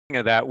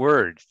of that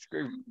word.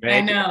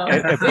 I know.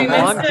 It We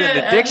belongs missed in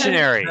the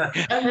dictionary.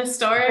 a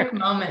historic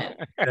moment.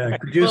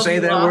 Could you say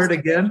that word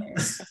again?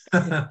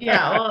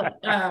 Yeah,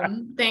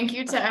 well, thank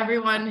you to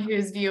everyone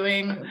who's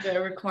viewing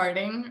the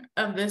recording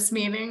of this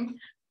meeting.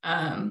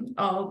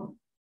 All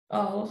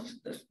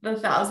the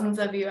thousands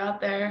of you out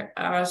there.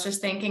 I was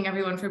just thanking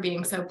everyone for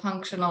being so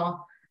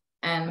punctual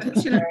and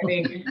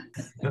starting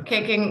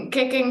kicking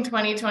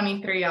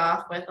 2023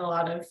 off with a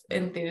lot of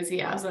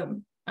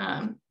enthusiasm.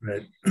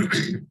 Right.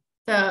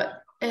 So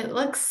it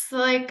looks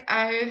like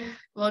I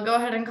will go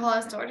ahead and call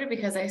us to order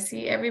because I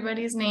see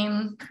everybody's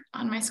name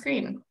on my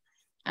screen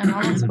and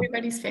almost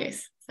everybody's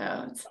face.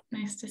 So it's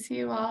nice to see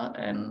you all,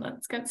 and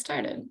let's get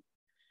started.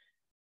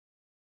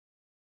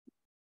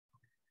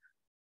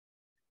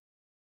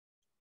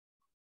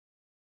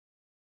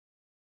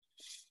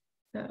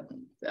 So,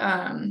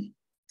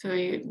 so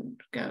we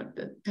go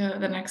to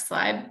the next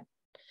slide.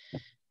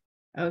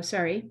 Oh,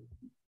 sorry.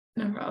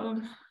 No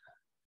problem.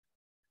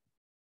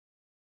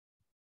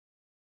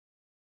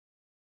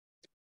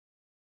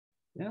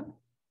 No.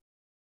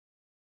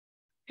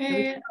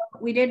 Okay.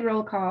 We did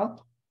roll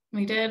call.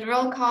 We did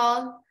roll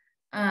call.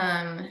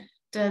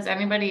 Does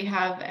anybody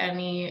have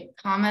any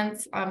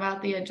comments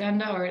about the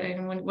agenda, or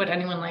would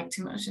anyone like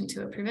to motion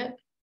to approve it?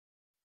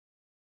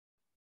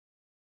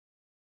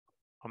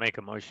 I'll make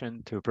a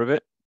motion to approve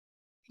it.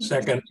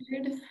 Second.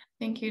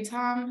 Thank you,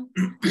 Tom.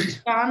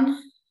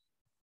 John?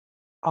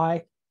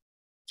 Aye.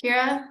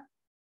 Kira?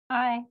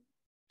 Aye.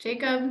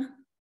 Jacob?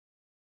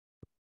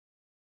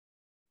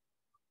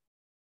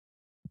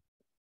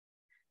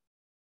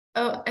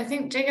 Oh, I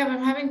think, Jacob,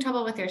 I'm having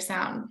trouble with your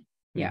sound.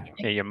 Yeah.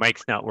 Yeah, your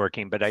mic's not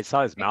working, but I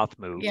saw his mouth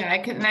move. Yeah, I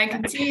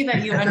can see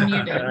that you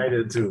unmuted. I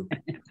did too.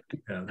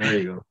 Yeah, there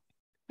you go.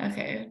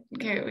 Okay,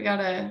 we've got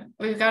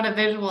a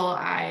visual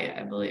eye,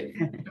 I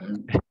believe.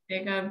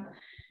 Jacob,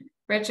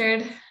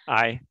 Richard,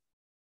 Aye.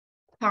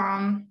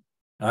 Tom,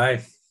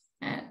 Aye.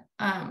 and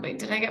wait,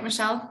 did I get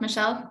Michelle?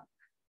 Michelle?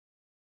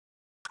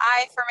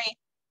 Aye for me.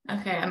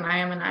 Okay, and I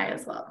am an aye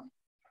as well.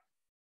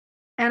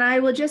 And I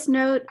will just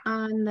note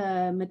on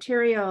the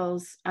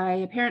materials, I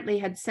apparently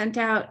had sent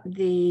out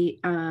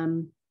the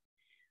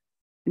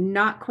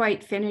not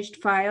quite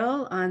finished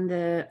file on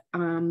the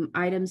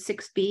item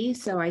 6B.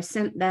 So I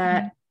sent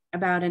that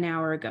about an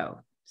hour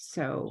ago.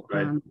 So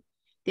right.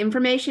 The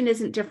information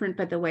isn't different,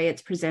 but the way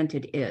it's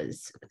presented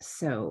is.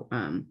 So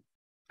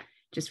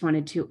just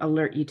wanted to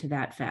alert you to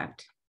that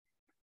fact.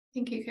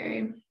 Thank you,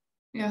 Carrie.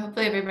 Yeah,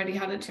 hopefully everybody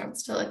had a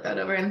chance to look that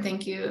over, and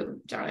thank you,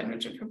 John and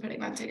Richard, for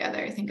putting that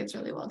together. I think it's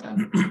really well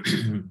done.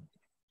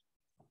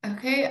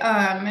 Okay,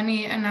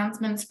 any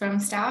announcements from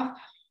staff,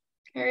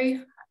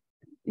 Carrie?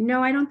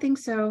 No, I don't think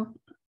so.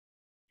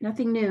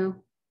 Nothing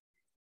new.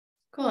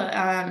 Cool.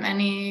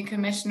 Any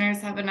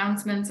commissioners have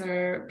announcements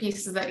or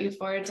pieces that you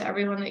forward to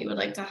everyone that you would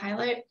like to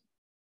highlight?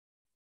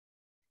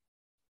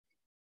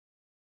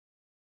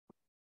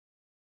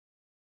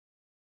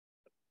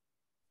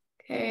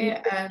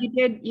 Okay.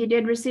 You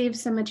did receive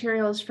some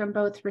materials from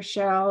both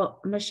Michelle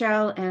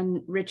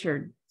and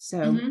Richard.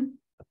 So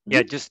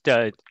yeah, just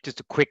a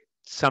quick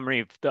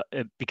summary of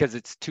because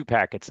it's 2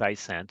 packets I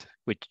sent,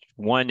 which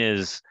one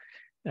is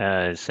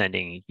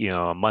sending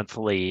a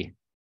monthly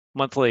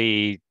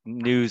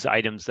news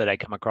items that I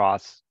come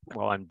across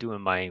while I'm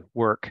doing my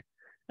work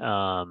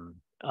on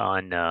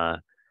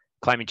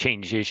climate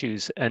change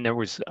issues, and there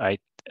was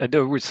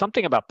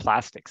something about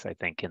plastics, I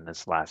think, in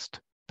this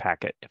last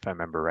packet, if I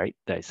remember right,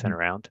 that I sent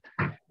around,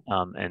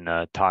 and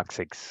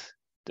toxics,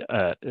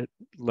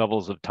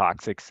 levels of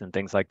toxics and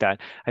things like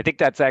that. I think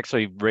that's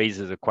actually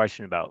raises a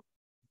question about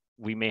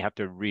we may have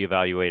to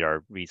reevaluate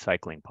our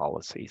recycling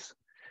policies.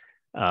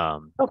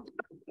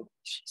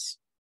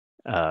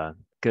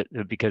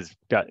 Because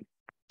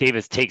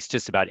Davis takes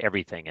just about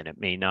everything, and it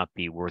may not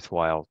be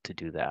worthwhile to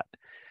do that.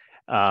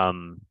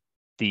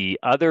 The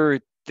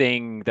other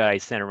thing that I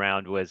sent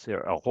around was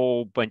a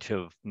whole bunch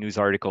of news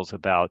articles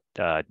about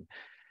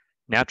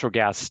natural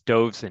gas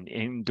stoves and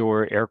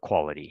indoor air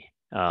quality,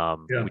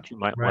 which you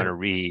might want to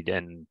read.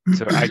 And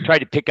so I tried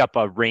to pick up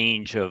a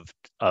range of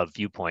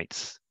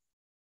viewpoints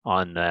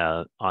on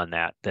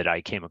that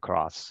I came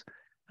across.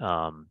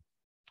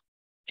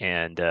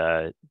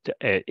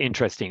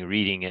 Interesting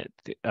reading it.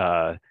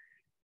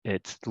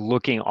 It's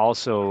looking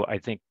also, I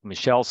think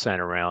Michelle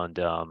sent around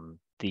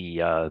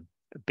the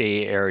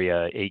Bay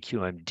Area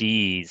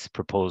AQMD's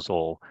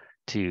proposal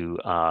to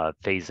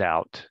phase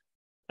out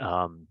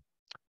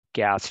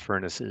gas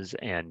furnaces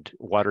and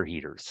water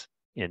heaters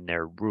in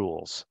their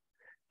rules.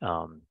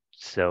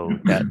 So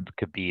that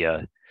could be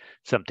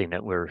something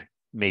that we're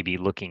maybe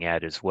looking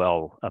at as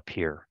well up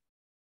here.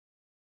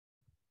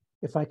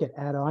 If I could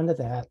add on to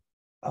that,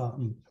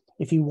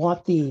 if you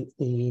want the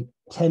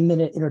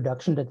 10-minute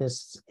introduction to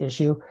this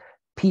issue,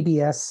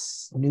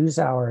 PBS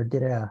NewsHour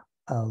did a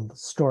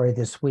story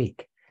this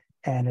week,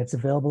 and it's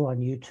available on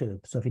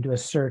YouTube. So if you do a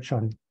search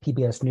on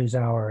PBS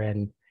NewsHour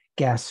and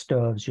gas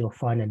stoves, you'll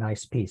find a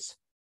nice piece.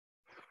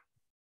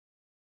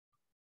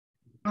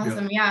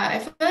 Awesome. Yeah, I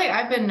feel like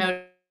I've been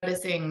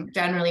noticing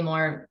generally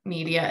more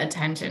media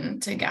attention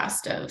to gas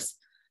stoves.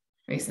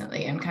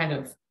 recently and kind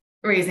of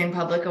raising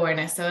public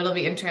awareness. So it'll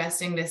be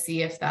interesting to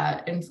see if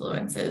that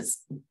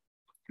influences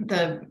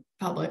the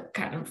public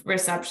kind of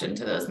reception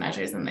to those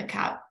measures and the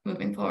cap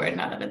moving forward,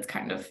 now that it's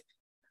kind of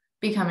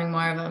becoming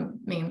more of a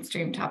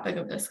mainstream topic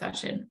of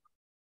discussion.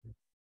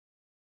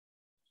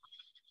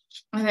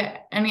 Are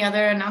there any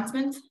other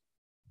announcements?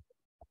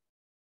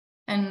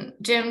 And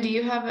Jim, do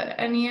you have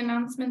any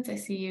announcements? I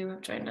see you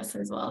have joined us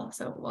as well.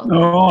 So welcome.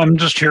 No, I'm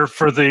just here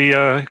for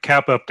the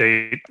cap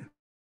update.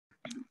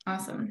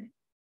 Awesome.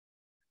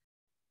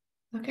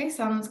 Okay,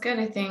 sounds good.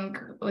 I think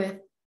with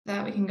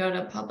that, we can go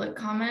to public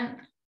comment.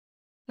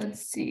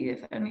 Let's see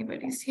if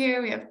anybody's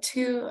here. We have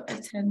 2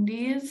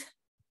 attendees.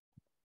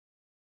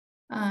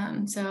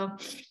 So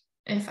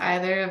if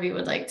either of you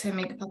would like to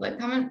make a public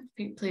comment,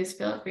 please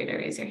feel free to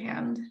raise your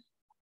hand.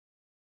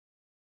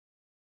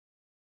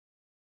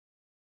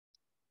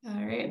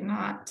 All right,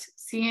 not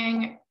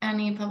seeing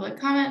any public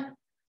comment.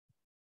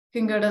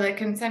 You can go to the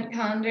consent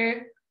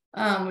calendar,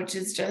 which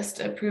is just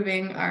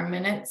approving our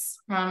minutes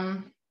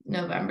from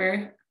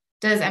November.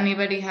 Does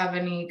anybody have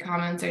any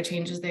comments or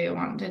changes they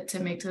wanted to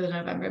make to the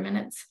November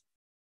minutes?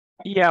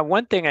 Yeah,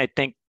 one thing I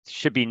think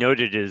should be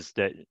noted is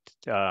that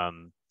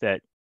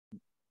that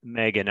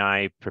Meg and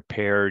I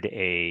prepared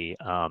a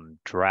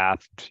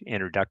draft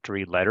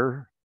introductory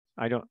letter.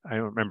 I don't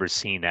remember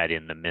seeing that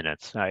in the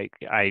minutes. I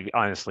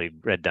honestly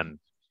read them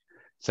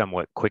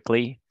somewhat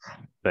quickly,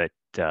 but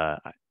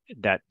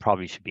that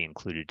probably should be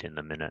included in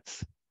the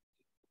minutes.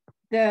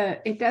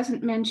 It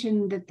doesn't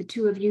mention that the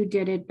 2 of you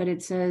did it, but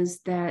it says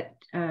that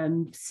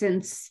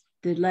since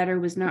the letter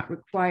was not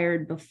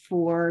required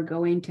before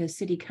going to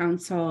city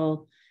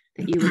council,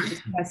 that you would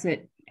discuss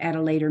it at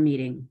a later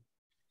meeting.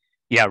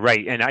 Yeah,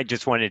 right. And I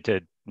just wanted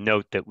to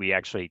note that we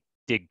actually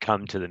did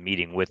come to the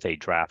meeting with a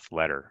draft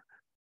letter.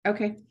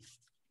 Okay.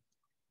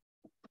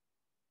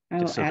 I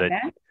will add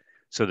that.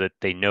 So that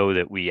they know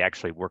that we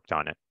actually worked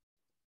on it.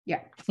 Yeah,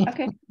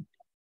 okay.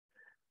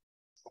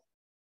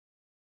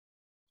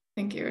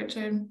 Thank you,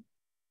 Richard.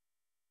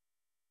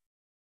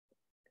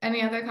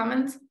 Any other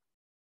comments?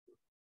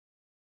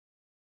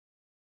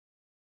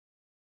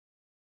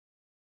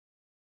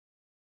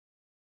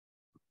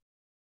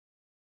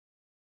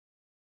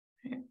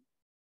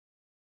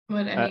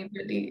 Would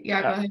anybody, go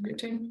ahead,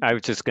 Richard. I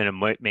was just going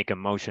to make a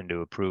motion to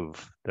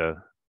approve the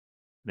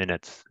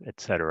minutes,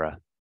 etc.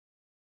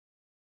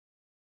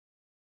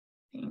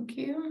 Thank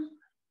you.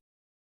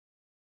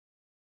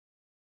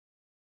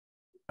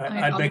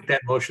 I'd make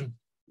that motion.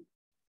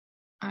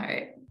 All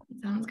right,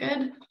 sounds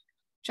good.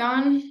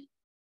 John?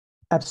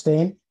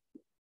 Abstain.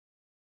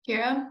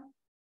 Kira?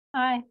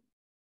 Aye.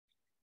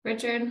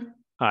 Richard?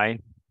 Aye.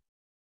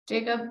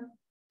 Jacob?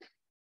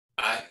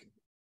 Aye.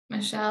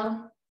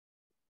 Michelle?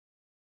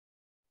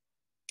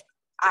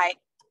 Aye.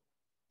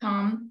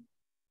 Tom?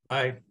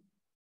 Aye.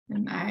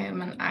 And I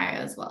am an aye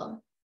as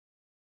well.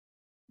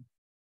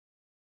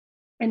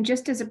 And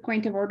just as a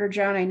point of order,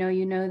 John, I know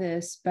you know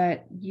this,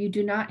 but you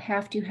do not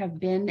have to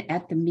have been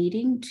at the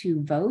meeting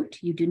to vote.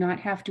 You do not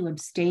have to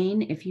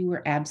abstain if you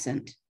were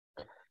absent.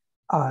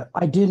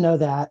 I do know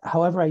that.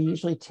 However, I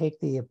usually take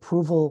the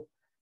approval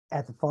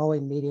at the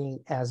following meeting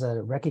as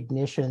a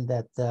recognition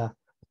that the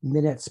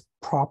minutes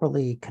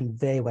properly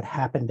convey what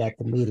happened at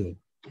the meeting.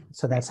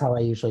 So that's how I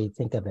usually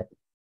think of it.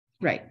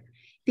 Right.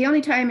 The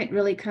only time it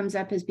really comes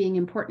up as being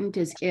important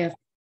is if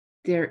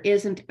there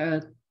isn't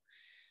a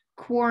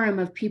quorum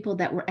of people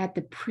that were at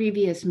the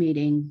previous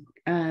meeting.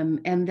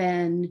 And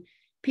then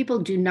people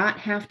do not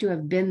have to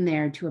have been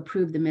there to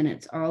approve the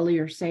minutes. All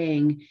you're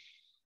saying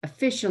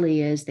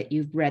officially is that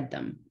you've read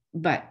them,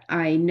 but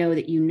I know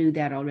that you knew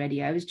that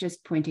already. I was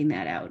just pointing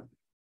that out.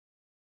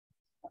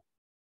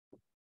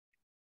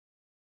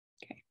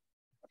 Okay.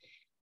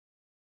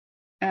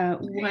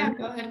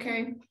 Go ahead,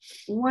 Carrie.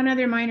 One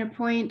other minor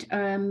point,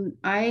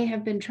 I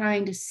have been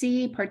trying to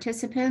see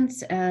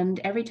participants, and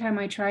every time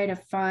I try to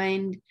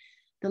find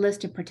the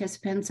list of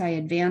participants, I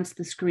advance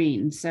the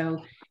screen.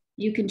 So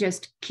you can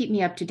just keep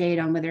me up to date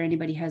on whether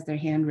anybody has their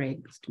hand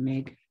raised,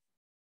 Meg.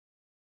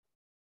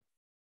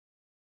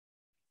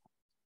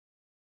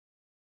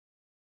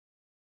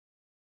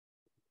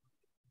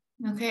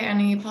 Okay,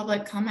 any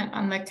public comment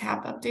on the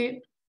cap update?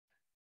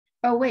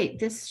 Oh, wait,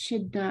 this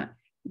should not,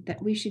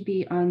 that we should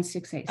be on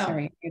 6.8. Oh,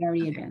 Sorry, it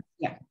already okay. advanced.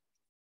 Yeah.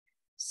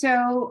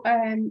 So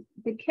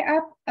the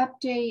cap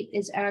update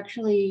is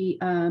actually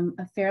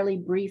a fairly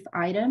brief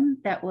item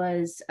that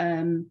was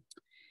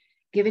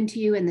given to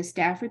you in the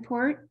staff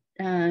report.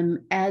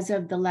 As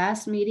of the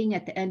last meeting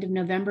at the end of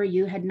November,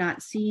 you had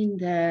not seen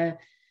the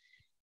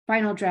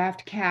final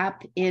draft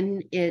cap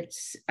in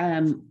its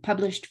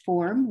published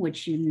form,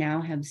 which you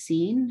now have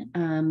seen.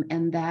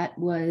 And that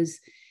was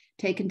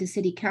taken to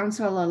City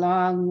Council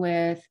along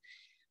with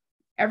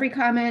every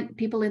comment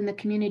people in the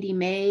community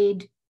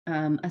made,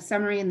 a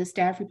summary in the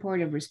staff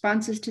report of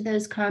responses to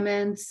those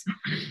comments,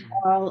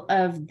 all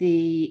of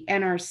the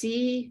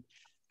NRC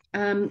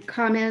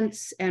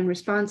comments and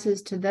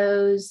responses to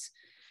those,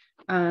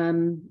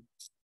 and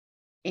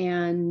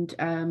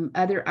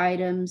other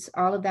items.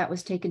 All of that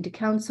was taken to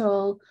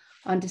council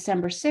on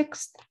December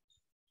 6th.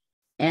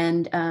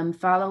 And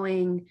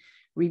following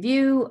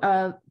review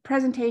of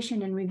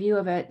presentation and review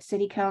of it,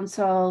 City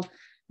Council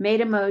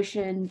made a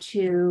motion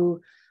to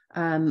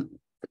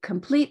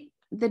complete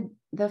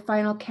the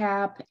final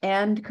cap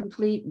and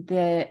complete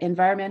the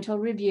environmental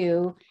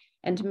review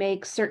and to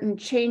make certain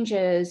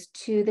changes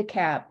to the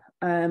cap.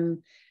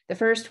 The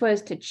first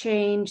was to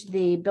change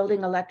the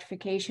building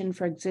electrification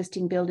for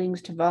existing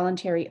buildings to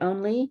voluntary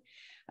only.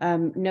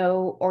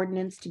 No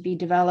ordinance to be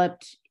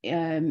developed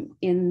in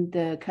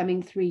the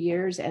coming 3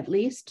 years at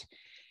least,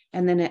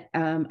 and then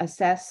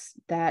assess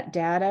that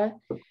data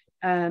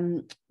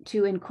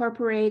to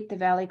incorporate the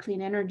Valley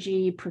Clean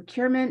Energy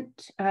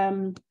procurement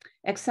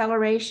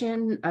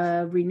acceleration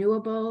of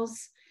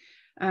renewables,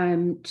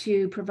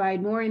 to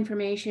provide more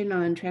information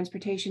on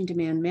transportation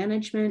demand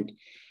management,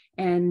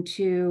 and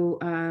to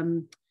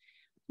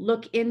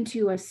look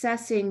into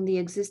assessing the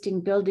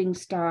existing building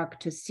stock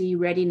to see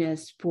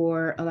readiness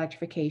for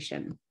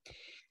electrification.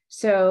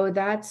 So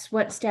that's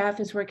what staff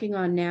is working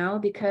on now,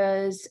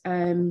 because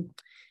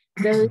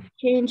those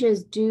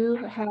changes do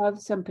have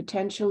some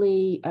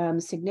potentially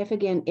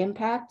significant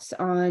impacts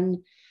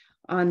on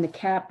the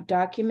CAP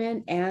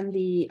document and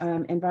the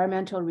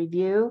environmental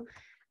review.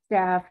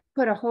 Staff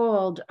put a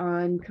hold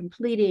on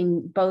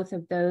completing both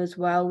of those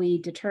while we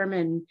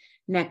determine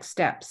next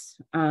steps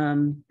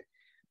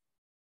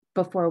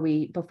before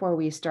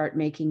we start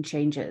making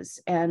changes.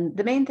 And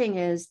the main thing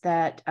is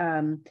that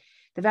the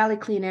Valley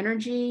Clean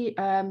Energy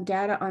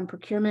data on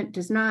procurement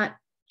does not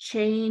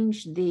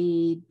change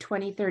the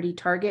 2030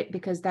 target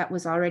because that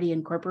was already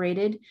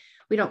incorporated.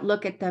 We don't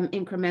look at them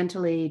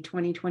incrementally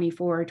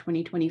 2024,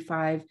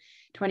 2025,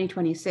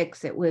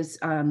 2026. It was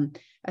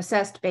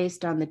assessed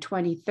based on the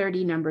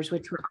 2030 numbers,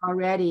 which were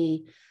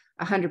already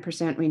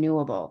 100%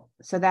 renewable.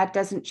 So that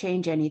doesn't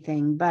change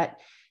anything, but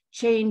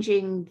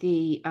changing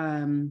the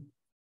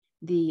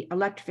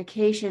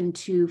electrification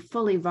to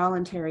fully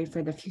voluntary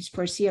for the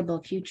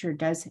foreseeable future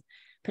does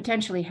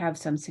potentially have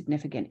some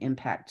significant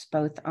impacts,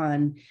 both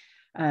on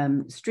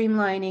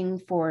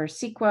streamlining for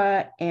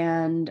CEQA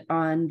and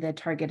on the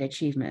target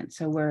achievement.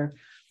 So we're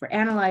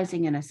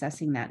analyzing and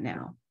assessing that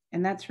now.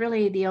 And that's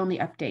really the only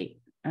update.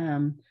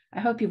 I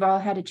hope you've all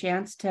had a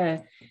chance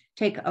to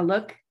take a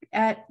look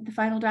at the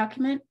final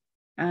document.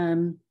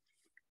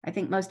 I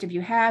think most of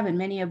you have, and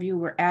many of you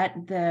were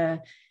at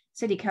the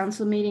City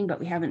Council meeting, but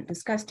we haven't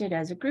discussed it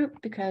as a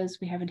group because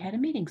we haven't had a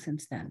meeting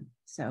since then.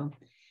 So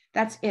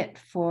that's it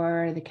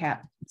for the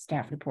CAP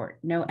staff report.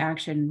 No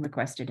action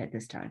requested at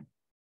this time.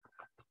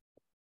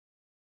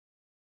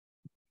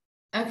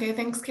 Okay,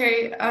 thanks,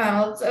 Carrie.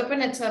 Let's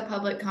open it to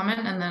public comment,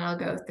 and then I'll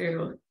go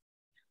through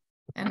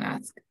and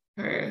ask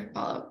for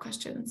follow-up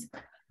questions.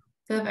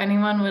 So if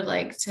anyone would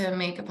like to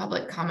make a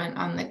public comment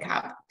on the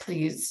CAP,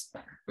 please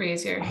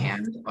raise your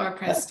hand or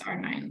press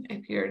 *9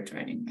 if you're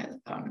joining by the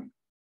phone.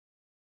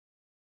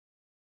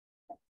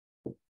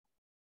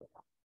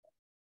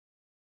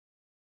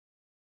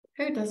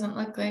 Okay, it doesn't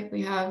look like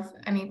we have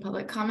any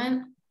public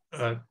comment.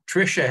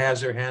 Tricia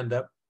has her hand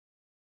up.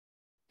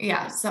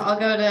 Yeah, so I'll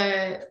go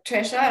to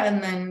Trisha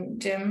and then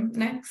Jim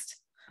next.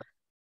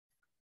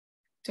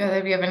 Do either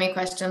of you have any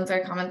questions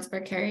or comments for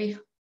Carrie?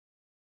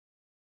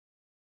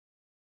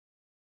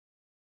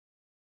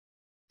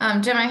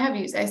 Jim,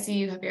 I see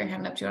you have your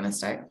hand up. Do you want to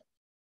start?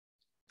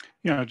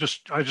 Yeah, I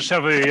just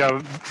have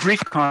a brief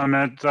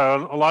comment. A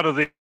lot of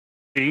the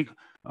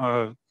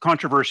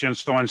controversy and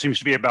so on seems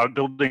to be about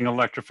building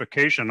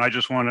electrification. I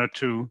just wanted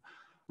to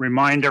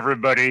remind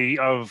everybody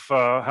of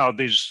how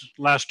these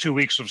last 2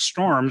 weeks of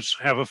storms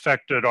have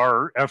affected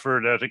our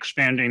effort at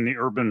expanding the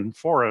urban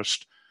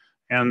forest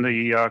and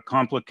the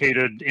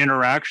complicated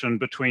interaction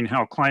between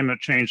how climate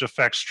change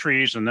affects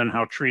trees and then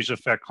how trees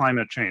affect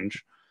climate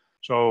change.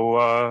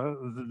 So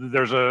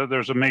there's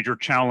a major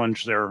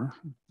challenge there,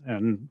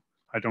 and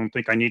I don't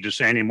think I need to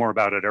say any more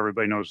about it.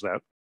 Everybody knows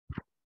that.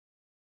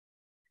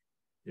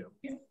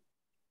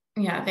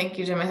 Yeah, thank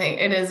you, Jim. I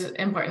think it is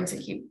important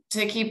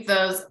to keep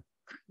those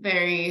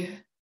very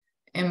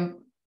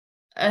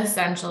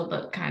essential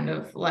but kind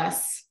of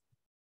less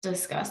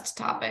discussed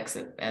topics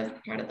as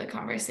part of the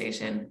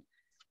conversation.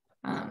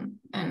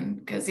 And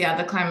because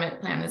the climate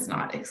plan is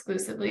not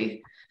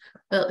exclusively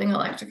building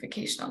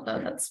electrification, although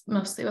that's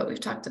mostly what we've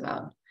talked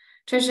about.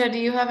 Tricia, do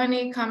you have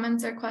any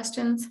comments or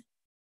questions?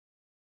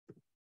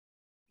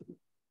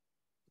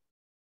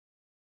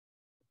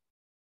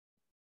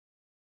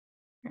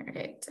 All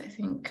right, I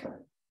think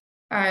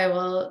I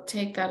will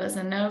take that as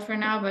a no for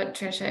now, but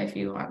Tricia, if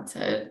you want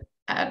to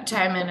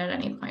chime in at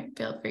any point,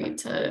 feel free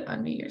to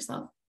unmute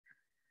yourself.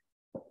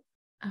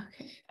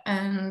 Okay,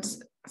 and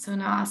so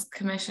now ask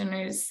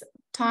commissioners.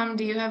 Tom,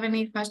 do you have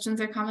any questions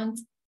or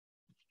comments?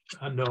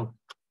 No.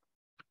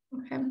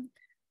 Okay.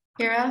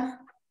 Kira?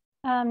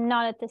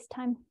 Not at this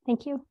time.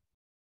 Thank you.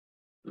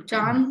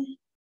 John?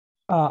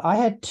 I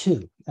had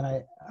two,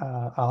 and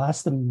I'll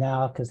ask them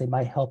now because they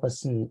might help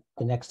us in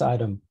the next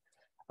item.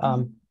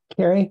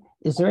 Carrie,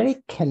 is there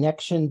any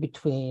connection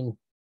between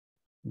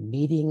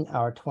meeting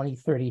our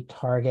 2030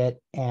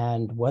 target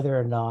and whether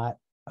or not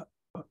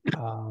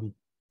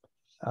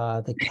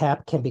the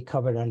CAP can be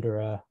covered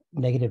under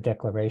negative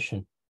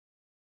declaration?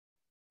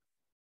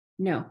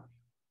 No.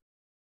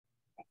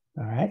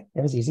 All right,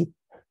 that was easy.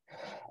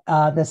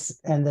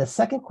 The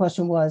second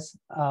question was,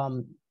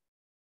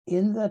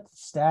 in the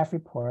staff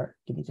report,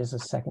 give me just a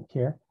second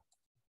here.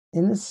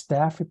 In the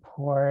staff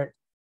report,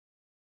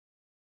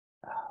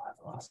 I've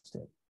lost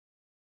it.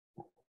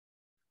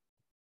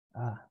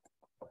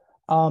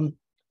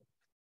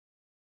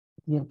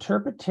 The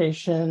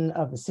interpretation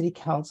of the city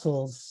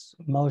council's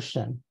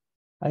motion,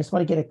 I just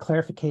want to get a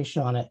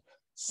clarification on it,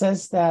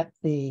 says that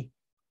the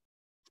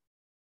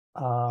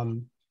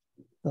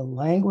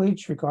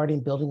language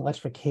regarding building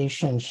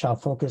electrification shall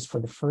focus for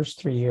the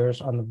first 3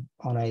 years on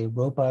a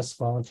robust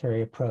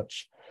voluntary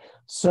approach.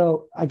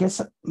 So I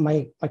guess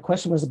my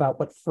question was about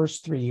what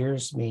first 3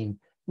 years mean.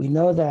 We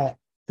know that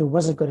there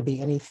wasn't going to be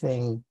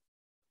anything.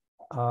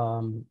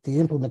 The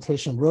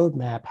implementation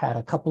roadmap had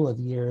a couple of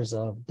years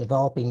of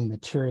developing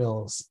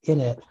materials in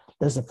it.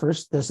 Does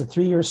the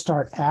 3 years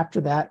start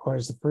after that, or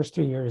is the first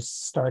 3 years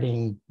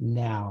starting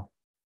now?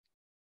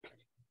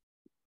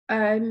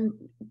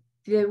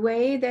 The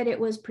way that it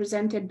was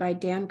presented by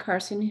Dan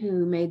Carson,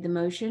 who made the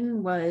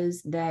motion,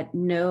 was that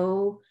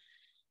no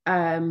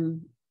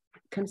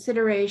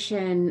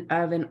consideration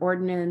of an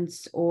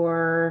ordinance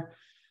or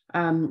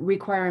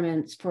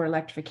requirements for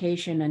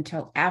electrification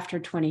until after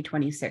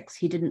 2026.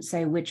 He didn't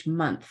say which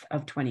month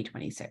of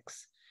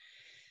 2026.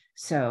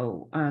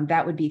 So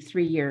that would be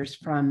 3 years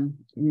from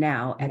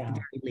now at the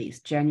very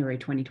least, January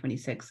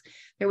 2026.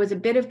 There was a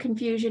bit of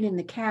confusion in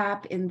the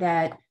cap in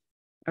that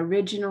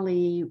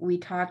originally we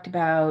talked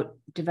about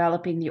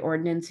developing the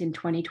ordinance in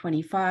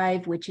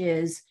 2025, which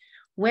is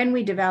when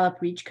we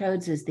develop REACH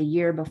codes is the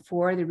year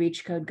before the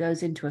REACH code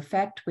goes into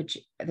effect, which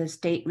the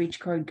state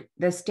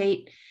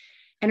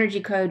energy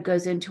code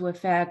goes into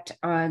effect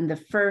on the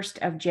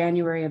 1st of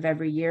January of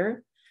every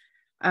year.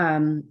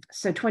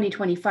 So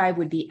 2025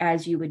 would be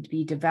as you would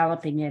be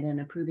developing it and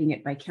approving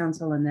it by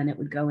council, and then it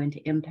would go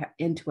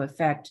into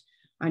effect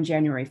on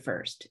January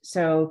 1st.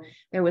 So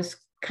there was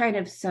kind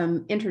of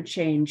some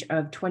interchange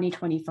of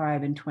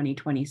 2025 and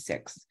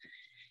 2026.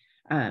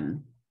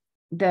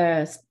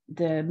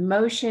 The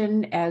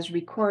motion as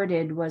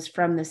recorded was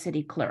from the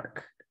city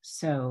clerk.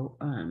 So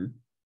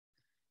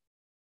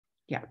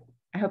yeah,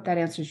 I hope that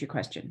answers your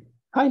question.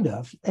 Kind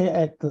of.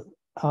 It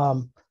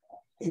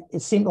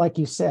seemed like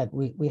you said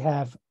we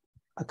have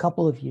a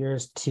couple of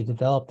years to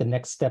develop the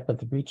next step of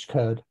the REACH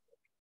code,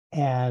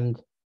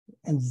 and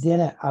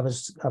then I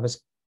was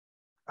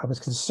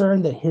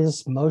concerned that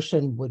his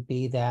motion would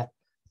be that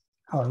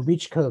our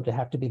REACH code would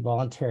have to be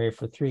voluntary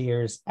for 3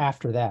 years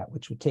after that,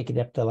 which would take it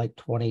up to like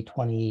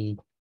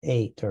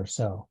 2028 or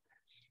so.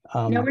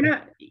 No, we're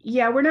not.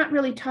 Yeah, we're not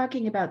really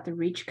talking about the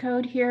REACH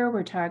code here.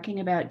 We're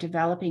talking about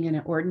developing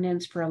an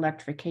ordinance for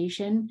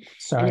electrification.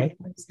 Sorry.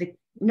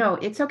 No,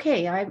 it's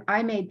okay.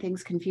 I made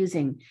things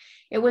confusing.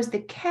 It was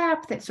the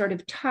cap that sort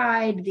of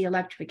tied the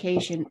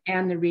electrification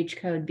and the REACH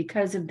code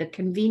because of the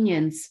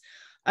convenience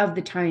of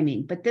the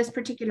timing. But this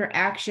particular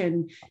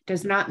action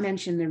does not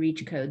mention the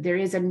REACH code. There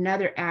is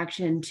another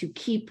action to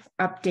keep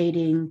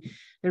updating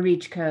the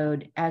REACH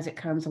code as it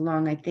comes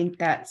along. I think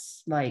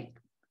that's like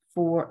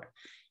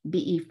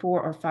BE4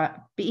 or 5.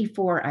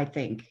 BE4, I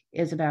think,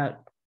 is about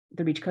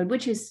the REACH code,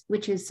 which is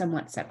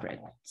somewhat separate.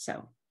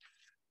 So.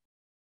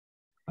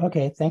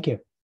 Okay, thank you.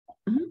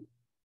 Mm-hmm.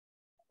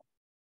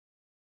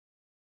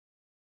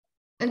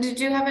 And did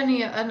you have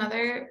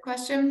another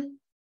question?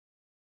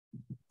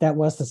 That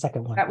was the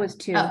second one. That was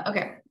 2. Oh,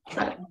 okay.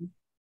 Got it.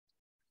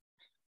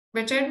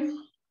 Richard?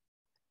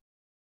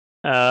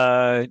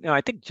 No,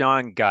 I think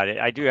John got it.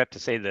 I do have to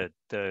say that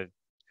the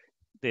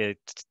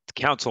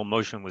council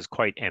motion was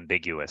quite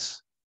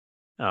ambiguous.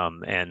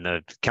 And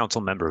the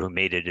council member who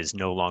made it is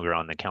no longer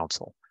on the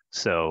council.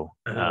 So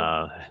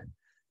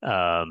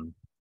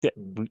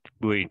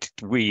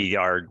we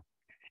are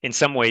in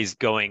some ways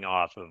going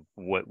off of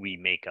what we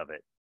make of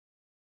it.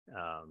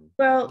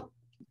 Well,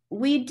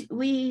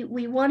 we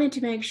wanted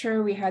to make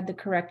sure we had the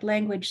correct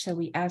language, so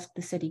we asked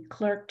the city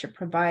clerk to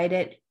provide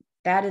it.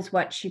 That is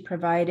what she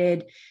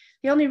provided.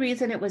 The only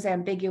reason it was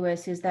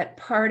ambiguous is that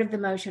part of the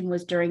motion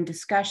was during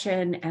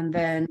discussion, and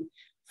then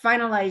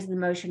finalizing the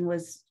motion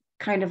was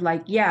kind of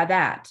like, yeah,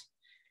 that.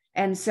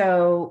 And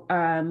so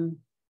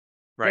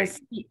right.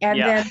 Then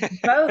the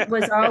vote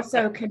was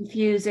also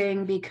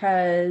confusing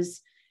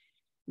because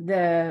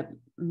the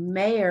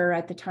mayor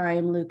at the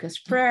time, Lucas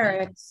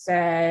Frerick,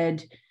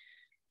 said,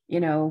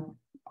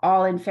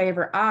 all in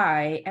favor,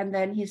 aye. And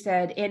then he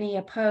said, any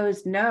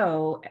opposed,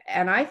 no.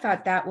 And I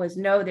thought that was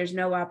no, there's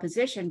no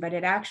opposition, but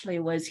it actually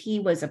was, he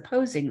was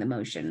opposing the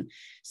motion.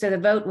 So the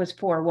vote was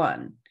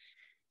 4-1.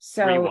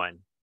 So 3-1.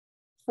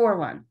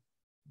 4-1.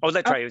 Oh,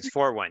 that's right. It was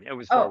 4-1. It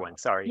was 4-1.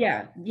 Sorry.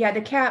 Yeah.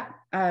 The cap,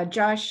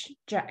 Josh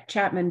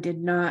Chapman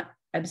did not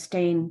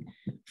abstain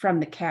from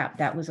the cap.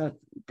 That was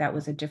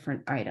a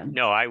different item.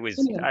 No, I was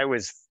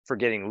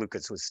forgetting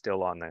Lucas was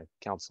still on the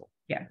council.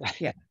 Yeah.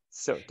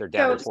 So they're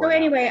down to 4 now.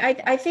 Anyway,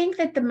 I think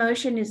that the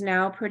motion is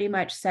now pretty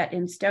much set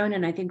in stone,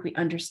 and I think we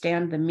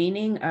understand the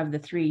meaning of the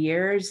 3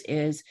 years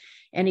is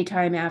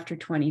anytime after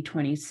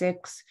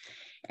 2026.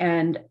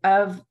 And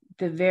of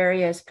the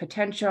various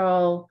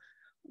potential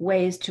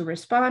ways to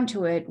respond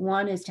to it,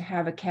 one is to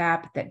have a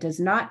cap that does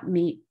not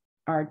meet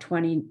our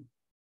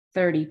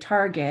 2030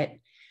 target,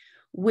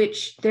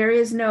 which there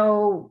is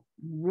no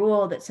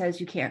rule that says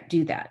you can't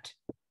do that.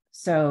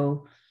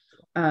 So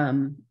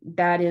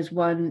that is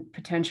one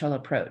potential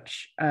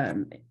approach.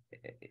 And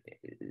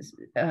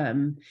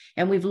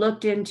we've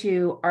looked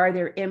into, are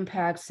there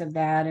impacts of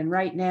that? And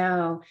right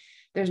now,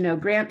 there's no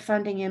grant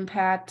funding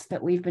impact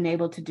that we've been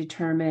able to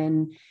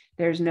determine.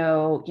 There's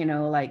no,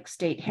 like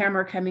state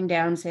hammer coming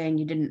down saying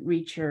you didn't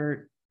reach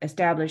your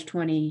established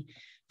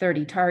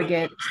 2030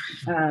 target.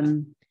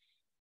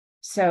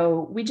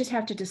 So we just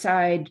have to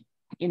decide,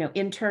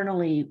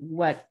 internally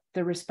what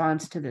the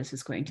response to this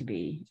is going to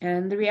be.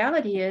 And the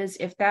reality is,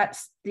 if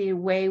that's the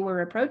way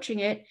we're approaching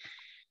it,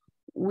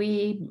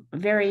 we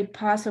very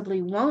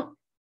possibly won't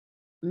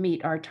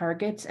meet our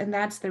targets, and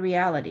that's the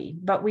reality.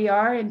 But we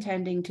are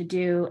intending to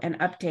do an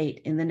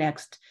update in the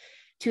next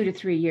 2 to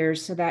 3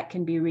 years, so that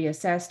can be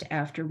reassessed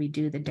after we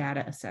do the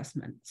data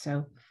assessment.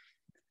 So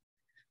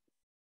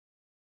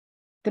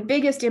the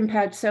biggest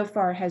impact so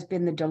far has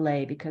been the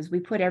delay, because we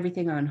put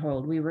everything on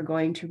hold. We were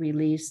going to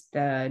release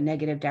the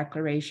negative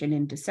declaration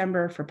in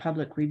December for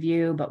public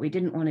review, but we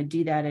didn't want to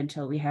do that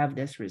until we have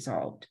this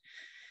resolved.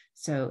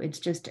 So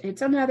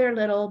it's another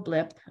little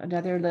blip,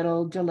 another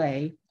little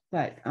delay,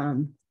 but I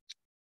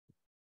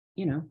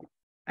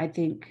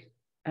think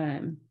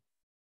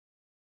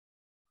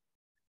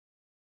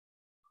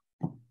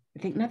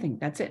nothing,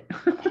 that's it.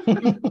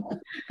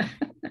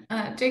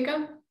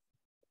 Jacob?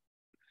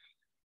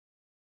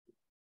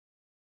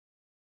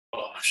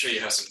 Well, I'm sure you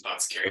have some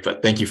thoughts, Carrie,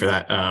 but thank you for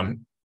that.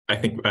 I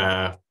think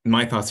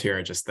my thoughts here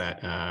are just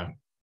that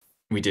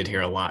we did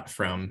hear a lot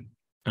from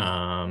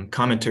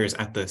commenters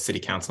at the city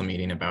council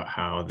meeting about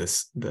how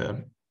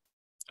the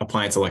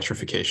appliance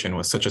electrification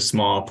was such a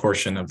small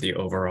portion of the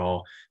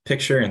overall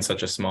picture and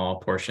such a small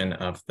portion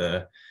of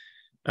the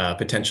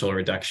potential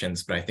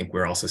reductions. But I think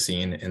we're also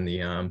seeing in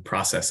the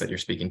process that you're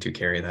speaking to,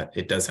 Carrie, that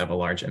it does have a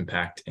large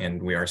impact,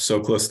 and we are so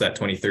close to that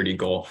 2030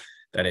 goal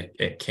that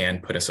it can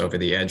put us over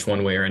the edge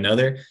one way or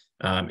another.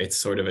 It's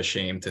sort of a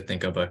shame to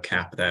think of a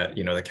cap that,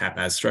 the cap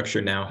as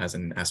structured now has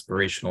an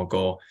aspirational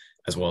goal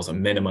as well as a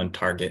minimum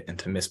target, and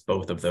to miss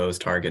both of those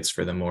targets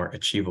for the more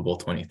achievable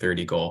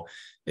 2030 goal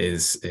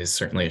is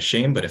certainly a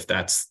shame. But if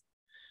that's,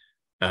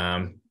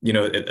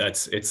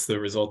 it's the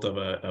result of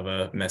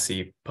a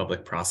messy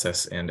public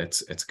process, and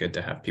it's good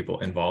to have people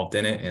involved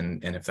in it.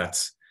 And if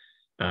that's,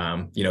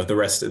 the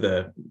rest of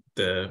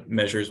the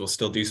measures will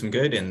still do some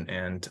good,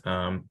 and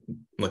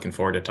looking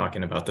forward to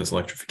talking about those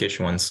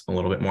electrification ones a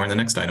little bit more in the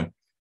next item.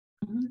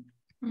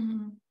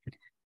 Mm-hmm.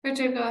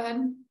 Richard, go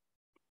ahead.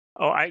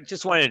 Oh, I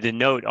just wanted to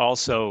note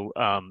also,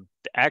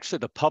 actually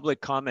the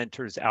public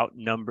commenters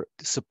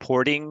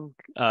supporting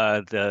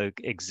the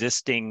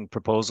existing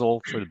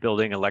proposal for the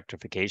building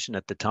electrification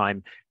at the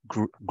time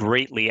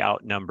greatly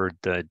outnumbered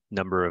the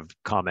number of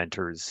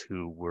commenters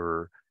who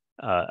were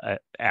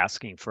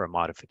asking for a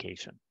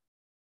modification.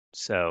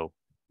 So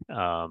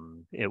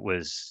it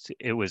was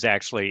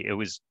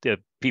the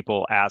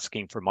people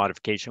asking for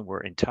modification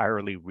were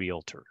entirely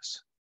realtors,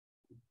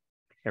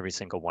 every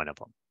single one of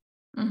them.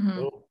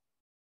 Mm-hmm.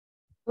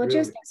 Well,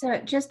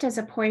 just as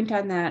a point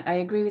on that, I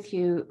agree with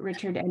you,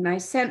 Richard, and I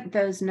sent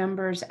those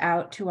numbers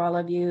out to all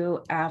of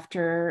you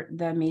after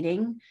the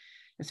meeting,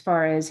 as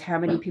far as how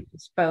many people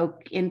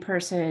spoke in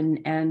person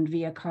and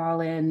via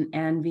call-in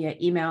and via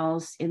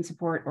emails in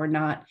support or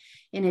not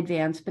in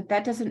advance. But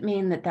that doesn't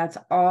mean that that's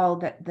all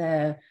that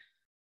the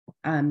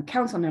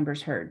council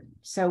members heard.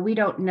 So we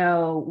don't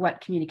know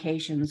what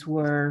communications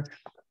were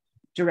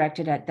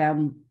directed at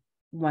them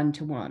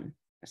one-to-one.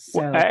 So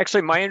well,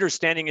 actually, my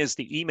understanding is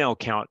the emails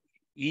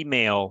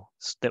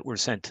that were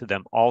sent to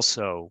them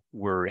also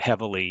were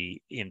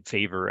heavily in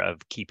favor of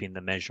keeping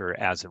the measure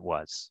as it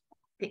was.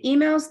 The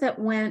emails that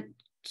went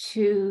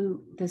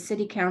to the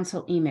city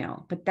council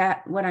email,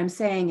 but what I'm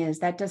saying is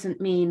that doesn't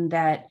mean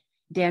that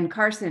Dan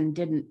Carson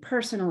didn't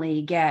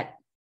personally get,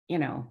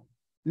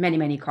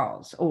 many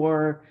calls,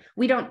 or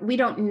we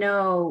don't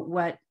know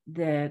what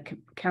the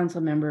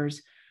council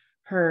members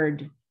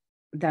heard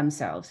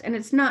themselves, and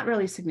it's not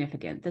really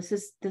significant. This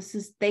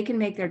is they can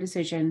make their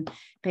decision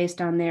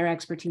based on their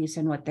expertise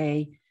and what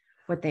they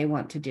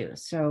want to do.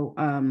 So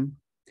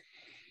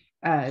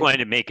I wanted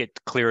to make it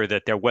clear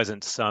that there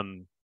wasn't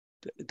some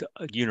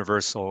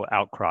universal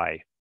outcry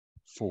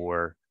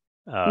for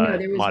no,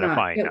 there was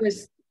modifying. Not.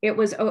 It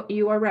was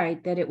you are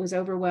right that it was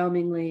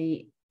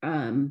overwhelmingly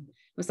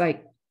was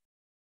like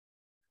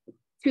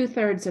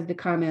 2/3 of the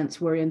comments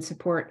were in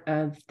support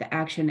of the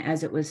action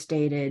as it was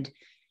stated,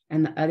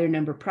 and the other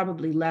number,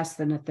 probably less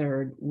than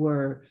 1/3,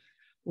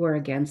 were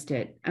against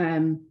it.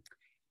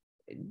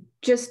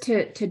 Just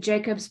to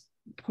Jacob's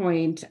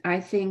point, I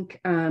think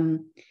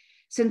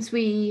since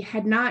we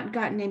had not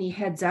gotten any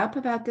heads up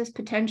about this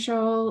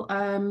potential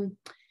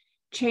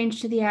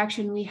change to the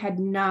action, we had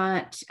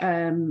not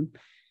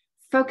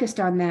focused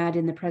on that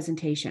in the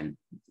presentation.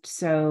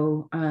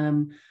 So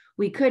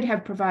we could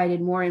have provided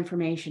more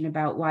information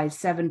about why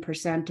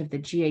 7% of the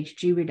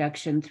GHG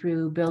reduction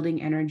through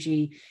building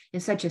energy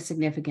is such a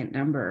significant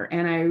number.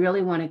 And I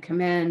really want to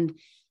commend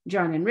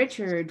John and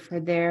Richard for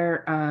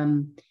their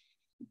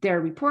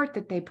report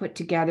that they put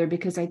together,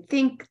 because I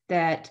think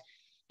that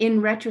in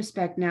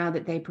retrospect, now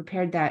that they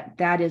prepared that,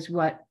 that is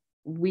what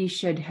we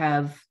should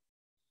have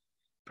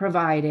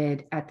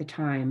provided at the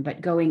time.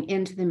 But going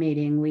into the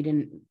meeting,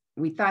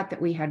 we thought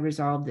that we had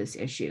resolved this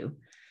issue.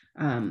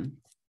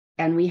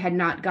 And we had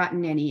not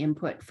gotten any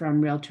input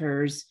from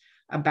realtors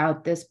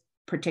about this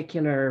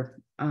particular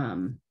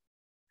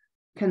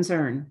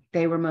concern.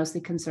 They were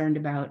mostly concerned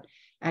about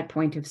at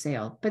point of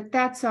sale, but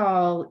that's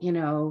all, you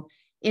know,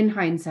 in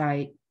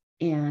hindsight.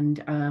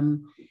 And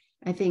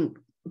I think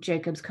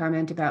Jacob's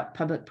comment about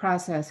public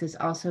process is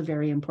also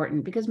very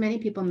important, because many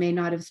people may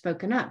not have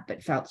spoken up,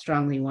 but felt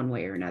strongly one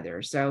way or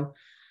another. So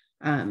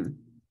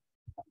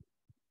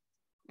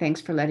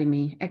thanks for letting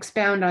me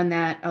expound on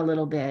that a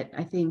little bit.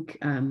 I think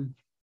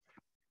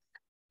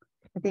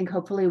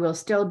hopefully we'll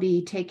still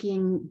be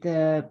taking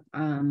the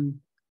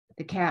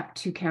CAP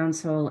to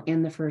council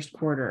in the first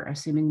quarter,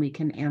 assuming we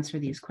can answer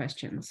these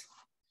questions.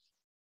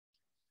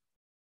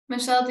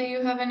 Michelle, do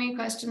you have any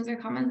questions or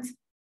comments?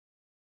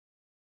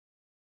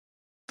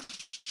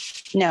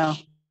 No,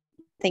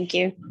 thank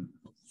you.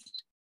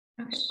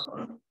 Okay,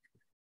 cool.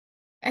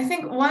 I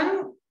think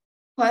one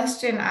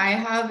question I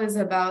have is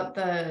about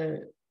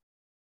the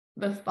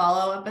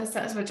follow-up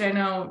assessment, which I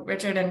know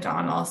Richard and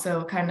John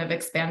also kind of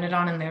expanded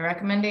on in their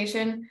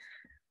recommendation,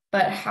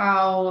 but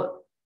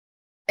how,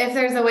 if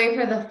there's a way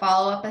for the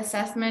follow-up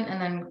assessment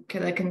and then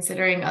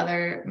considering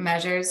other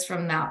measures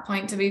from that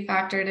point to be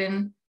factored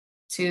in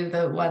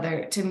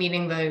to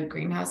meeting the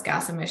greenhouse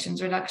gas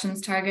emissions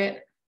reductions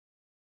target.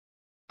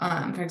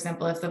 For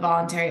example, if the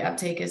voluntary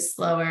uptake is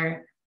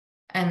slower,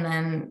 and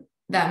then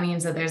that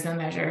means that there's a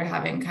measure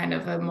having kind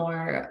of a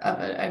more of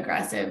an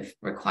aggressive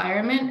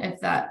requirement, if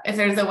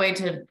there's a way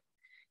to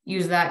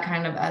use that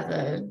kind of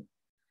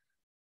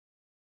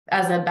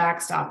as a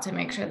backstop to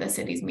make sure the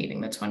city's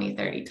meeting the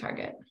 2030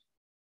 target.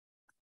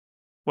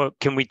 Well,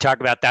 can we talk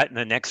about that in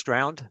the next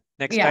round,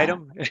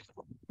 item?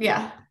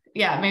 Yeah,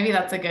 maybe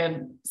that's a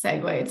good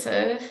segue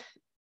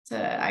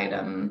to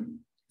item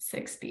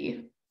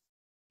 6B.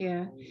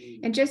 Yeah,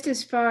 and just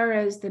as far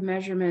as the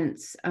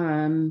measurements,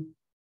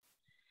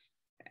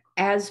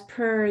 as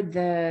per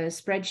the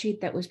spreadsheet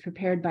that was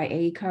prepared by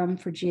AECOM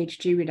for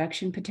GHG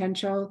reduction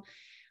potential,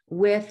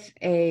 with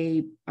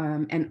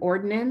an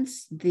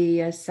ordinance,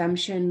 the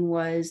assumption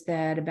was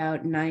that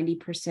about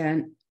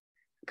 90%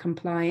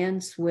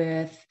 compliance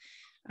with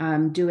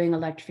doing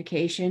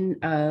electrification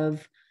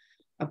of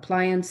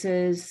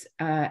appliances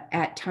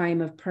at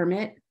time of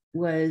permit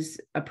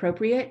was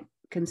appropriate,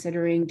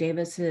 considering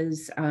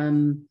Davis's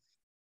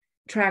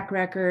track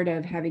record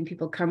of having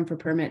people come for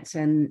permits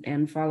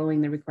and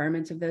following the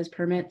requirements of those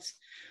permits.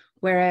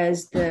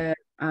 Whereas the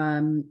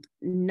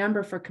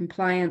number for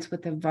compliance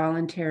with the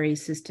voluntary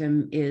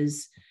system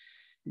is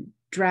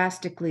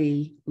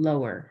drastically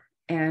lower.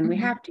 And we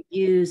have to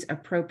use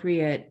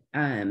appropriate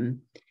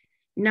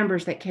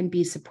numbers that can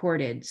be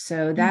supported.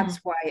 So that's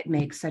why it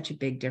makes such a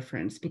big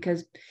difference.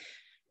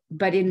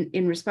 But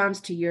in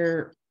response to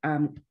your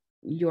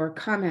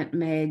comment,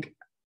 Meg,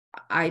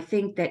 I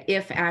think that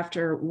if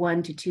after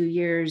 1 to 2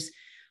 years,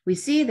 we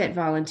see that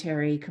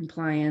voluntary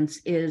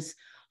compliance is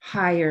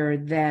higher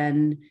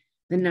than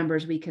the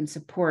numbers we can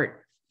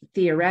support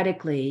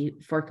theoretically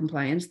for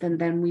compliance,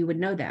 then we would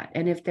know that.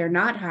 And if they're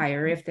not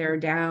higher, if they're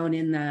down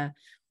in the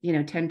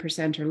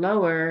 10% or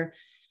lower,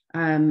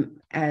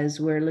 as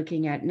we're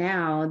looking at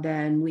now,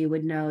 then we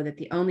would know that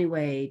the only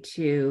way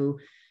to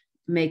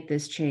make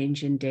this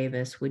change in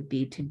Davis would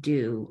be to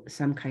do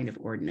some kind of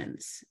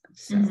ordinance.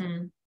 So.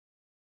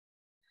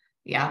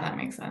 Yeah, that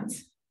makes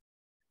sense.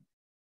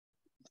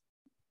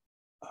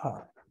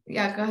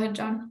 Yeah, go ahead,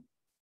 John.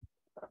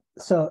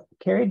 So,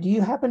 Carrie, do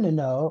you happen to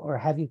know, or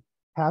have you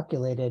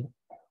calculated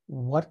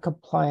what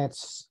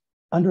compliance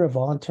under a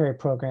voluntary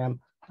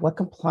program, what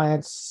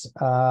compliance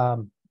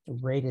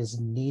rate is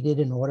needed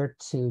in order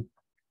to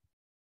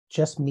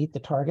just meet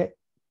the target?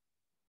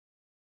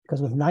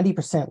 Because with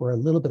 90%, we're a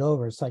little bit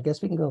over, so I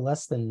guess we can go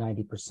less than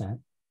 90%.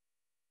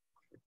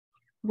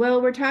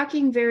 Well, we're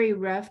talking very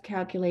rough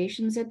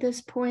calculations at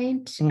this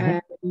point.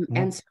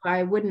 And so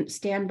I wouldn't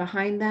stand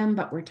behind them,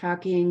 but we're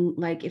talking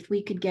like if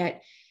we could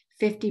get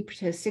 50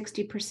 to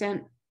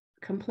 60%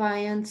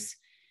 compliance,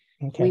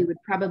 we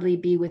would probably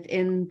be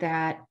within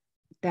that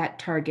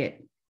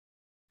target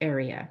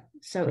area.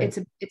 So it's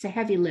a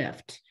heavy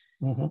lift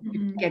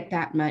to get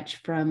that much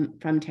from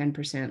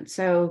 10%.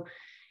 So,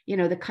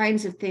 the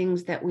kinds of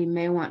things that we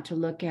may want to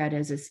look at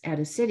at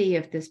a city,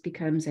 if this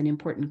becomes an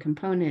important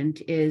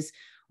component, is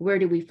where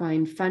do we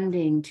find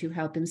funding to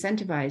help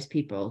incentivize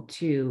people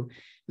to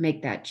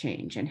make that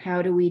change? And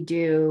how do we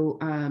do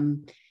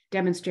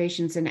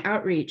demonstrations and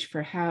outreach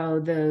for how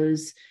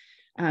those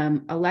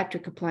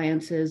electric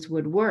appliances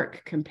would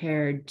work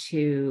compared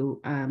to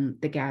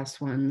the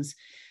gas ones?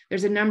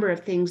 There's a number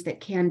of things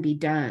that can be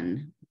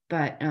done,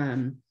 but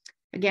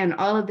again,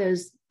 all of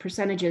those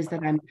percentages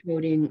that I'm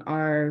quoting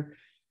are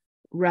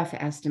rough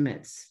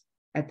estimates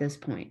at this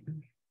point.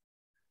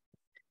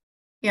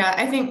 Yeah,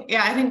 I think,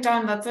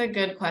 John, that's a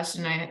good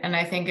question. And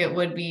I think it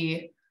would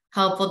be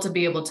helpful to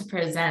be able to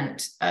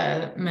present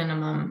a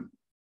minimum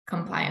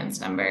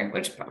compliance number,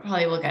 which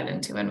probably we'll get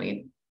into when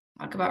we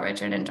talk about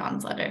Richard and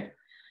John's letter.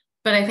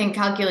 But I think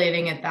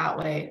calculating it that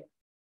way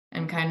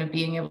and kind of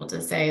being able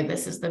to say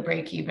this is the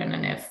break even,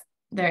 and if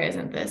there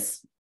isn't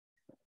this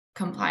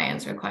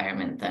compliance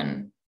requirement,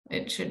 then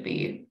it should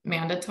be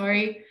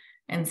mandatory,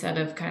 instead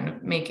of kind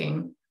of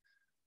making,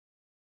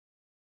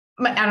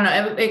 I don't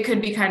know, it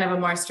could be kind of a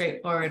more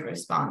straightforward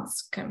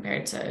response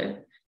compared to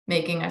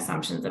making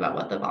assumptions about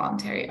what the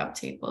voluntary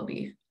uptake will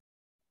be.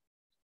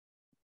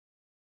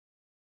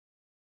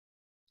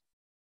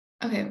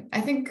 Okay,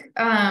 I think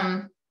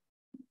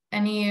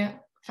any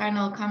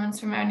final comments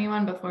from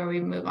anyone before we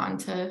move on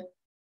to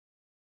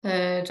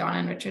the John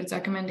and Richard's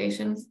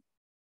recommendations?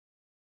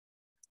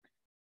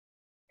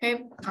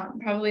 Okay,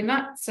 probably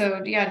not.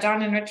 So yeah,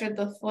 John and Richard,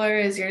 the floor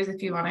is yours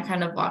if you want to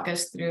kind of walk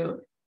us through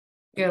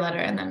your letter,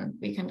 and then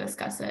we can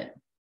discuss it.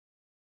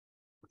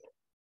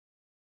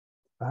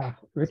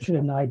 Richard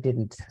and I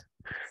didn't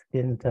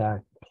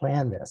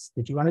plan this.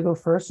 Did you want to go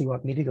first, or you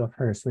want me to go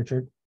first,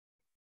 Richard?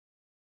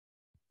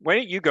 Why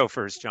don't you go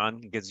first, John,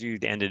 because you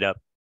ended up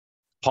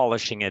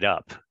polishing it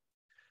up.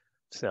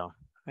 So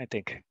I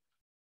think.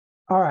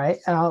 All right,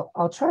 and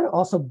I'll try to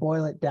also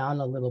boil it down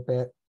a little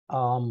bit,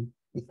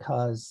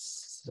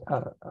 because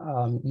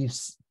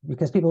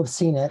people have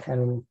seen it,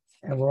 and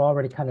we're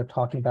already kind of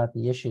talking about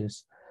the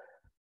issues.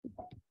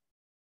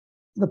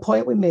 The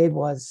point we made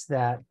was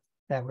that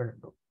we're,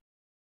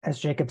 as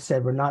Jacob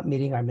said, we're not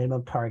meeting our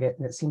minimum target,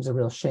 and it seems a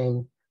real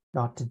shame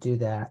not to do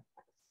that.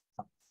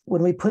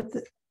 When we put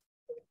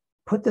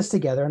this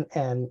together,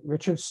 and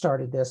Richard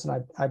started this,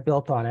 and I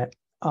built on it,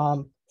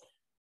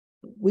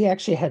 we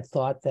actually had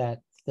thought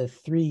that the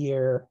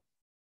 3-year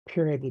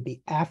period would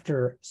be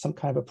after some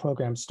kind of a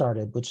program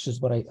started, which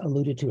is what I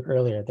alluded to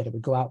earlier, that it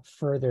would go out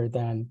further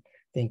than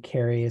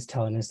Carrie is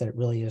telling us that it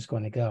really is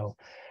going to go.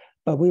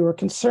 But we were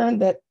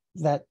concerned that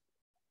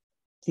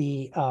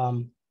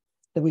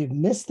we've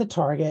missed the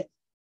target,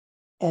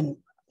 and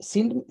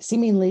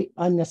seemingly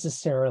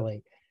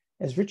unnecessarily.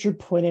 As Richard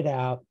pointed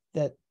out,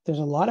 that there's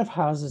a lot of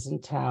houses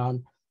in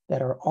town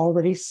that are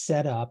already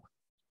set up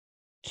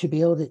to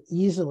be able to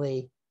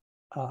easily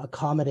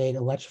accommodate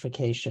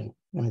electrification.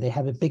 I mean, they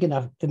have a big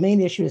enough, the main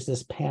issue is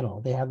this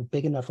panel. They have a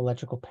big enough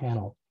electrical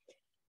panel.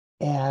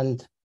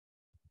 And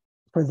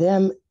for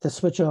them, the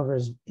switchover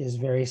is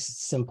very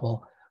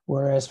simple.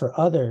 Whereas for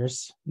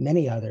others,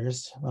 many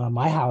others,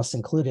 my house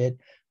included,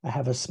 I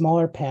have a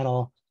smaller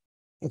panel.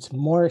 It's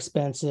more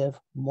expensive,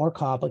 more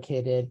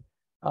complicated,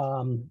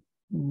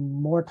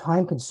 more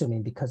time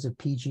consuming because of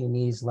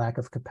PG&E's lack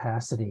of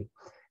capacity.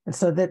 And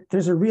so that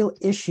there's a real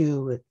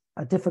issue,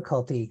 a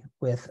difficulty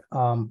with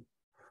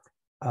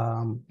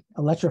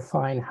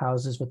electrifying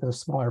houses with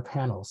those smaller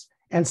panels.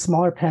 And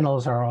smaller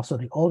panels are also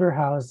the older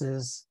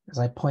houses, as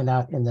I point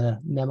out in the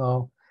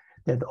memo.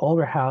 They're the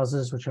older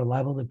houses, which are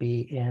liable to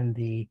be in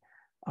the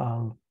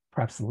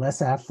perhaps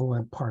less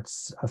affluent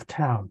parts of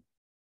town.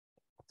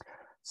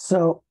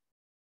 So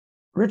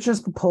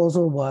Richard's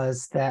proposal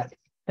was that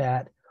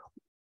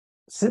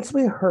since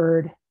we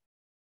heard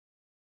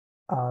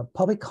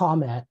public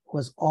comment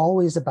was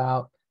always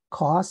about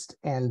cost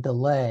and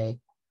delay,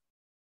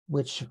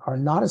 which are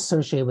not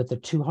associated with the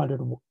 200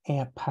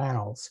 amp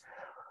panels,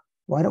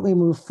 why don't we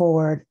move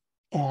forward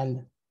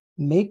and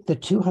make the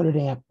 200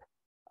 amp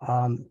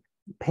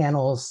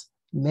panels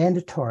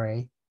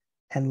mandatory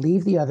and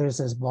leave the others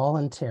as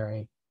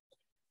voluntary.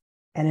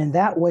 And in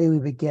that way, we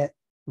would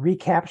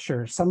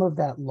recapture some of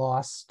that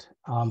lost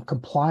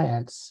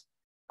compliance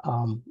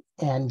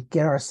and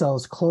get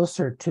ourselves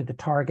closer to the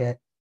target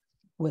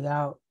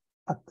without,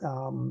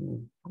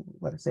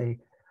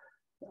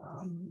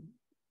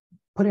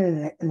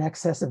 putting an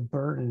excessive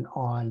burden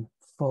on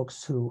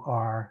folks who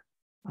are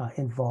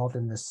involved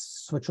in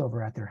this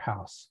switchover at their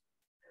house.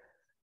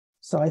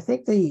 So I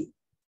think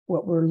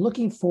what we're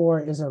looking for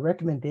is a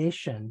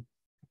recommendation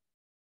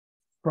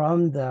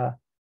from the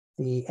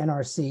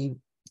NRC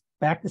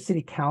back to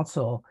City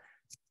Council,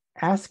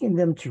 asking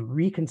them to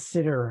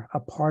reconsider a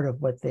part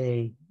of what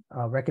they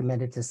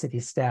recommended to city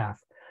staff.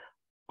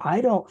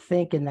 I don't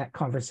think in that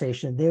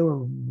conversation they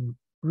were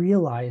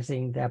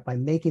realizing that by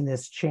making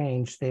this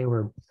change, they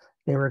were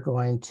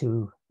going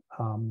to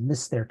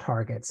miss their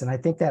targets. And I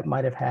think that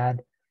might have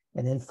had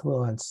an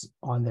influence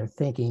on their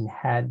thinking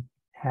had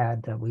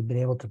we been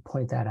able to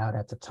point that out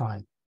at the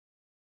time.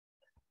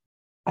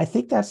 I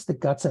think that's the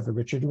guts of it.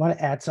 Richard, do you want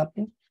to add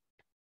something?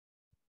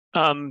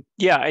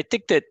 Yeah, I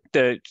think that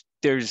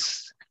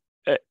there's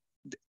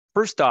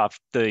first off,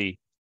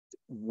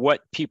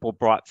 what people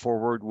brought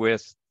forward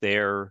with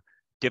their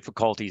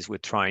difficulties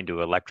with trying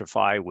to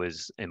electrify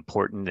was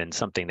important and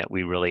something that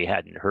we really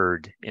hadn't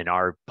heard in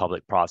our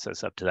public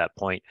process up to that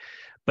point.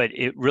 But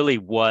it really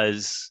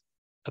was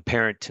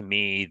apparent to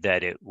me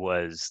that it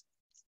was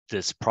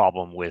this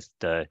problem with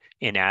the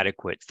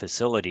inadequate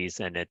facilities,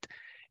 and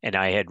And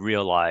I had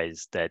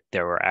realized that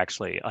there were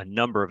actually a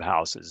number of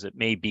houses. It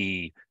may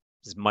be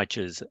as much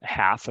as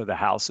half of the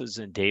houses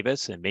in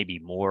Davis, and maybe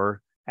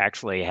more,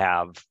 actually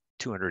have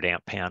 200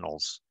 amp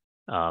panels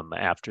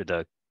after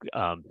the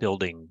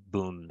building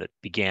boom that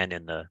began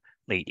in the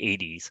late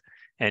 80s.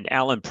 And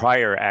Alan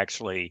Pryor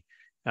actually,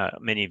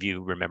 many of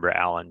you remember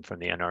Alan from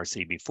the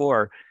NRC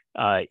before,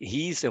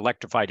 he's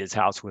electrified his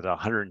house with a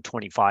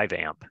 125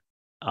 amp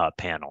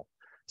panel.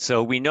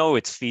 So we know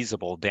it's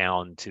feasible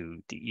down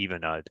to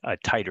even a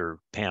tighter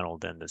panel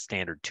than the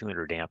standard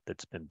 200 amp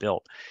that's been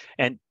built.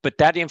 But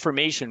that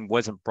information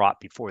wasn't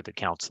brought before the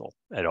council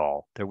at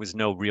all. There was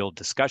no real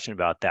discussion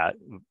about that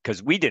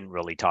because we didn't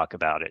really talk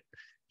about it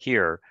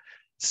here.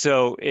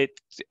 So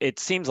it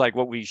seems like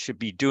what we should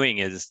be doing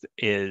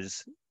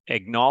is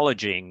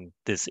acknowledging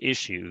this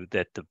issue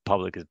that the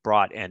public has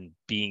brought and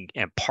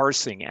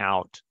parsing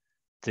out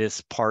this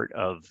part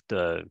of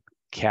the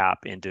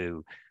cap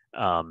into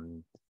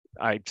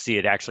I see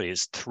it actually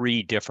as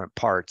 3 different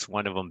parts,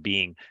 one of them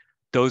being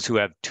those who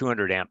have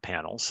 200 amp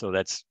panels. So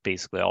that's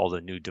basically all the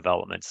new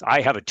developments.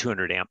 I have a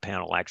 200 amp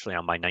panel actually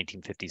on my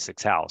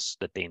 1956 house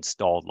that they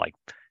installed like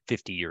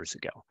 50 years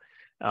ago.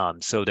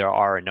 So there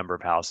are a number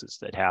of houses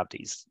that have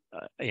these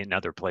in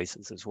other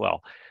places as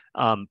well.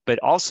 But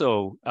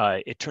also,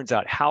 it turns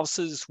out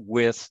houses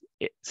with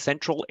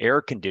central air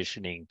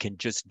conditioning can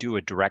just do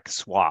a direct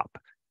swap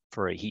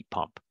for a heat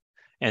pump.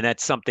 And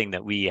that's something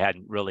that we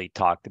hadn't really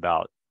talked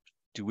about.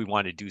 Do we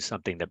want to do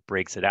something that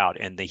breaks it out?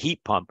 And the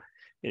heat pump,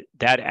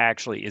 that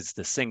actually is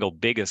the single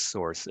biggest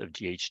source of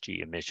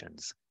GHG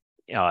emissions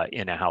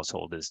in a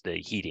household, is the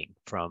heating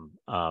from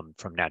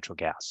natural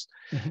gas.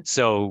 Mm-hmm.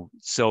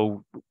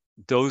 So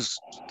those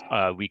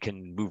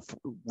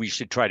we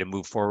should try to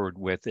move forward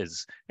with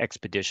as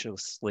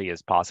expeditiously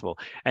as possible.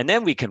 And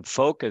then we can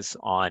focus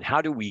on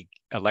how do we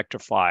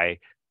electrify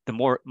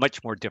the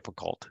much more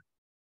difficult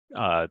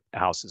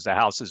houses, the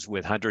houses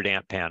with 100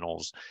 amp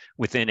panels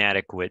with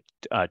inadequate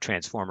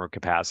transformer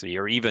capacity,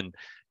 or even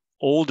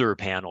older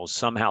panels.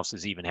 Some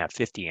houses even have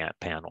 50 amp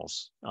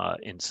panels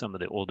in some of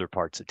the older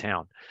parts of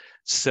town.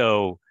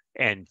 So,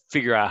 and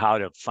figure out how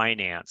to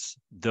finance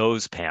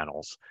those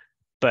panels.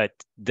 But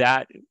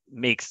that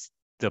makes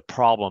the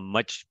problem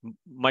much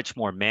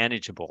more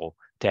manageable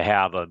to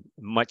have a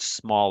much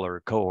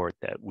smaller cohort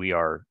that we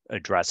are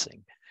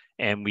addressing.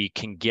 And we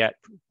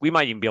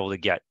might even be able to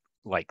get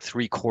like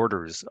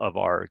 3/4 of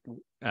our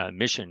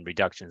emission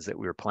reductions that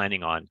we were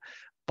planning on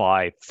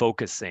by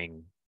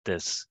focusing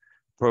this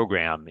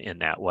program in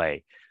that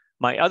way.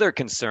 My other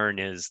concern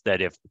is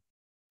that if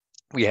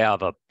we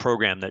have a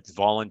program that's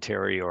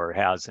voluntary or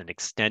has an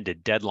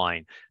extended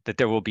deadline, that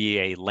there will be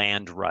a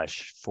land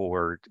rush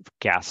for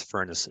gas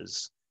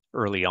furnaces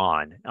early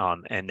on.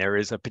 And there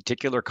is a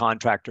particular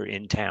contractor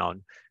in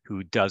town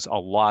who does a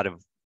lot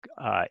of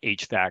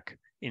HVAC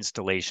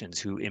installations,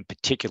 who in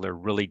particular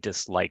really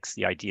dislikes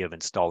the idea of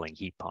installing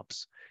heat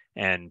pumps.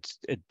 And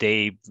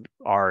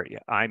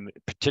I'm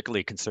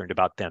particularly concerned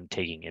about them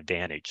taking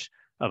advantage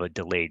of a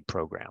delayed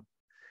program.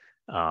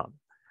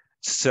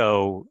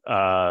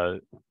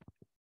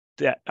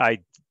 That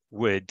I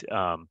would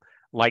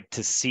like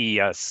to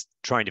see us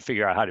trying to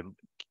figure out how to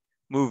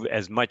move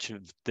as much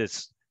of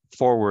this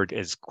forward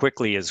as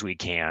quickly as we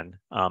can.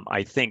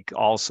 I think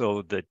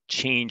also the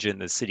change in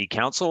the city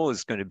council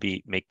is going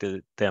to make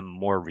them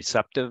more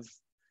receptive,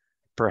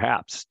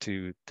 perhaps,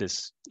 to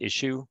this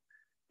issue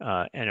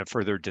and a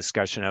further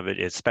discussion of it,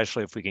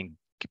 especially if we can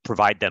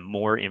provide them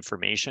more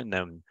information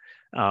than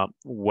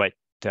what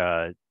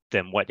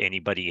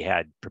anybody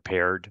had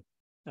prepared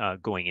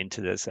going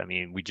into this. I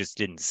mean, we just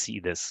didn't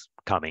see this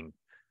coming,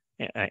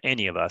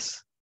 any of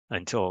us,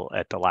 until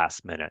at the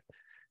last minute.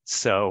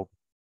 So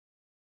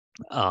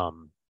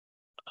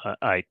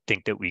I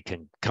think that we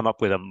can come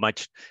up with a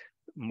much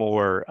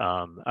more,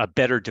 a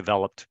better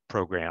developed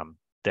program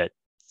that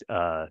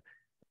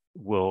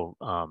will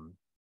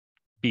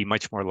be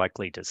much more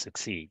likely to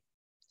succeed.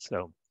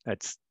 So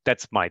that's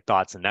my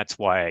thoughts, and that's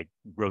why I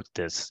wrote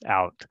this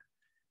out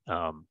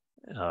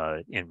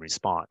in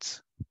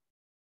response.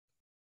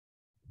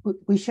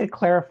 We should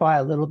clarify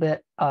a little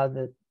bit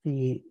and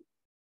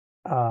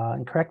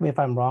correct me if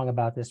I'm wrong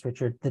about this,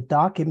 Richard, the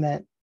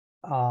document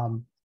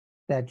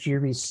that you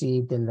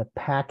received in the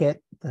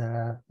packet,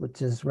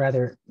 which is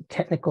rather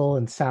technical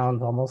and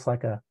sounds almost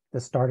like the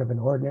start of an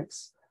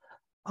ordinance,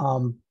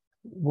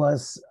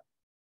 was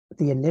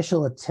the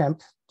initial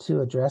attempt to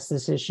address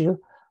this issue,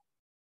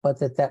 but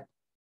that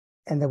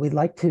we'd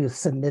like to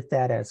submit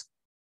that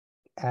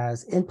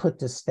as input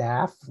to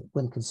staff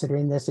when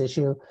considering this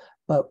issue.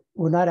 But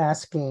we're not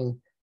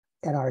asking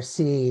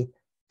NRC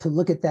to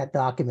look at that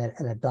document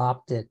and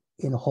adopt it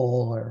in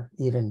whole or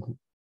even,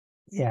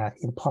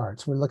 in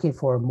parts. We're looking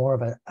for more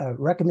of a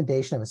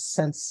recommendation of a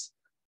sense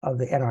of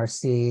the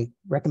NRC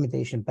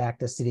recommendation back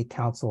to City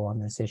Council on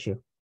this issue.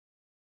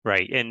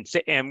 Right,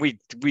 and we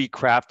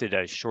crafted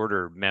a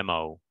shorter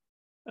memo,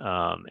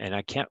 and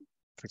I can't,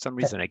 for some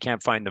reason, I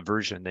can't find the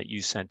version that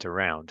you sent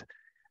around.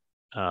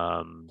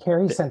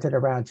 Carrie sent it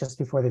around just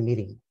before the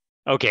meeting.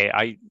 Okay,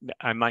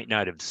 I might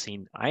not have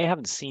seen. I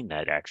haven't seen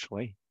that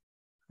actually.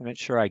 I'm not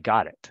sure I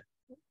got it.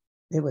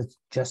 It was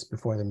just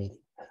before the meeting.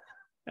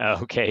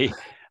 Okay.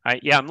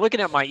 Yeah, I'm looking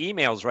at my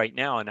emails right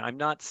now and I'm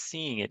not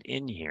seeing it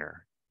in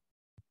here.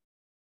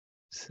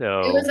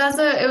 So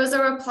It was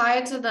a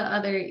reply to the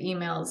other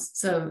emails.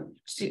 So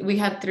we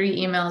had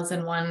 3 emails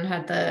and one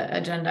had the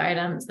agenda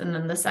items, and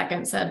then the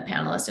second said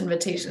panelist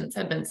invitations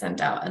had been sent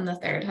out, and the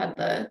third had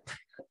the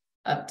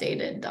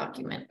updated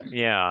document.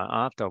 yeah,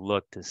 I'll have to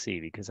look to see,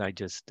 because I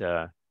just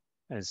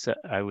as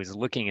I was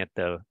looking at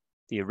the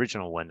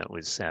original one that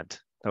was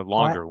sent, the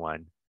longer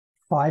one.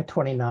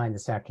 5:29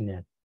 this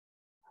afternoon.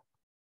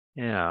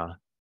 Yeah,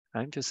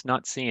 I'm just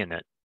not seeing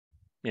it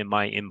in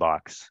my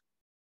inbox.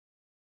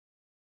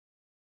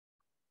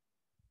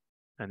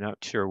 I'm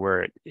not sure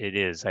where it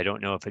is. I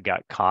don't know if it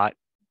got caught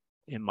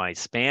in my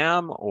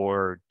spam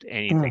or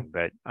anything,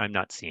 but I'm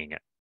not seeing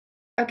it.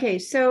 Okay,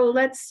 so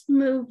let's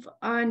move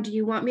on. Do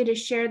you want me to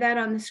share that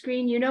on the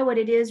screen? You know what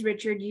it is,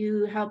 Richard.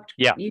 You helped.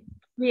 Yeah. You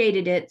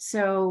created it.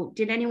 So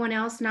did anyone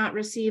else not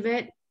receive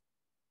it?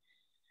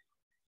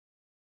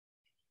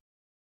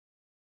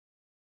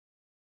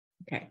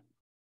 Okay,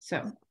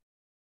 so.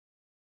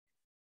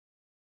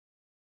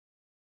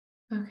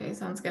 Okay,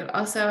 sounds good.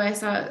 Also, I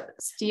saw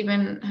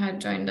Stephen had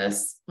joined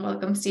us.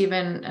 Welcome,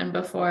 Stephen. And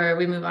before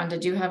we move on,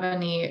 did you have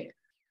any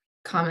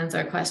comments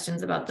or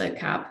questions about the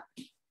cap?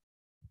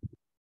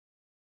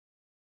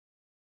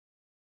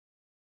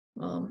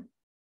 Well,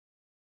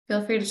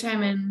 feel free to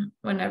chime in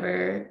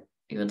whenever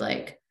you would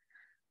like.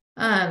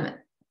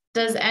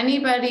 Does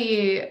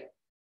anybody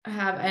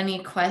have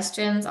any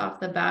questions off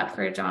the bat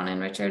for John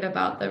and Richard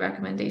about the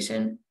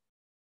recommendation?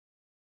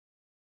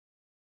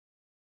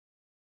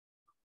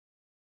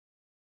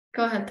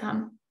 Go ahead,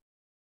 Tom.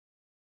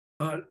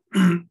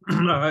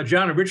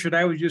 John and Richard,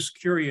 I was just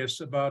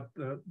curious about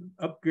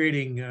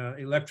upgrading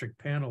electric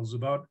panels.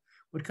 About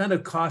what kind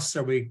of costs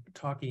are we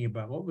talking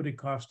about? What would it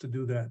cost to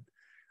do that?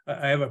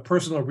 I have a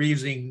personal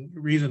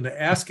reason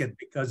to ask it,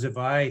 because if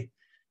I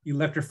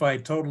electrify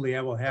totally,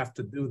 I will have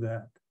to do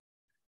that.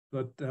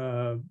 But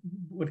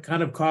what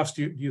kind of cost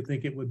do you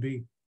think it would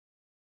be?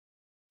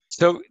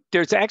 So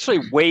there's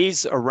actually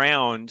ways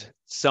around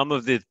some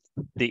of the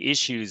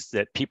issues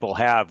that people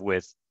have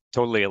with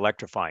totally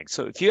electrifying.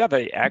 So if you have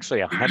actually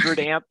a 100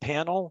 amp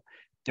panel,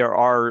 there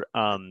are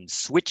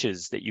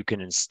switches that you can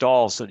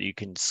install so that you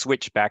can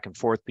switch back and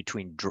forth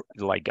between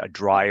like a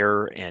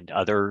dryer and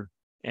other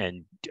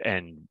and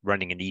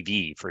running an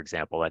EV, for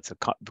example. That's a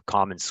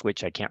common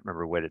switch. I can't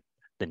remember what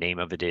the name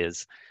of it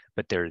is,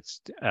 but there's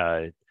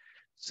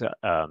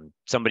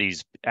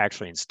somebody's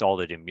actually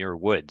installed it in Muir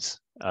Woods,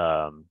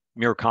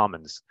 Muir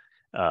Commons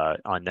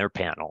on their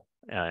panel,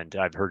 and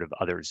I've heard of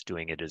others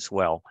doing it as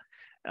well.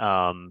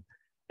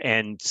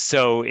 And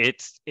so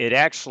it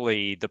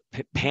actually, the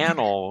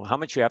panel, how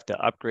much you have to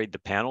upgrade the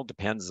panel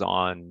depends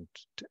on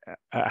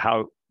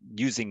how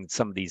using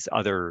some of these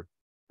other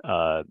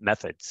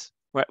methods.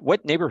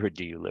 What neighborhood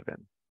do you live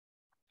in?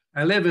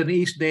 I live in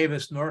East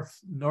Davis,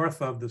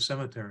 north of the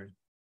cemetery.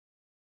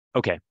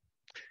 Okay.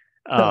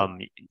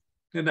 And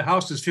the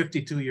house is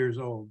 52 years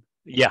old.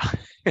 Yeah.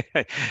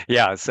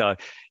 Yeah. So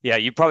yeah,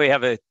 you probably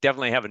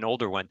definitely have an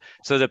older one.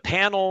 So the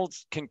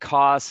panels can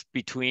cost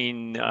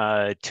between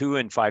 $2,000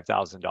 and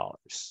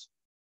 $5,000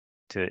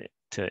 to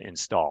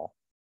install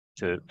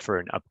for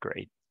an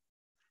upgrade.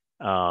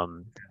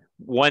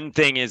 One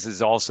thing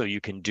is also you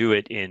can do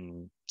it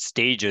in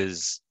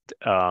stages.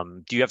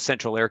 Do you have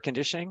central air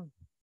conditioning?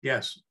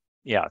 Yes.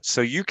 Yeah. So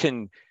you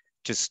can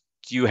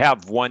you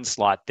have one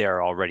slot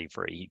there already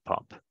for a heat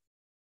pump.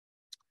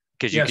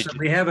 Yes,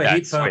 we have a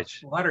heat pump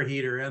water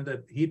heater and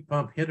a heat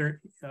pump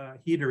heater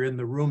in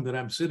the room that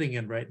I'm sitting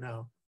in right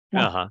now.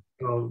 Uh-huh.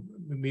 So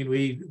I mean,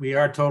 we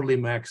are totally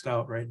maxed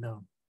out right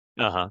now.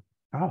 Uh-huh.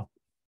 Oh.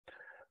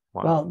 Wow.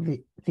 Well,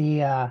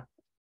 the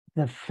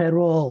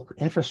federal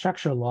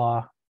infrastructure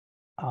law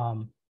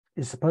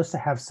is supposed to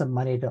have some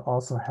money to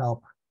also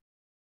help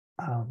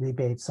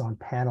rebates on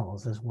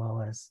panels as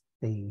well as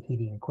the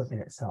heating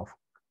equipment itself.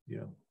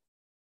 Yeah.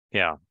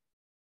 Yeah.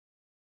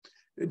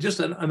 Just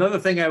another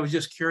thing I was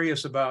just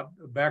curious about,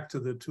 back to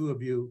the two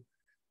of you,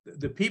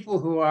 the people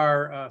who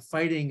are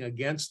fighting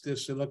against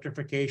this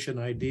electrification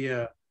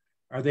idea,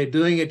 are they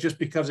doing it just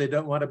because they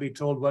don't want to be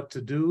told what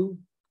to do,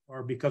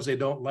 or because they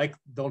don't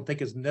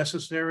think it's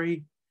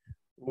necessary,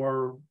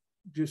 or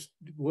just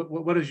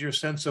what is your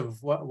sense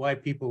of why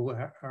people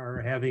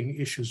are having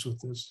issues with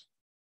this?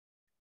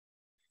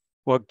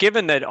 Well,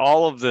 given that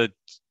all of the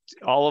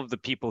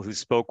people who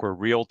spoke were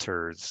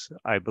realtors,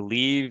 I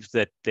believe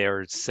that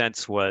their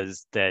sense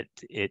was that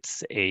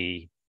it's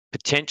a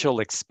potential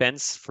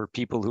expense for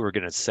people who are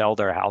going to sell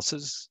their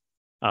houses,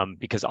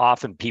 because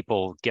often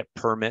people get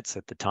permits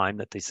at the time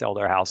that they sell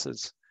their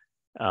houses.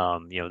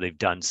 They've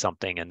done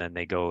something and then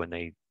they go and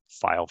they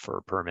file for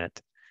a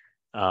permit,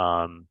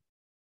 and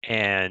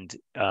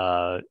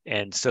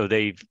so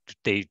they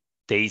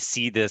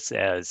see this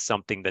as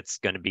something that's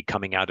going to be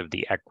coming out of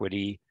the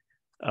equity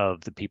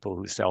of the people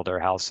who sell their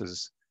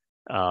houses.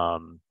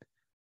 That's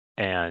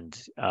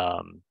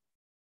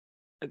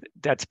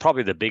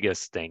probably the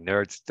biggest thing.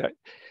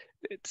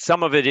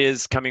 some of it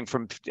is coming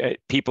from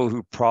people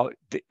who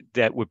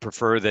that would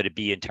prefer that it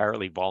be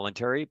entirely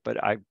voluntary,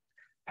 but I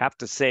have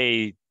to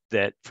say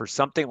that for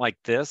something like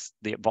this,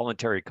 the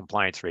voluntary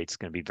compliance rate is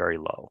going to be very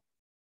low.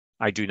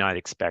 I do not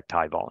expect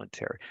high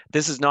voluntary.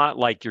 This is not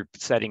like you're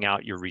setting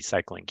out your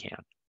recycling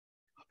can.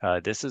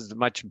 This is a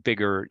much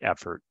bigger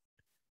effort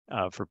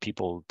for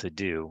people to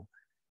do.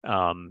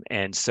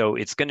 And so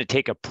it's going to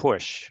take a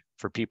push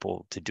for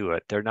people to do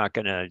it. They're not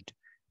going to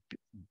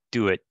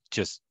do it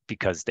just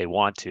because they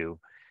want to.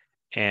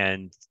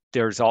 And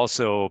there's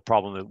also a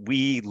problem that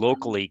we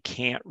locally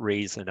can't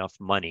raise enough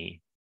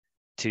money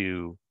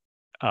to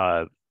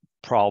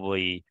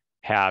probably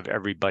have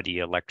everybody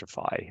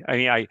electrify. I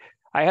mean,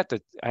 I have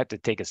to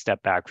take a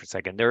step back for a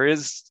second. There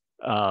is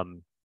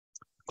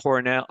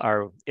Cornell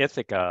or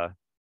Ithaca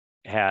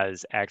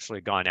has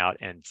actually gone out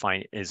and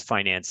is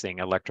financing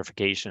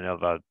electrification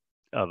of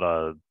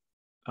a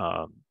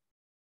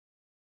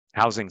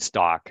housing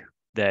stock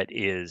that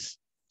is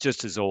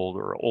just as old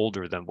or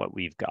older than what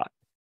we've got.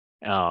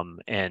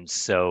 And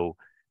so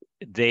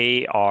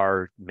they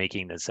are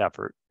making this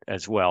effort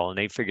as well, and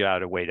they figured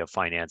out a way to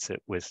finance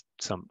it with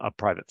some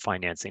private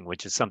financing,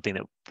 which is something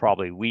that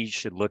probably we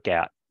should look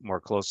at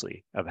more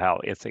closely of how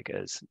Ithaca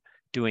is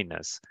doing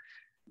this.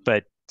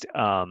 But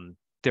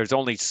there's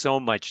only so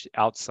much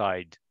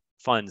outside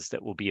funds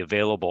that will be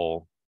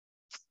available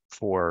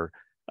for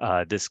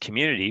this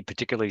community,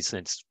 particularly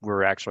since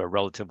we're actually a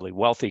relatively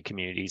wealthy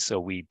community. So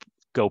we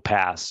go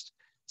past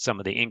some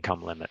of the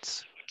income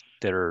limits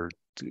that are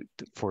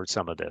for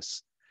some of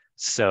this.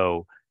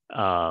 So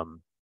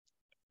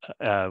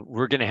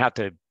we're going to have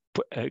to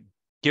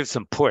give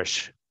some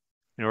push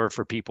in order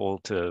for people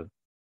to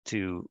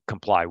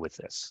comply with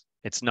this.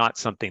 It's not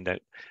something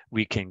that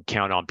we can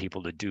count on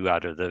people to do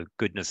out of the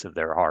goodness of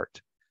their heart.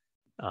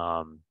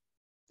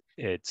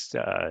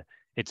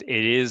 It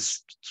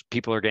is,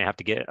 people are going to have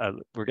to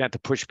we're going to have to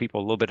push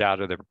people a little bit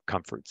out of their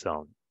comfort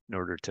zone in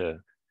order to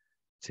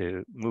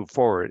move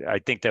forward. I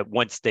think that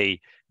once they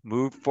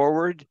move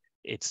forward,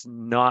 it's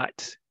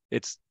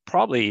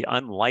probably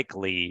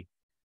unlikely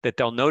that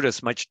they'll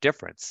notice much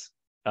difference.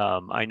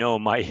 I know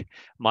my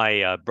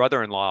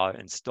brother-in-law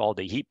installed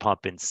a heat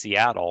pump in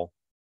Seattle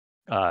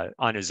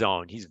on his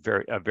own. He's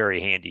a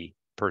very handy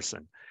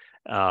person.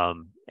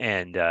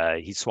 And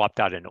he swapped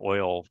out an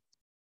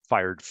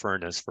oil-fired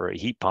furnace for a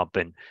heat pump.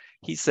 And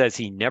he says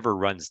he never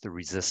runs the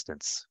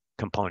resistance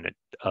component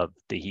of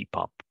the heat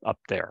pump up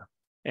there.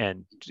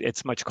 And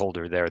it's much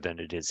colder there than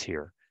it is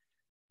here.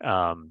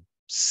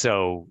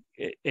 So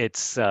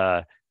it's,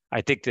 I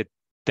think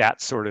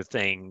that sort of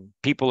thing,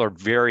 people are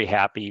very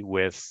happy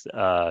with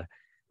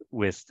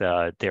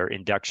their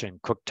induction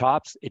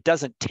cooktops. It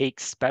doesn't take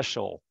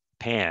special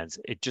pans.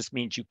 It just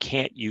means you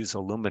can't use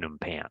aluminum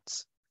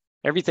pans.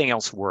 Everything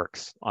else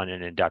works on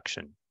an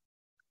induction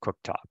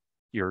cooktop.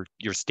 Your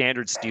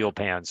standard steel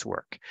pans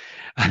work.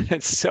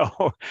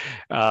 So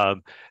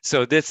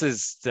this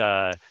is,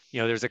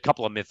 there's a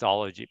couple of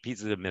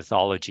pieces of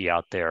mythology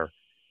out there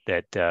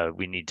that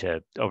we need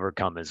to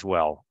overcome as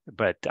well.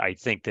 But I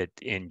think that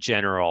in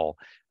general,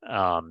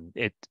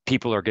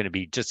 people are going to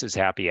be just as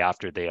happy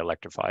after they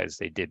electrify as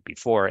they did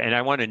before. And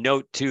I want to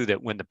note too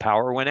that when the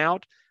power went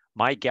out,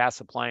 my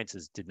gas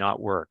appliances did not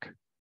work.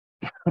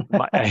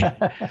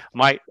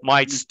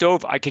 My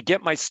stove, I could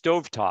get my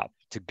stovetop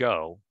to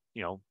go,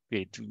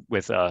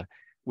 with a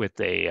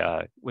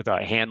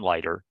hand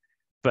lighter,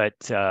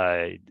 but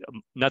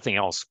nothing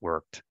else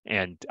worked.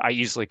 And I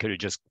easily could have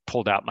just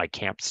pulled out my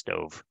camp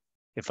stove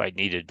if I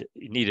needed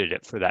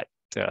it for that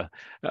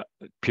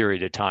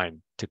period of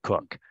time to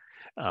cook.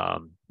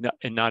 And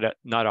not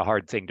a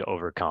hard thing to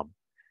overcome.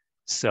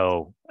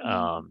 So,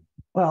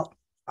 well,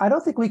 I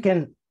don't think we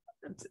can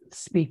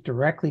speak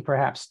directly,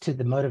 perhaps, to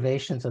the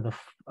motivations of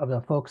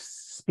the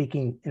folks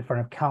speaking in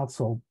front of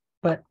council,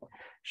 but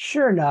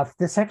sure enough,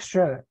 this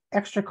extra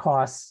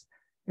cost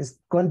is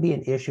going to be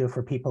an issue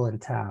for people in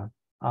town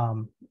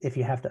if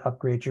you have to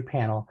upgrade your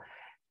panel.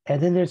 And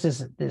then there's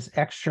this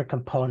extra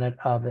component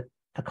of it,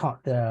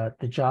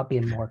 the job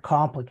being more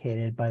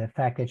complicated by the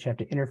fact that you have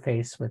to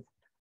interface with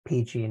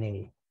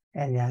PG&E.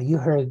 And you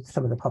heard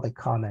some of the public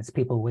comments,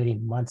 people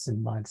waiting months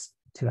and months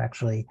to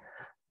actually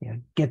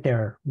get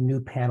their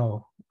new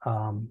panel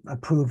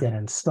approved and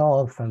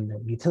installed from the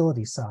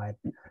utility side.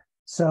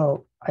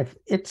 So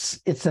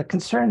it's a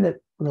concern that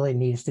really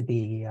needs to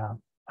be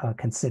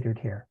considered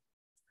here.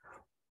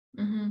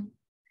 Mm-hmm.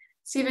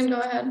 Stephen, go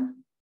ahead.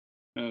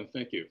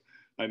 Thank you.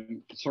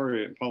 I'm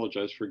sorry, I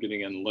apologize for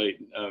getting in late.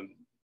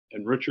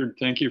 And Richard,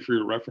 thank you for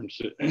your reference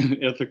to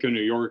Ithaca,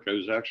 New York. I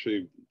was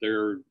actually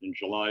there in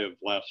July of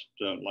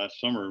last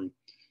summer,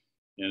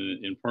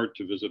 and in part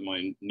to visit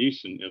my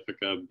niece in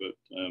Ithaca, but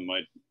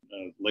my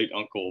late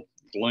uncle,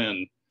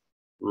 Glenn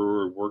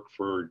Brewer, worked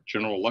for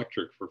General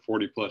Electric for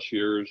 40 plus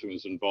years and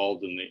was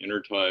involved in the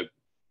intertie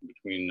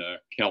between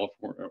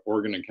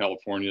Oregon and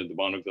California, the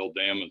Bonneville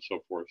Dam and so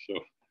forth. So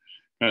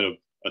kind of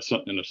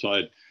an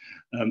aside.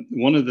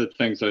 One of the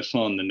things I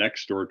saw in the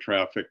next door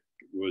traffic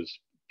was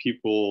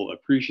people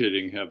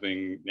appreciating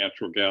having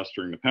natural gas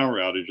during the power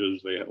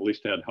outages. They at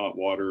least had hot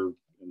water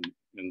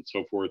and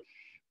so forth.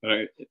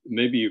 But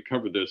maybe you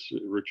covered this,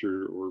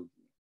 Richard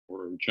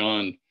or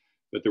John,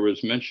 but there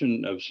was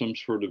mention of some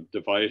sort of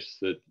device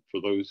that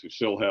for those who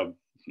still have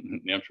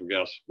natural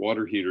gas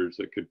water heaters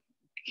that could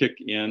kick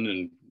in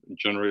and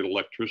generate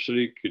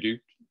electricity. Could you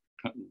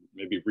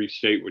maybe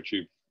restate what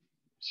you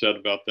said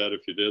about that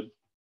if you did?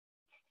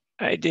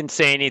 I didn't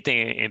say anything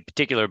in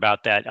particular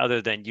about that,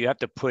 other than you have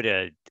to put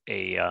a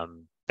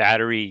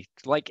battery,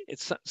 like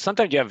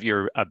sometimes you have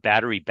a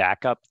battery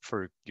backup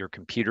for your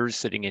computers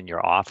sitting in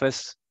your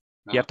office.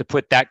 You have to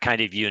put that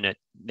kind of unit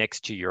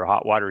next to your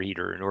hot water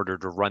heater in order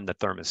to run the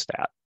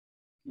thermostat.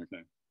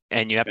 Okay.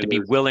 And you have to be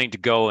willing to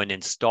go and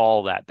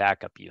install that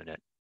backup unit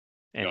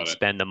and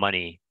spend the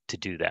money to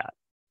do that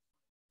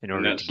in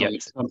order to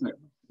get something.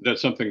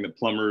 That's something that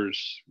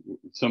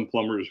some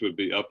plumbers would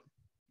be up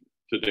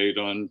to date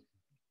on.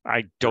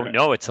 I don't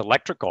know. It's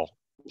electrical.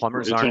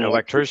 Plumbers aren't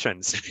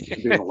electricians.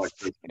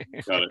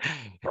 Got it.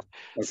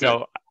 Okay.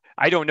 So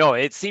I don't know.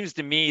 It seems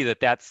to me that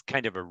that's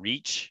kind of a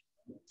reach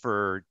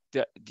for,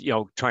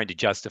 trying to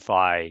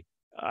justify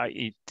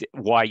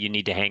why you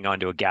need to hang on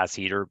to a gas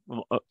heater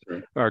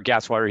or a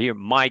gas water heater.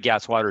 My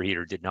gas water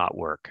heater did not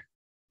work.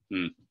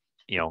 And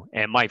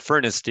my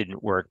furnace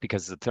didn't work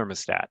because the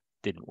thermostat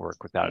didn't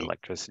work without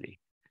electricity.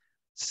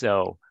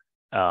 So,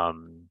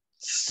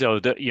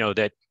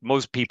 that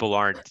most people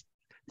aren't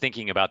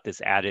thinking about this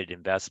added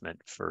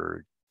investment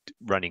for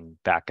running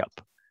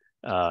backup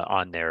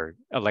on their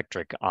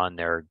on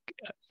their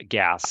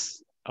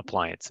gas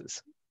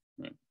appliances.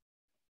 Right.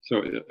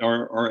 So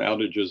our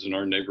outages in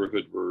our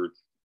neighborhood were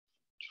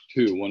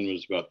two. One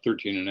was about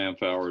 13 and a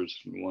half hours,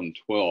 and one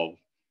 12.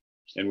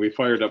 And we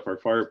fired up our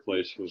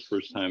fireplace for the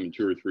first time in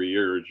 2 or 3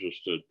 years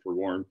just for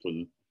warmth.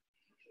 And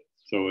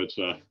so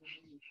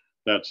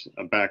that's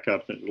a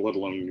backup, let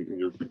alone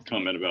your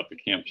comment about the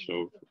camp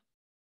stove.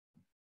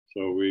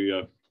 So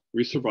we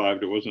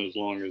survived. It wasn't as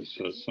long as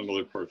some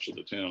other parts of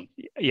the town.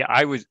 Yeah,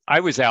 I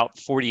was out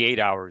 48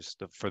 hours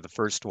for the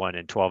first one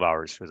and 12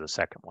 hours for the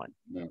second one.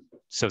 Yeah.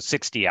 So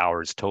 60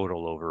 hours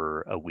total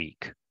over a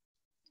week.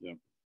 Yeah.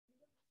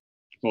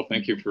 Well,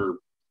 thank you for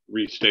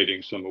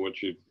restating some of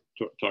what you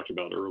talked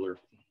about earlier.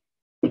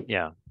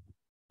 Yeah.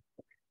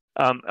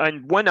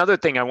 And one other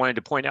thing I wanted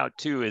to point out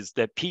too is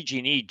that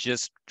PG&E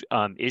just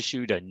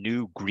issued a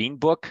new green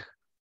book,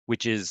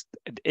 which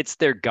it's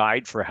their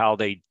guide for how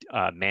they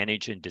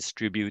manage and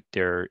distribute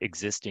their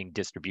existing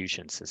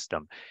distribution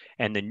system.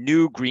 And the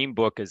new green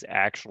book is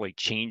actually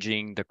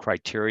changing the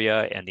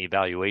criteria and the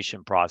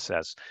evaluation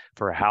process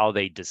for how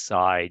they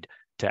decide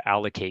to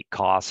allocate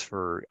costs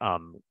for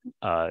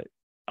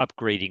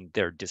upgrading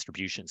their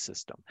distribution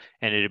system.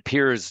 And it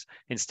appears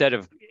instead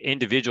of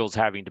individuals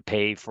having to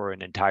pay for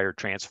an entire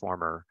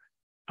transformer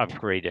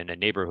upgrade in a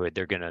neighborhood,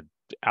 they're going to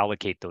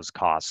allocate those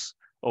costs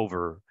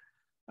over,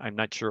 I'm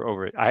not sure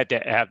over, I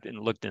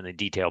haven't looked in the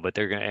detail, but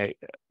they're going to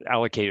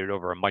allocate it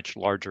over a much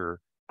larger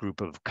group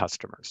of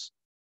customers.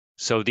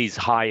 So these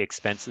high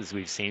expenses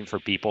we've seen for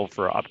people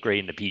for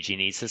upgrading the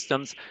PG&E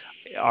systems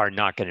are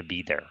not going to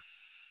be there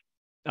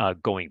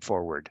going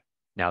forward.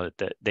 Now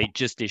that they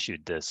just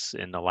issued this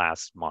in the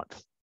last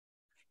month.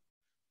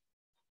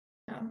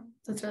 Yeah,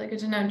 that's really good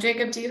to know.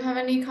 Jacob, do you have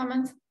any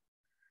comments?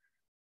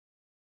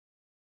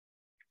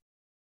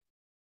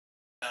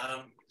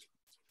 I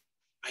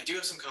do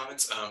have some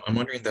comments. I'm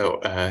wondering though,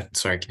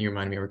 sorry, can you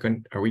remind me,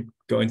 are we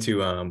going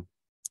to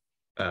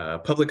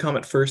public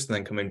comment first and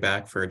then coming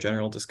back for a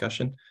general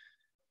discussion?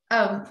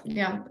 Oh,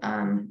 yeah,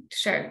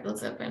 sure,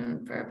 let's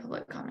open for a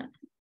public comment.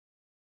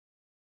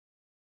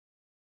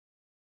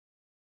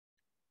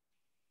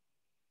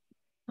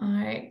 All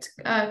right,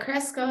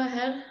 Chris, go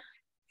ahead.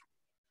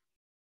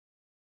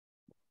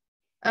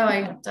 Oh,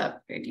 I have to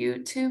upgrade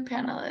you to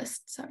panelist,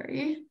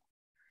 sorry.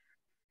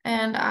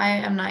 And I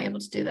am not able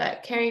to do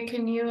that. Carrie,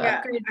 can you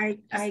upgrade?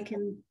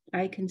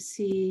 I can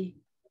see,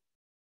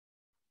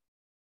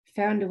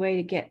 found a way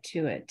to get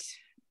to it.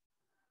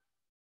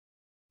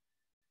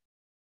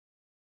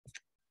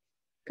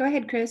 Go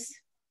ahead, Chris.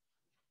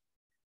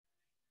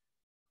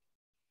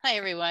 Hi,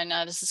 everyone.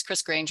 This is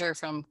Chris Granger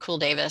from Cool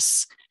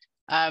Davis.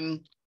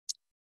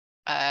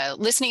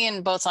 Listening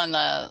in both on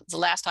the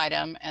last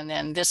item and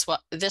then this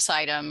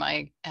item,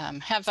 I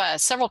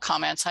have several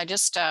comments. I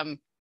just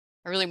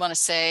I really want to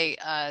say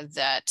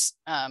that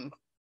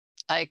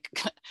I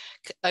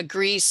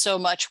agree so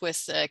much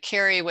with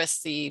Carrie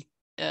with the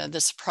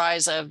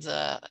surprise of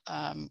the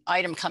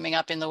item coming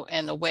up in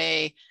the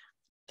way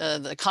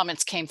the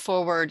comments came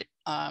forward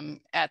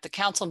at the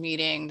council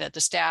meeting, that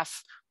the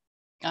staff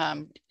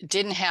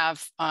didn't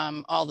have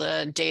all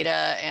the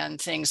data and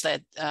things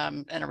that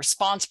and a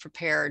response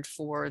prepared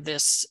for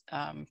this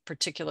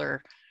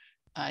particular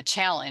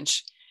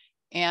challenge.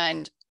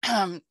 And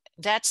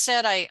that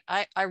said,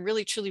 I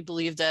really truly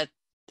believe that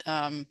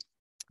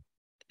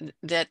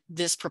that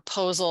this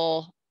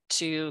proposal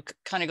to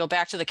kind of go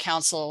back to the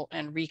council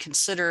and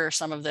reconsider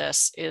some of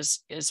this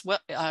is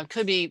what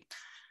could be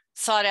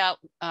thought out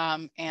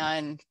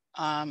and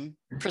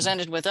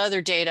presented with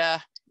other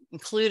data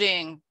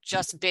including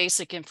just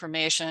basic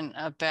information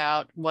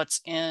about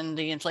what's in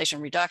the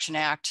Inflation Reduction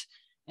Act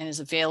and is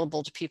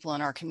available to people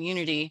in our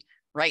community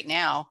right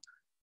now.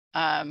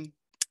 And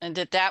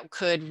that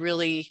could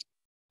really,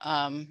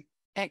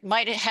 it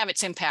might have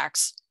its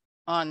impacts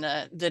on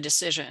the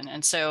decision.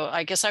 And so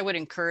I guess I would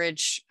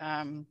encourage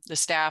the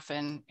staff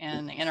and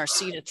the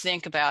NRC to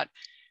think about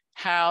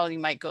how you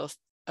might go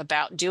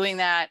about doing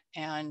that,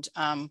 and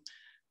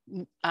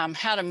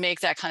how to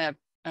make that kind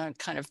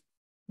of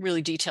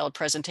really detailed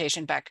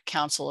presentation back to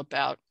council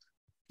about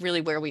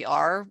really where we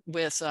are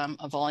with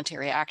a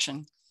voluntary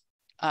action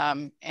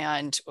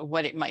and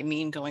what it might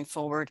mean going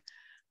forward.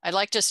 I'd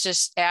like to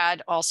just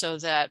add also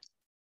that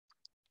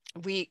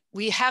we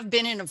have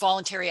been in a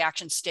voluntary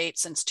action state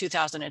since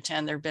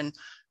 2010. There have been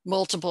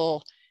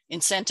multiple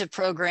incentive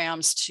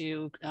programs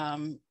to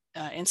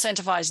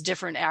incentivize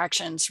different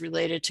actions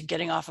related to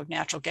getting off of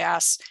natural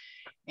gas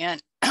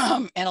and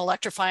and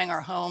electrifying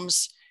our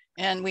homes.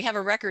 And we have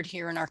a record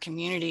here in our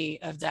community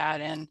of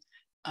that. And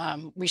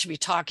we should be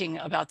talking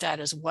about that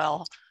as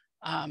well,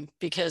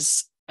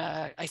 because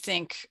I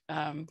think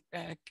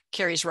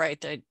Carrie's right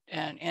that,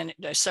 and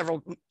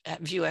several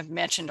of you have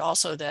mentioned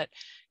also that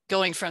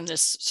going from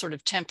this sort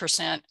of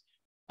 10%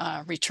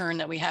 return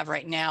that we have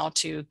right now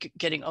to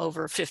getting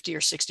over 50 or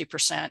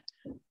 60%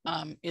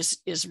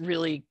 is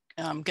really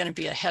going to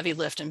be a heavy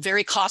lift and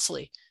very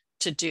costly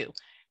to do.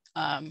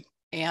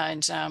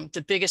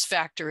 The biggest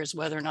factor is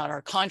whether or not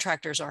our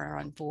contractors are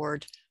on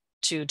board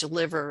to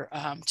deliver,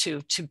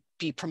 to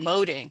be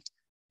promoting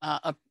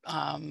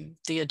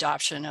the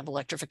adoption of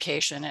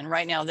electrification. And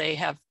right now they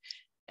have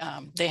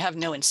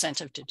no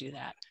incentive to do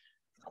that.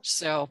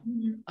 So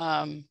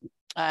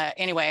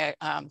anyway,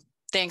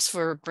 thanks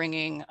for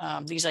bringing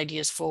these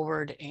ideas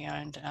forward,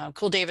 and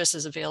Cool Davis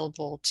is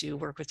available to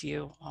work with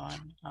you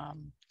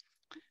on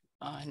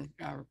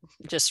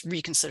just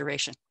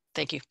reconsideration.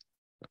 Thank you.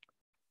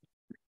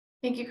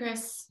 Thank you,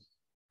 Chris.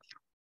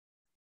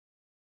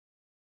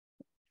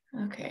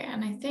 Okay,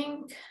 and I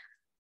think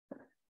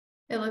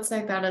it looks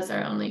like that is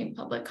our only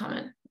public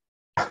comment.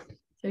 So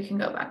we can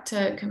go back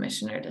to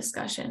commissioner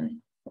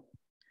discussion.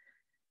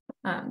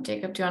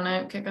 Jacob, do you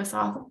want to kick us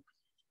off?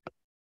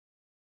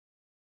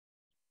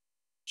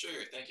 Sure,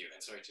 thank you.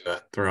 And sorry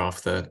to throw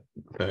off the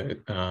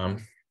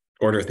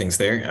order of things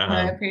there.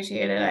 I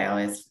appreciate it. I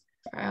always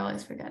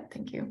forget.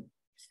 Thank you.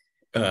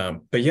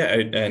 But yeah,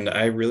 and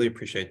I really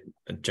appreciate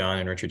John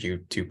and Richard, you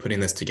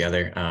putting this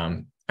together.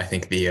 I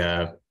think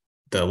the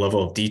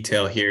level of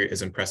detail here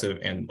is impressive,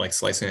 and like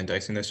slicing and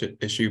dicing this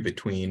issue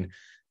between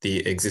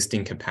the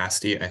existing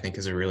capacity, I think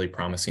is a really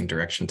promising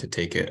direction to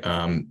take it.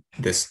 I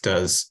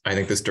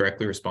think this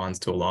directly responds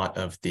to a lot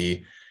of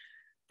the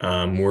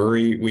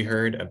worry we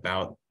heard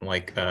about,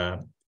 like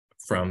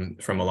from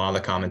a lot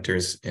of the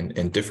commenters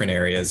in different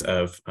areas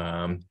of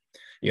the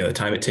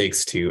time it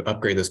takes to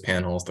upgrade those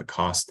panels, the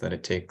cost that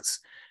it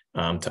takes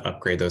to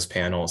upgrade those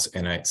panels.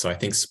 And so I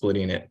think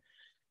splitting it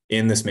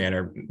in this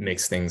manner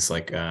makes things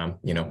like, I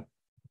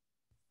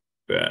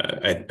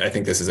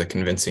think this is a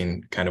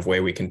convincing kind of way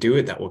we can do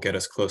it that will get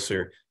us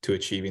closer to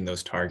achieving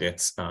those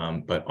targets,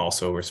 but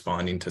also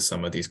responding to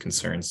some of these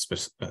concerns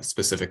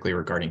specifically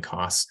regarding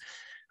costs.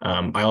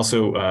 I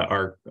also,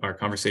 our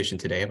conversation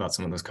today about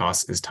some of those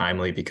costs is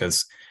timely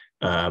because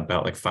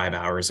about like 5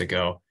 hours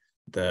ago,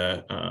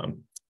 the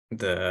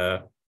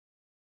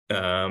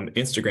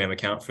Instagram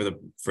account for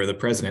the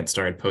president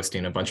started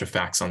posting a bunch of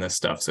facts on this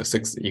stuff. So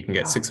you can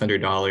get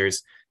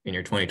 $600 in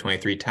your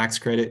 2023 tax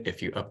credit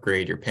if you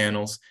upgrade your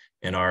panels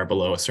and are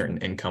below a certain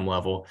income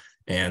level.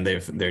 And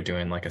they're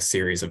doing like a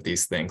series of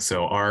these things.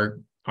 So our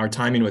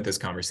timing with this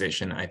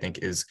conversation, I think,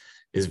 is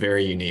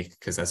very unique,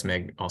 because as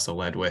Meg also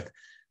led with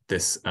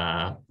this,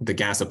 the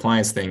gas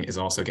appliance thing is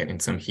also getting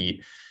some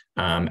heat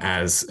or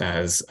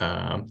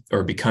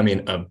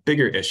becoming a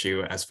bigger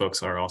issue as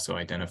folks are also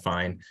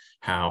identifying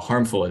how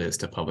harmful it is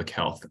to public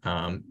health.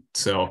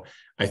 So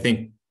I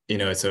think,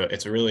 it's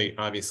a really,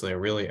 obviously a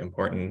really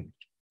important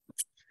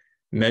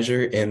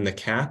measure in the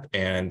cap.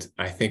 And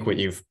I think what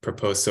you've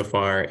proposed so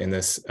far in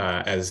this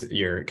as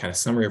your kind of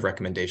summary of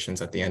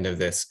recommendations at the end of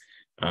this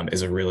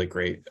is a really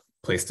great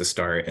place to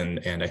start.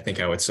 And I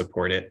think I would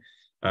support it.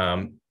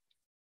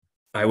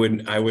 I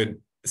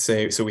would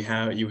say, so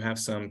you have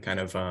some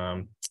kind of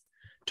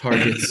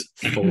targets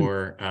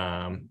for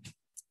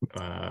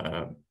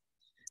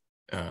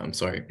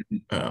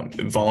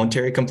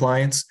voluntary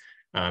compliance.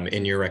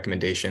 In your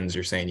recommendations,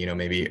 you're saying,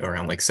 maybe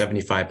around like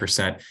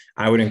 75%.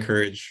 I would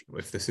encourage,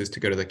 if this is to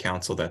go to the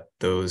council, that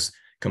those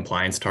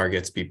compliance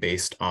targets be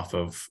based off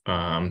of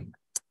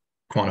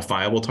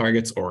quantifiable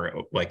targets,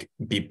 or like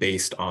be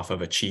based off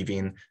of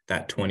achieving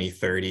that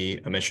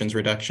 2030 emissions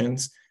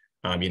reductions.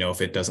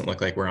 If it doesn't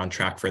look like we're on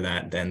track for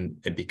that, then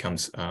it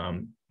becomes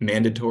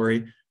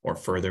mandatory, or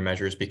further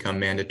measures become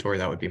mandatory.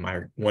 That would be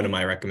one of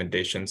my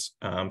recommendations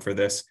for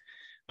this.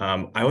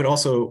 I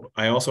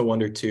also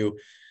wonder too,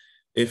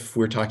 if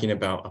we're talking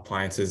about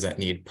appliances that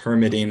need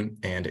permitting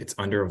and it's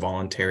under a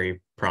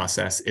voluntary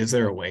process, is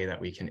there a way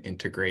that we can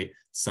integrate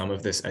some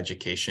of this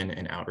education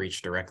and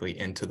outreach directly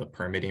into the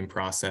permitting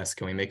process?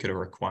 Can we make it a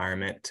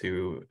requirement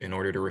to, in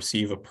order to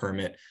receive a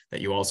permit,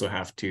 that you also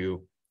have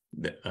to,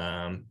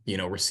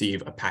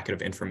 receive a packet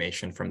of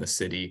information from the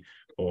city?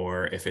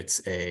 Or if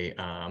it's a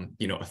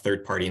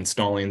third party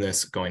installing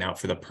this, going out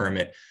for the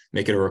permit,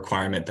 make it a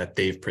requirement that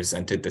they've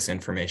presented this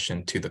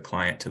information to the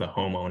client, to the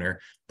homeowner,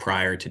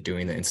 prior to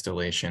doing the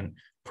installation,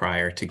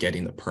 prior to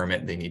getting the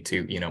permit. They need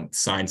to,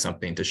 sign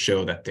something to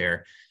show that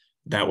they're,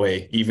 that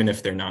way, even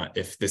if they're not,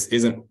 if this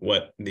isn't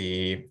what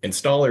the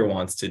installer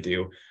wants to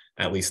do,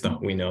 at least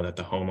we know that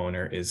the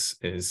homeowner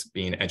is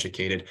being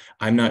educated.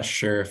 I'm not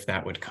sure if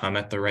that would come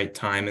at the right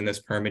time in this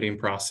permitting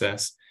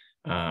process.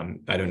 I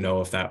don't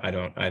know if that, I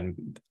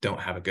don't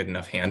have a good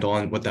enough handle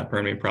on what that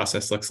permitting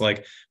process looks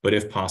like, but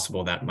if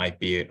possible, that might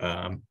be,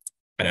 kind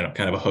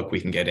of a hook we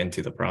can get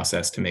into the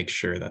process to make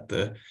sure that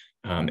the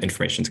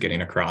information is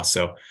getting across.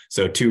 So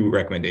two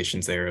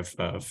recommendations there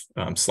of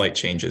slight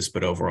changes,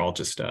 but overall,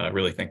 just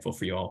really thankful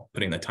for you all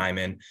putting the time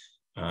in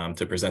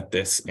to present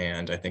this.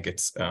 And I think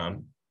it's,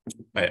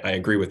 I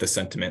agree with the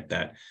sentiment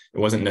that it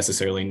wasn't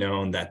necessarily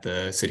known that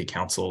the city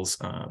council's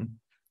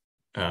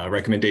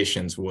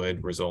recommendations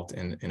would result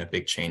in a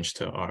big change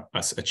to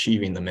us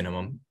achieving the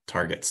minimum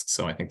targets.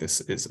 So I think this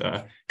is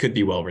could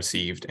be well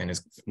received and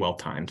is well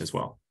timed as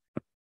well.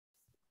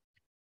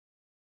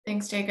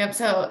 Thanks, Jacob.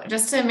 So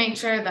just to make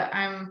sure that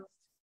I'm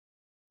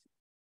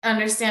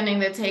understanding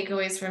the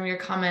takeaways from your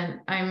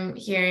comment, I'm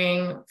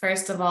hearing,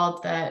 first of all,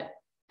 that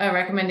a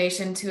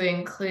recommendation to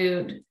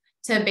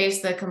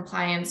base the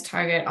compliance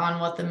target on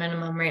what the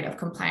minimum rate of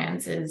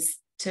compliance is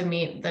to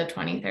meet the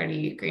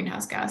 2030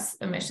 greenhouse gas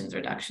emissions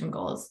reduction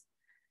goals.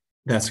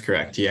 That's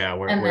correct. Yeah.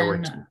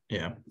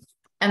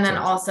 And then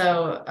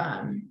also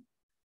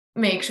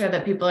make sure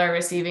that people are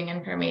receiving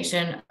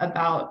information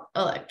about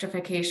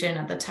electrification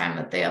at the time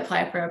that they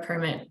apply for a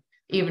permit,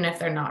 even if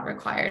they're not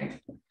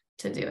required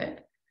to do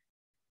it.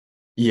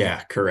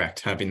 Yeah,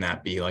 correct. Having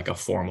that be like a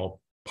formal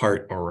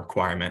part or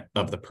requirement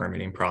of the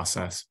permitting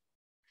process.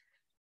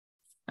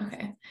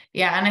 Okay.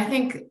 Yeah. And I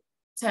think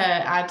to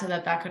add to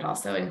that, that could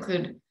also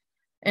include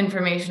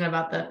information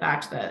about the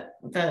fact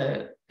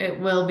that it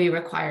will be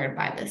required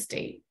by the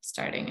state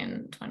starting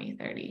in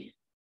 2030.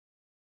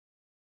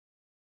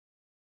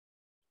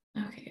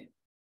 Okay,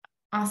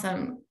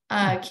 awesome.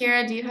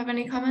 Kira, do you have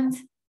any comments?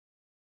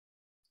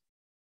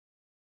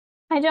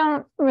 I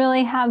don't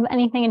really have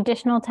anything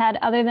additional to add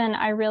other than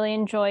I really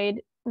enjoyed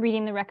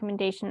reading the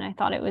recommendation. I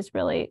thought it was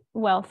really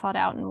well thought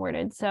out and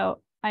worded.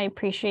 So I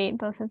appreciate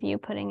both of you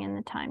putting in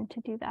the time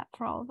to do that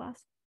for all of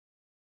us.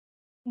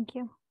 Thank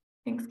you.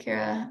 Thanks,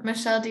 Kira.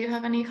 Michelle, do you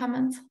have any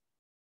comments?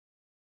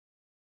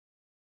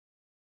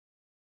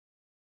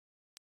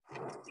 I'll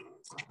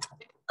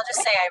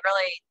just say I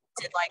really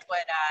did like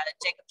what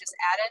Jacob just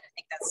added. I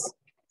think that's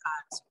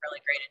some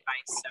really great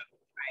advice. So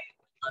I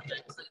would love to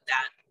include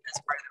that as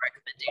part of the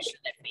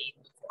recommendation if we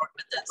move forward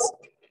with this.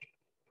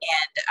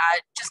 And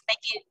just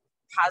making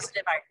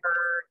positive, I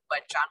heard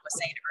what John was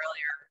saying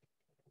earlier,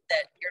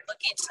 that you're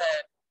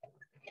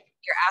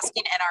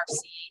asking NRC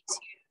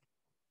to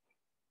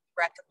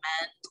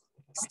recommend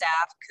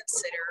staff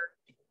consider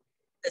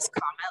this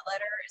comment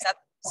letter. Is that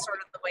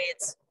sort of the way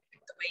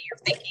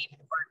you're thinking,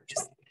 or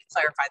just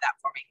clarify that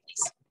for me,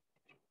 please?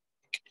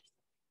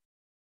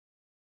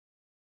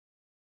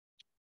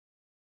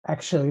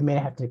 Actually, we may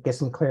have to get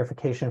some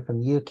clarification from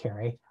you,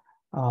 Carrie.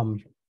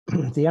 The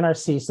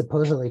NRC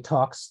supposedly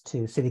talks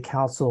to city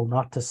council,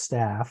 not to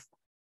staff,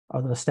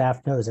 although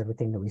staff knows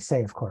everything that we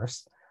say, of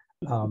course.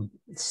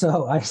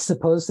 So I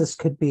suppose this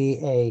could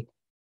be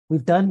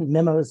we've done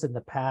memos in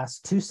the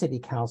past to city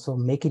council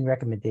making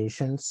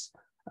recommendations.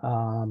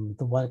 The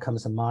one that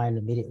comes to mind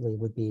immediately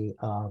would be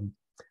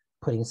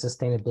putting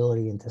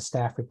sustainability into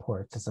staff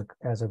reports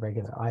as a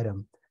regular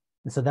item.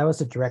 And so that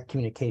was a direct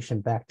communication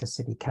back to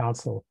city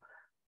council.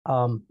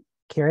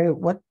 Carrie,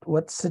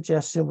 what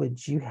suggestion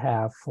would you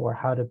have for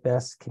how to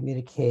best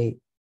communicate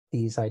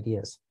these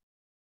ideas?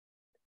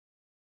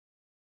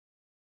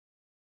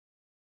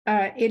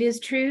 It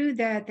is true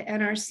that the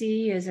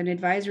NRC is an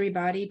advisory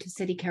body to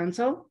city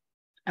council.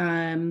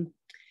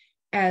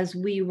 As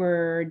we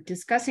were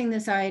discussing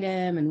this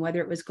item and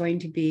whether it was going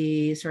to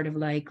be sort of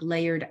like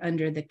layered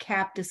under the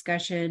CAP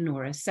discussion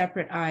or a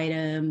separate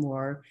item,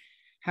 or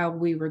how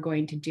we were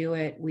going to do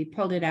it, we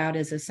pulled it out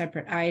as a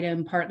separate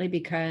item, partly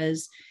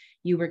because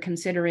you were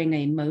considering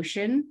a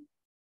motion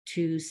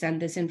to send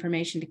this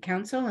information to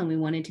council, and we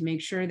wanted to make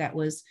sure that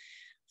was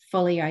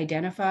fully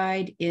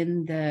identified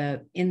in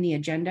the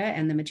agenda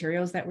and the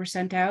materials that were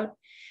sent out.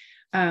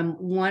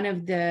 One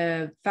of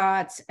the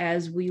thoughts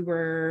as we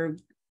were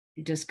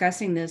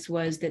discussing this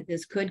was that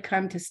this could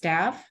come to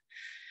staff,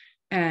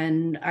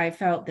 and I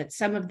felt that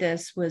some of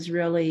this was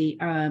really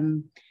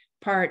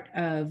part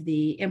of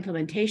the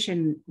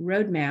implementation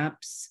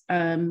roadmaps.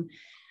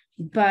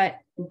 But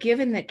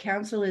given that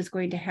council is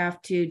going to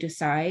have to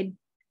decide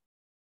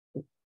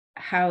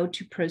how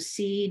to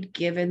proceed,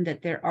 given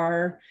that there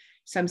are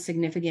some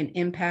significant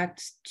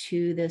impacts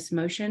to this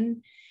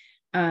motion,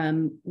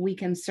 we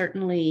can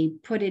certainly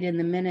put it in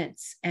the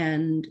minutes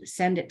and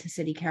send it to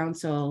City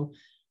Council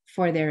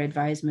for their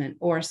advisement,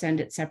 or send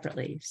it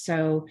separately.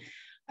 So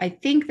I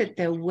think that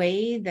the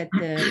way that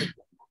the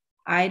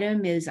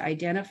item is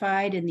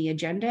identified in the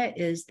agenda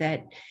is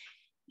that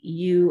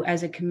you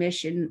as a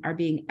commission are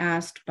being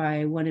asked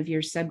by one of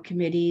your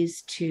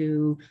subcommittees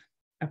to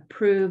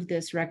approve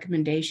this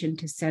recommendation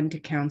to send to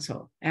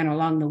council. And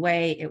along the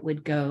way, it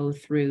would go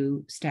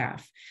through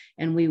staff.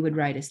 And we would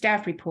write a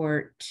staff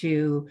report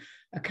to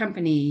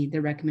accompany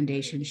the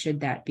recommendation, should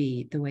that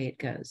be the way it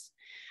goes.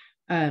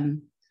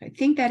 I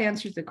think that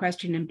answers the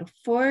question. And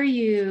before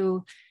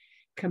you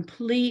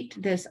complete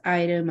this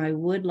item, I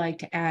would like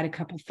to add a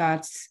couple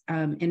thoughts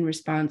in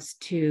response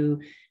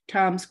to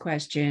Tom's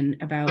question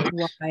about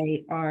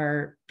why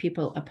are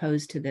people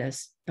opposed to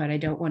this, but I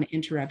don't want to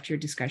interrupt your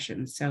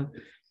discussion. So,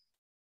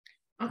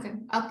 okay,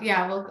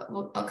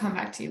 I'll come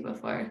back to you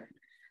before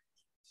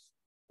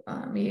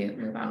we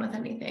move on with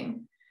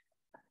anything.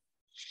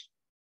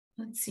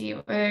 Let's see,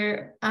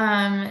 where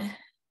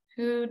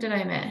who did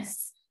I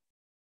miss?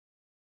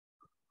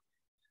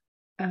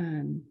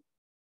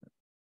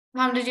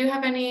 Tom, did you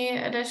have any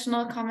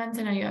additional comments?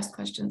 I know you asked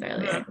questions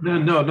earlier.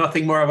 No,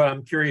 nothing more. But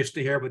I'm curious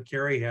to hear what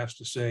Carrie has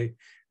to say.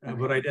 Okay.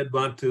 But I did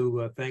want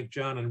to thank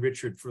John and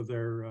Richard for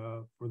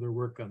their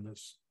work on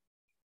this.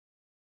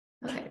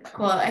 Okay,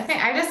 cool. I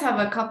think I just have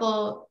a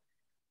couple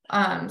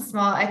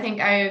small. I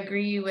think I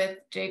agree with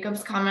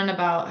Jacob's comment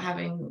about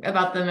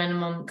the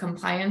minimum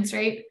compliance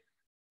rate.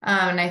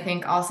 And I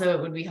think also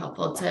it would be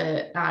helpful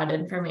to add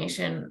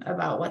information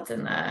about what's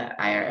in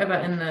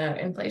the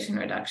Inflation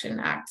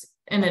Reduction Act,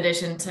 in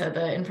addition to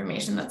the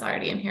information that's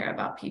already in here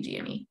about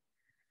PG&E.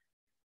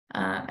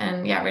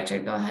 And yeah,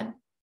 Richard, go ahead.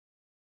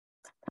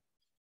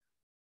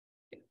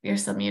 You're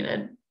still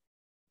muted.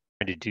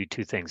 I'm trying to do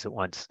two things at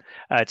once.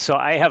 So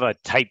I have a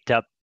typed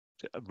up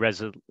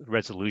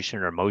resolution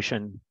or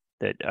motion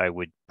that I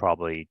would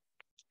probably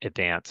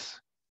advance,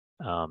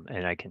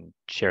 and I can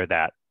share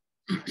that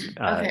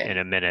in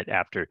a minute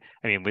after.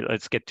 I mean,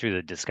 let's get through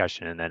the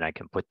discussion and then I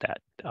can put that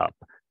up.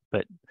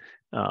 But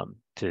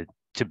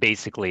to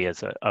basically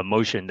as a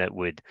motion that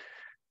would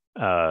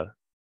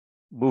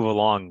move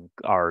along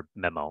our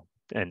memo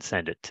and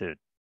send it to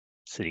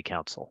City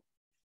Council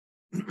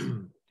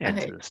and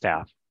to the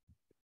staff.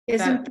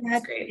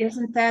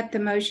 Isn't that the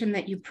motion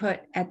that you put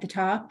at the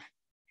top?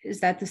 Is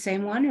that the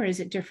same one, or is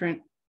it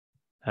different?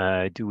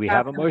 Do we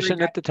have a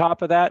motion at the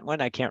top of that one?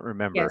 I can't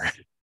remember. Yes.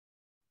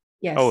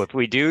 Yes. Oh, if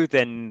we do,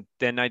 then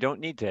I don't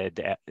need to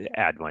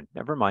add one.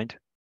 Never mind.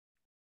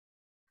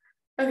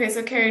 Okay,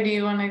 so Carrie, do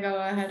you want to go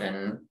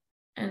ahead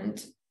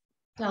and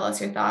tell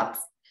us your thoughts?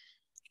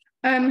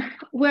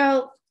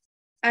 Well,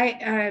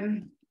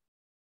 I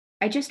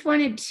just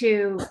wanted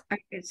to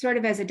sort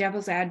of as a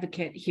devil's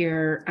advocate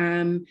here.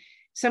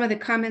 Some of the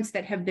comments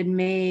that have been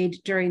made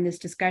during this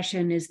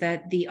discussion is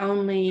that the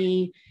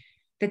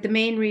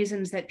main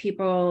reasons that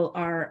people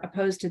are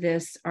opposed to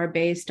this are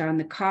based on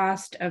the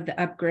cost of the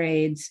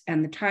upgrades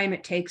and the time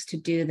it takes to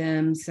do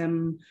them,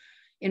 some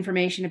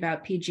information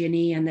about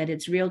PG&E, and that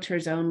it's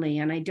realtors only.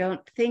 And I don't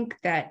think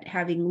that,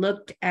 having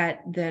looked at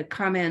the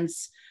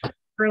comments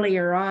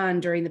earlier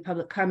on during the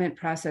public comment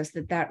process,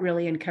 that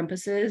really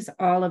encompasses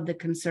all of the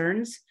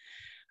concerns.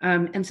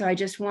 And so I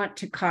just want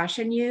to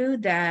caution you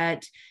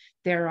that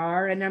there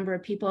are a number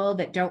of people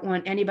that don't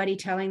want anybody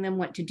telling them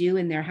what to do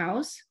in their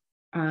house.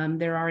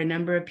 There are a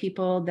number of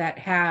people that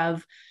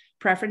have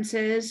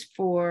preferences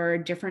for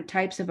different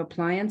types of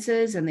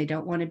appliances, and they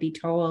don't want to be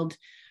told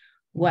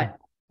what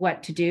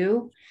to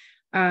do.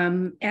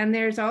 And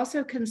there's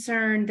also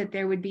concern that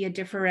there would be a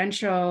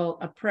differential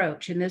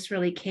approach. And this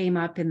really came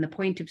up in the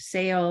point of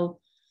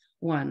sale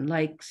one.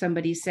 Like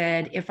somebody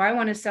said, if I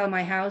want to sell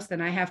my house,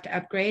 then I have to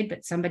upgrade,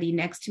 but somebody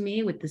next to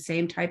me with the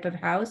same type of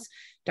house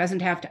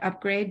doesn't have to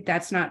upgrade.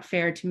 That's not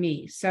fair to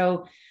me.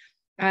 So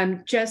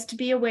just to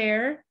be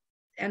aware,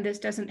 and this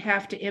doesn't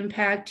have to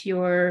impact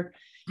your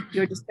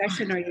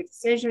discussion or your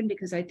decision,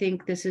 because I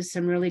think this is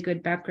some really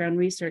good background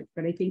research,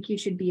 but I think you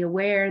should be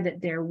aware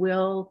that there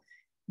will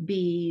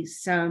be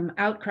some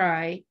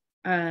outcry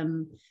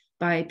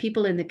by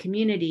people in the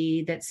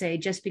community that say,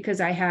 just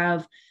because I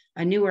have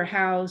a newer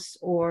house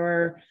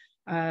or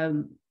a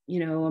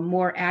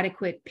more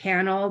adequate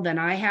panel, then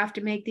I have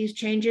to make these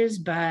changes,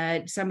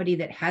 but somebody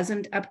that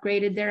hasn't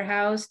upgraded their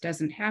house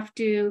doesn't have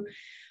to.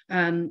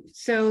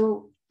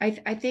 So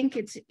I think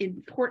it's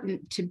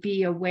important to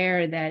be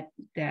aware that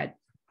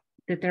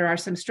there are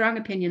some strong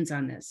opinions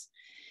on this.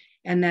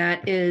 And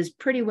that is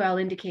pretty well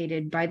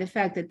indicated by the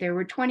fact that there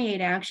were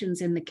 28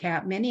 actions in the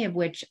CAP, many of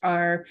which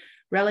are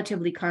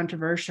relatively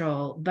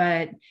controversial,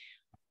 but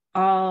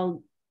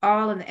all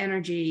of the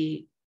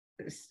energy,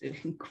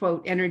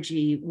 quote,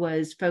 energy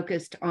was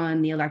focused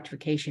on the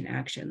electrification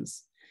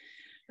actions.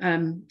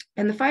 And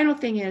the final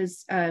thing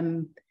is,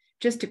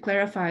 just to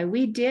clarify,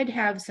 we did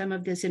have some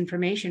of this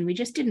information. We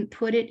just didn't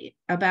put it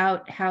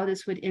about how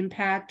this would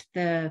impact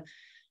the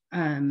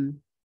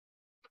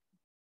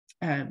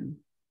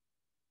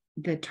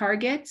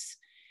targets.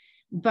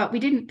 but we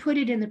didn't put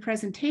it in the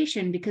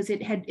presentation because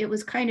it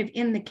was kind of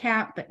in the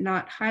cap, but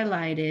not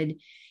highlighted.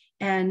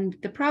 And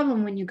the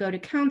problem when you go to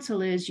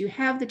council is you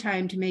have the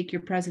time to make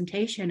your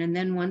presentation. And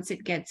then once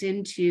it gets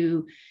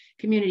into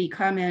community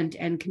comment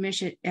and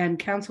commission and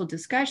council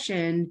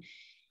discussion,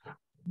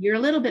 you're a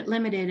little bit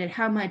limited at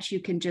how much you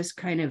can just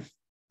kind of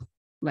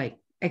like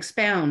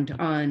expound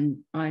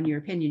on your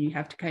opinion. You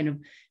have to kind of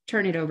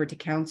turn it over to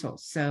council.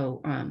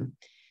 So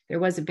there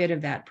was a bit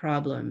of that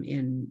problem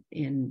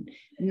in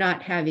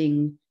not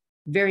having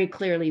very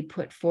clearly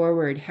put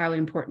forward how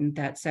important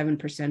that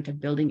 7%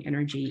 of building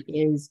energy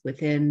is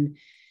within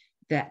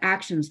the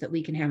actions that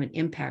we can have an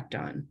impact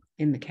on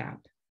in the cap.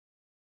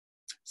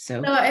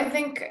 So I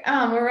think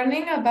we're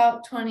running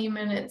about 20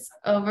 minutes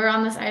over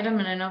on this item,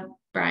 and I know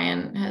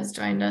Brian has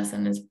joined us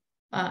and is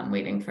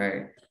waiting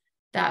for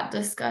that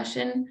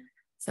discussion.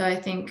 So I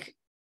think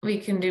we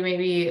can do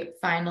maybe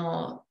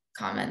final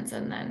comments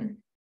and then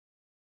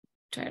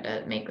try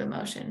to make the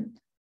motion.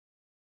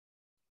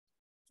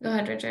 Go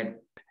ahead, Richard.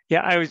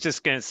 Yeah, I was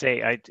just going to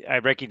say, I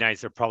recognize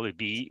there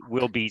probably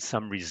will be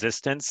some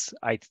resistance.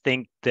 I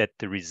think that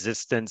the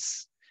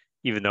resistance,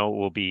 even though it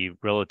will be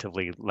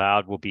relatively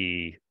loud, will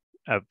be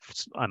a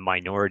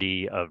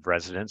minority of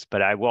residents.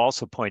 But I will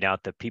also point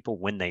out that people,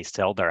 when they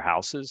sell their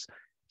houses,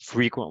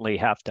 frequently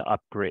have to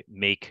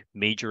make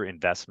major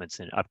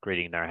investments in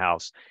upgrading their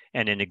house.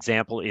 And an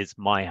example is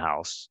my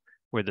house,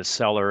 where the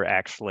seller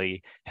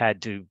actually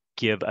had to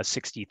give a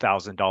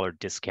 $60,000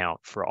 discount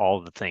for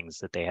all the things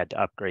that they had to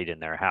upgrade in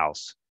their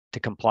house to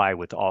comply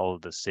with all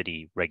of the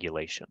city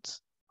regulations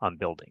on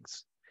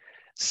buildings.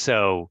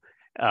 So,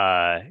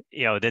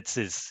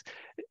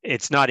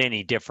 it's not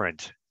any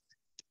different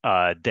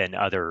than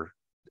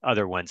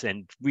other ones.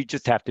 And we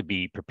just have to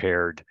be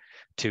prepared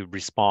to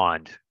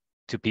respond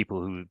to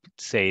people who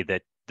say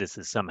that this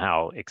is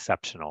somehow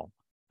exceptional.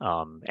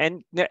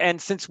 And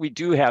since we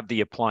do have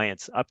the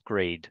appliance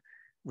upgrade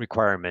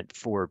requirement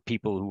for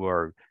people who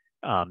are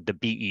the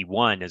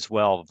BE1 as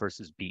well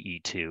versus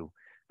BE2,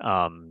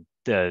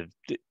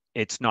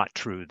 it's not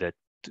true that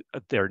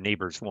their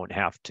neighbors won't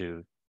have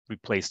to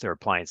replace their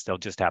appliance. They'll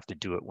just have to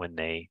do it when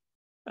they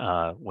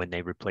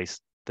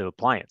replace the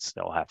appliance.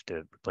 They'll have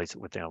to replace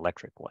it with an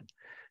electric one.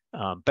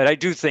 But I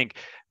do think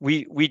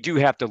we do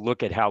have to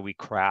look at how we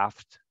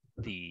craft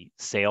the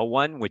sale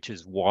one, which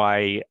is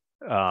why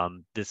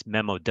this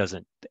memo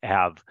doesn't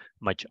have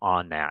much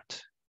on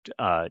that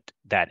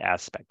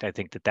aspect. I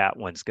think that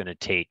one's going to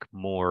take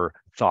more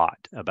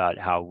thought about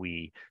how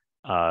we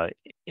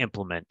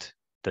implement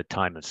the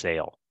time of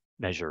sale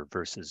measure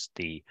versus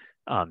the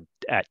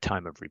at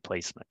time of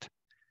replacement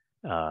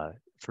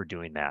for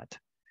doing that.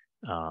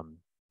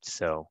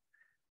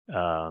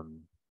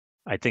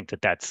 I think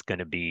that's going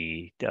to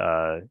be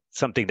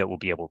something that we'll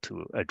be able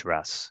to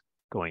address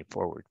going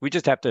forward. We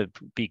just have to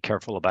be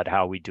careful about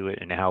how we do it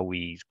and how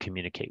we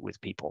communicate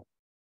with people.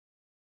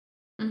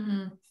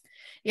 Mm-hmm.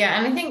 Yeah,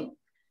 and I think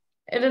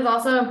it is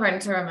also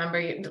important to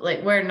remember,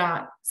 like, we're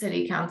not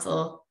city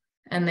council,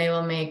 and they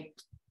will make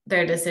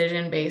their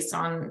decision based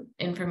on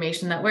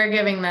information that we're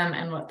giving them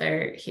and what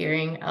they're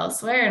hearing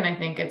elsewhere. And I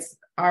think it's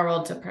our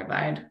role to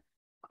provide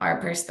our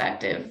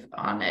perspective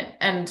on it,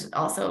 and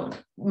also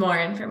more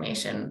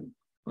information,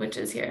 which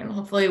is here, and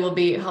hopefully will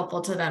be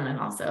helpful to them and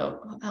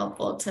also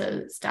helpful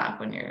to staff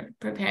when you're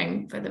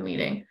preparing for the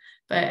meeting.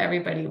 But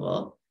everybody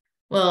will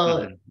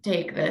mm-hmm.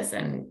 take this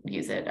and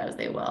use it as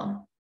they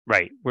will.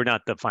 Right. We're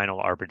not the final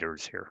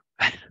arbiters here.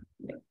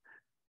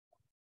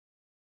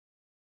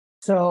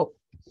 So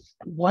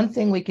one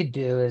thing we could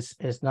do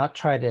is not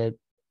try to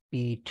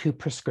be too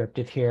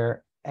prescriptive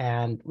here,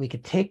 and we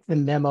could take the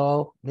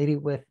memo maybe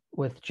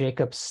with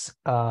Jacob's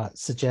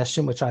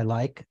suggestion, which I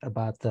like,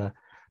 about the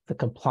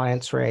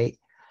compliance rate,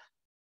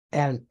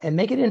 and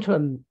make it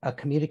into a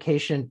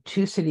communication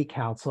to City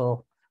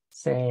Council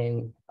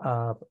saying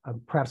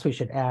perhaps we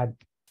should add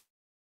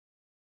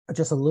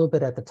just a little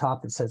bit at the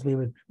top that says we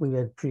would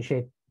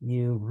appreciate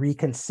you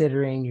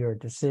reconsidering your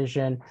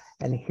decision,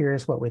 and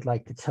here's what we'd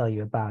like to tell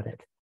you about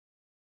it.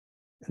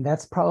 And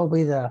that's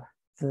probably the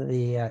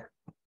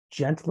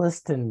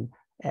gentlest and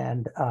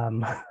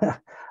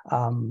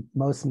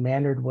most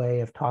mannered way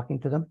of talking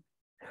to them.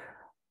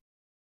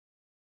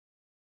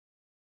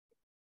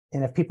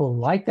 And if people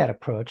like that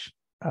approach,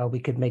 we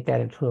could make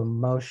that into a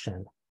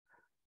motion,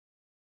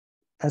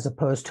 as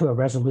opposed to a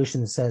resolution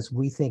that says,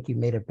 we think you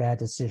made a bad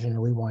decision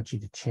and we want you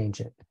to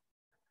change it.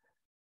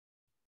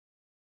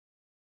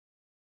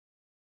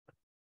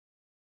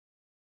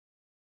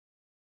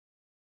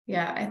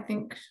 Yeah, I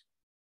think,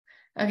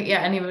 okay, yeah,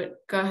 anyway,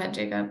 go ahead,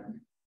 Jacob.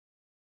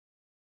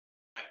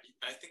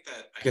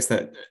 I guess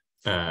that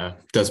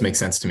does make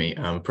sense to me,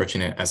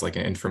 approaching it as like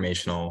an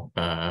informational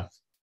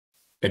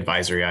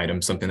advisory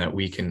item, something that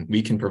we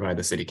can provide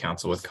the City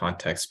Council with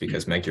context,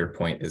 because Meg, your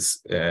point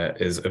is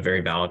a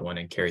very valid one,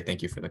 and Carrie,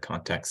 thank you for the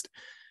context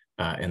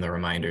and the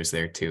reminders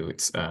there too.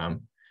 It's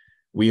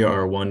we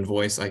are one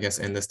voice, I guess,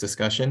 in this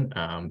discussion,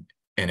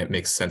 and it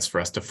makes sense for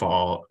us to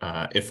fall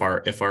if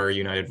our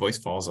united voice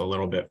falls a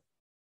little bit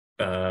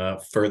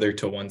further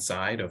to one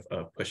side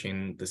of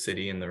pushing the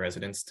city and the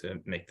residents to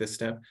make this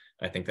step,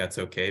 I think that's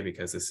okay,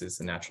 because this is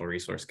the Natural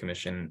Resource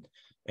Commission,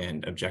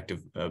 and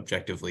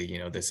objectively, you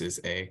know, this is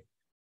a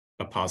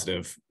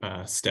positive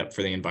step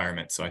for the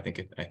environment. So I think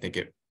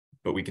it,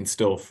 but we can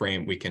still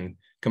we can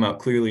come out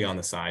clearly on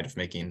the side of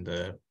making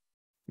the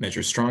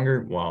measures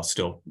stronger while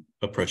still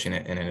approaching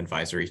it in an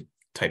advisory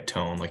type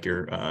tone like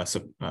you're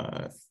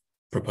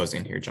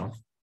proposing here, John.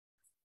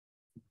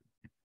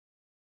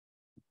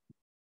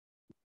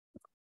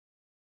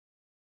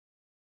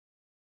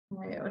 All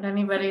right, would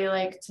anybody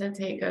like to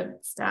take a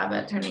stab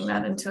at turning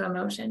that into a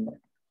motion?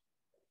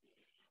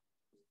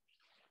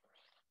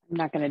 I'm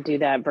not going to do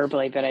that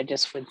verbally, but I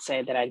just would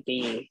say that I'd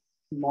be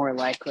more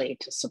likely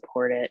to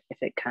support it if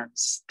it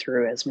comes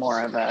through as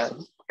more of a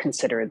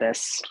consider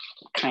this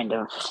kind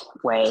of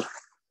way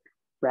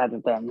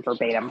rather than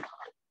verbatim.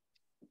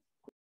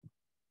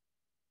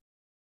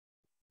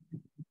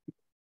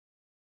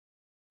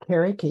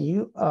 Carrie, can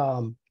you,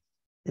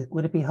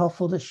 would it be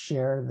helpful to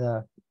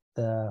share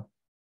the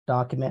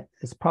document?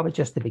 It's probably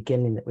just the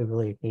beginning that we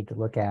really need to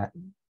look at,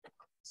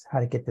 how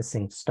to get this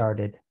thing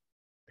started.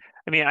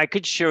 I mean, I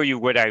could show you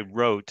what I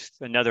wrote,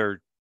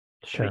 another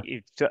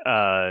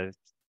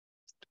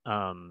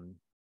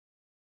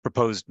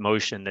proposed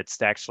motion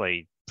that's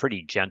actually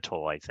pretty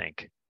gentle, I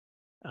think.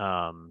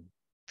 Can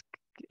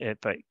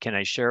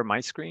I share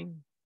my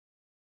screen?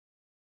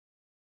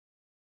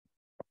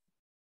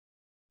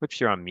 Whoops,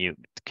 you're on mute,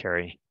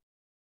 Carrie.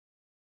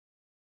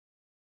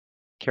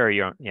 Carrie,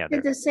 you're on, yeah. Is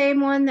it the same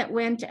one that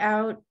went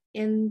out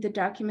in the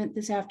document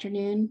this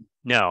afternoon?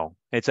 No,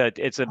 it's a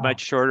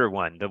much shorter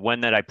one. The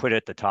one that I put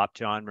at the top,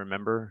 John,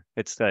 remember?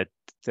 It's that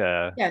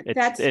yeah,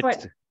 that's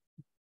what.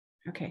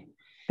 Okay.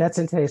 That's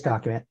in today's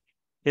document.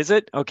 Is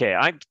it? Okay,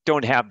 I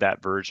don't have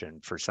that version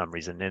for some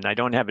reason, and I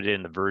don't have it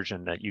in the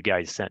version that you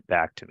guys sent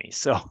back to me.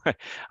 So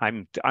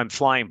I'm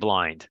flying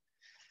blind.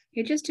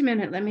 Okay, just a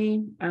minute. Let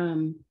me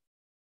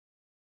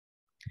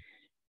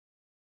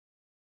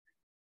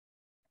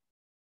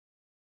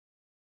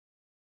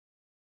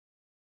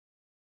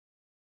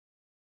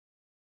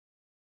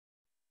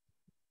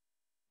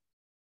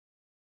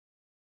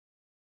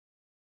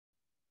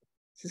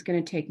this is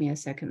going to take me a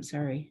second.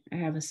 Sorry, I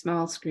have a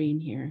small screen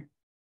here.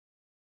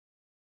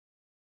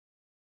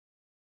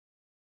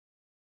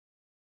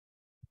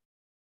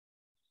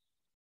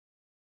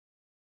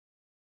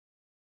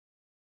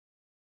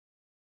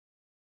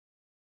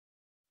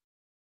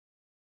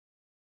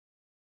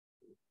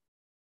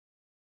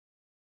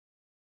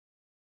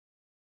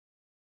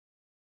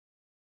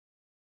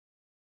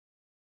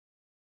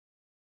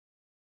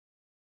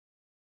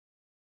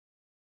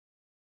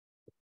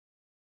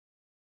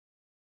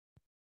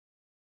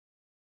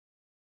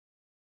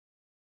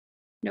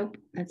 Nope,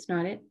 that's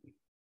not it.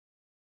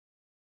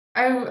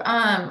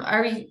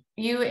 Are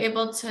you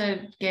able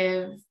to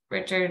give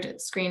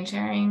Richard screen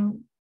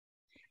sharing?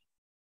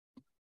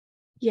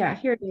 Yeah,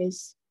 here it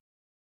is.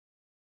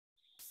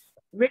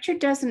 Richard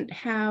doesn't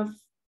have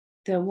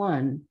the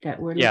one that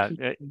we're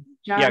looking at.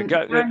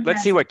 John,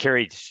 let's see what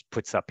Carrie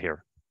puts up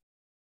here.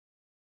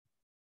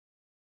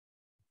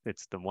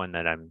 It's the one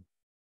that I'm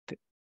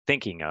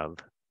thinking of.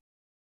 For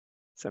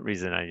some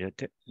reason I'm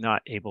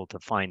not able to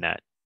find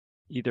that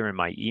either in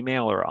my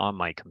email or on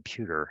my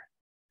computer.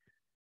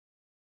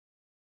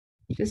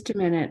 Just a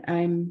minute.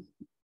 I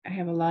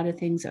have a lot of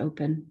things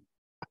open.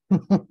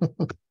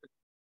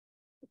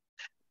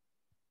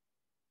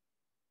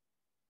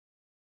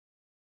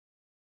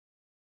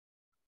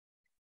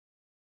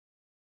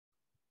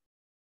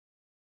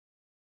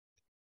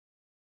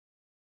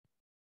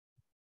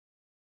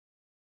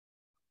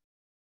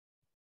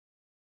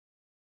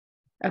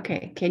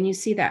 Okay, can you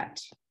see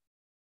that?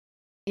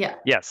 Yeah.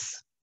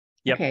 Yes.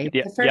 Yep. Okay.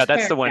 Yeah,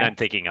 that's the one I'm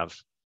thinking of.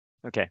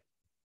 Okay.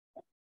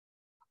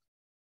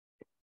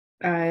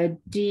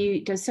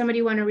 Does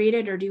somebody want to read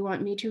it, or do you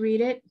want me to read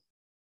it?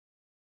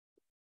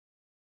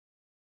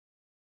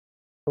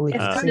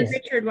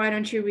 Richard, why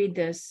don't you read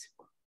this?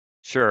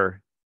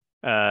 Sure.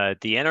 The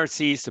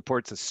NRC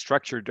supports a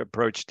structured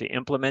approach to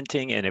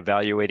implementing and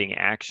evaluating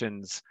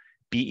actions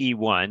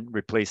BE1,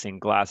 replacing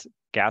gas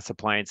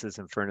appliances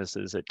and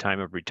furnaces at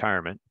time of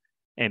retirement,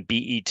 and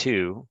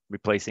BE2,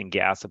 replacing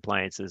gas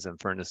appliances and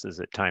furnaces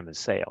at time of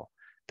sale.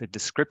 The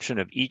description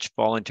of each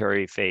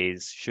voluntary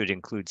phase should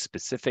include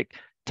specific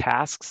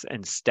tasks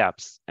and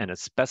steps and a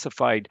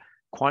specified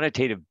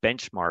quantitative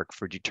benchmark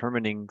for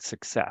determining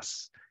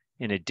success.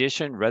 In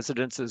addition,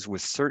 residences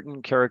with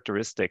certain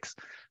characteristics,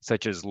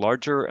 such as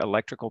larger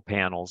electrical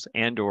panels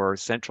and/or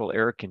central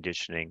air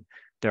conditioning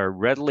that are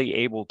readily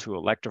able to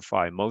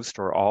electrify most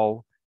or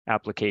all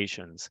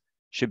applications,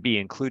 should be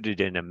included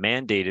in a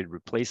mandated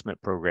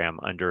replacement program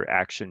under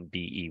Action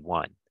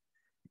BE1.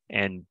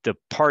 And the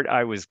part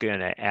I was going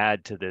to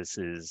add to this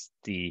is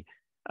the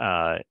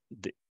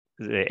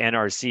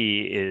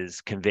NRC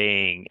is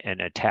conveying an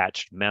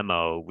attached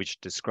memo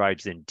which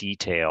describes in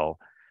detail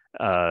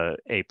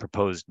a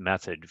proposed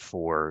method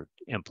for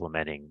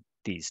implementing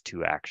these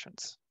two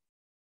actions.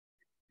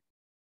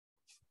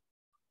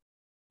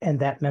 And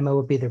that memo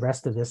would be the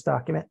rest of this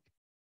document?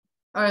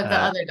 Or the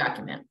other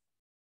document,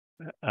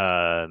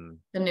 The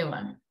new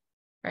one,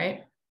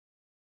 right?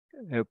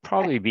 It'll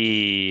probably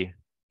be,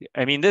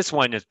 I mean, this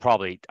one is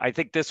probably, I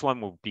think this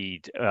one will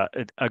be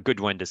a good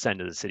one to send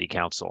to the city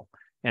council.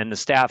 And the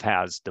staff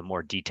has the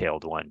more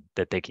detailed one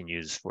that they can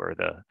use for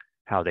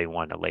how they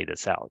want to lay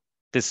this out.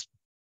 This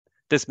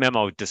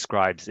memo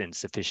describes in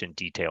sufficient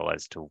detail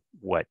as to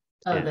what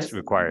is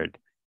required.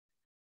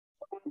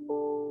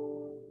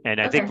 And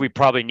I think we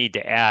probably need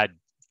to add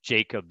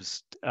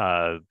Jacob's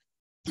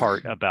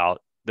part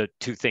about the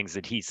two things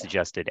that he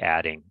suggested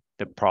adding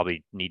that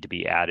probably need to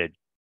be added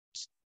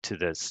to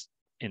this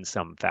in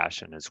some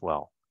fashion as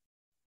well.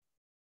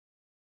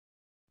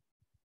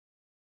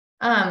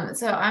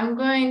 So I'm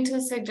going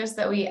to suggest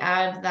that we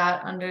add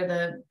that under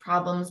the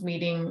problems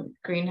meeting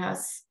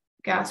greenhouse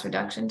gas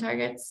reduction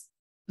targets.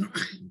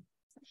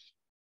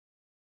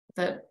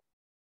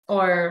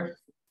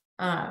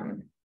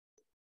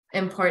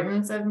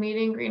 Importance of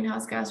meeting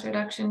greenhouse gas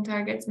reduction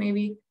targets,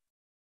 maybe.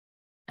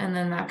 And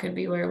then that could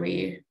be where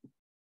we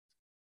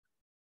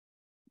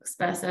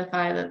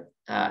specify that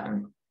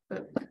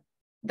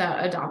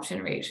that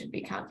adoption rate should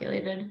be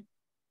calculated.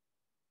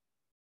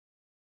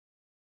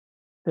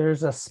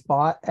 There's a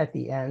spot at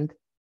the end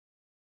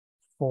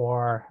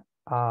for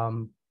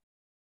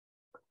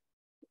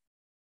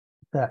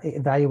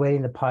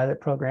evaluating the pilot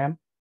program.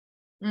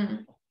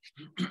 Mm.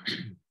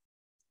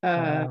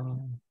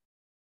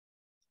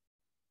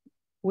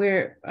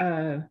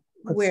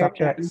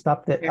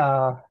 Stop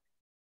that.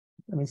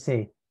 Let me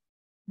see.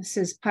 This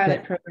is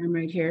pilot program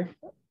right here.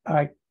 All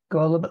right, go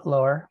a little bit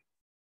lower.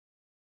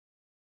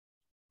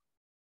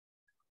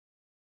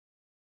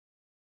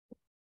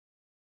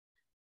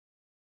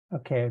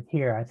 Okay,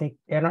 here, I think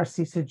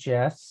NRC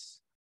suggests,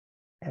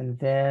 and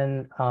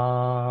then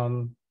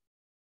I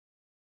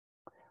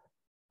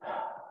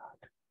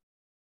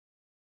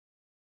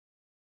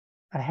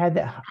had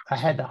the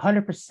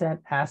 100%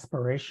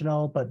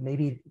 aspirational, but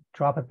maybe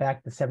drop it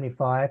back to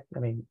 75. I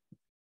mean,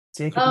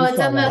 Jacob, it's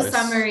in the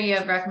summary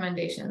of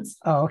recommendations.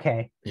 Oh,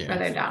 okay. Yeah.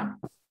 Further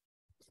down.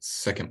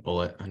 Second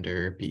bullet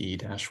under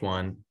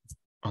BE-1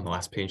 on the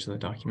last page of the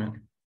document.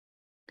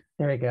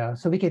 There we go.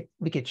 So we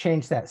could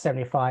change that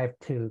 75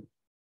 to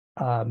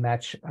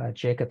match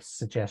Jacob's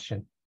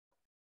suggestion.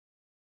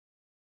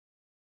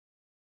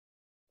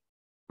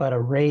 But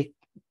a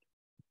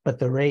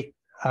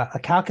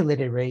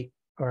calculated rate,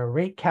 or a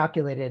rate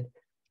calculated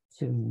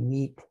to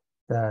meet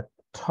the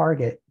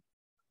target,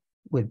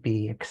 would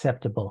be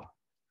acceptable.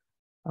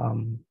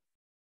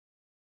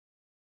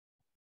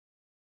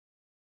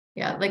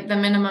 Yeah, like the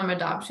minimum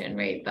adoption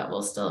rate that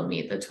will still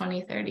meet the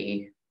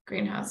 2030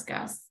 greenhouse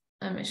gas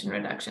emission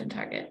reduction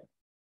target.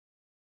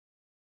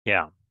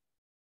 Yeah.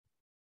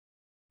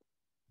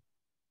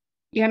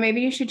 Yeah, maybe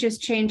you should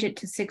just change it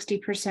to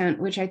 60%,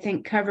 which I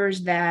think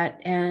covers that.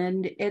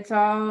 And it's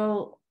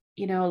all,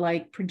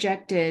 like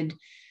projected.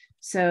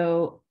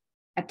 So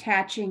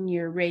attaching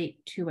your rate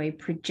to a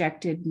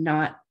projected,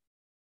 not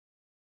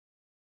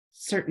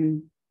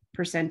certain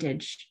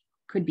percentage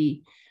could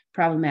be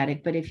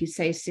problematic. But if you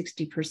say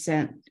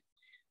 60%,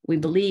 we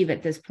believe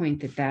at this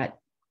point that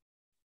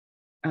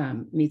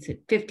meets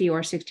it, 50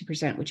 or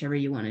 60%, whichever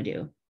you want to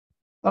do.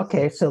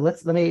 Okay, so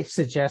let me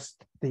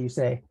suggest that you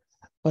say,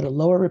 but a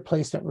lower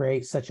replacement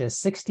rate such as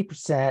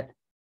 60%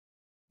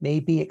 may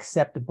be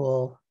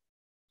acceptable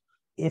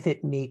if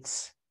it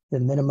meets the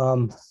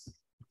minimum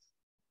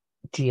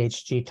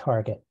GHG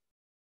target.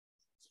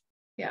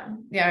 Yeah,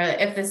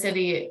 if the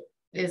city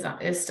is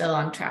still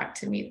on track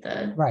to meet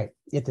the right.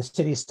 If the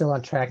city is still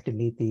on track to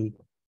meet the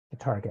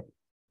target.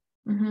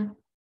 Mm-hmm.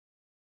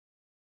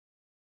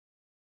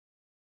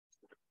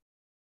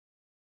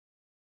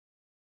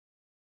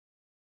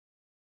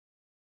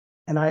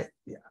 And I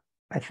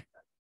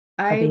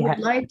would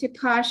like to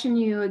caution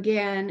you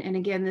again, and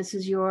again, this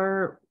is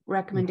your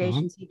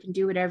recommendations. You can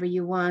do whatever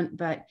you want,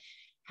 but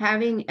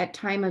having a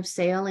time of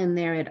sale in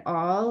there at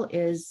all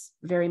is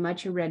very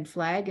much a red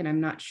flag, and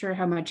I'm not sure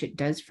how much it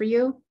does for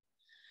you.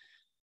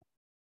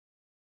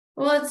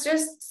 Well, it's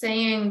just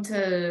saying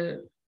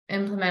to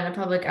implement a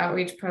public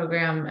outreach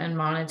program and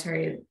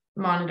monitor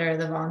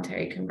the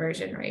voluntary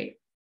conversion rate.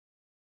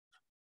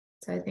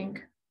 So I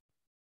think.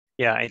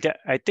 Yeah,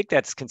 I think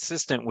that's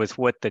consistent with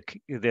what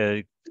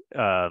the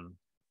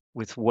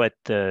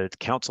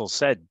council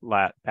said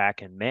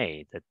back in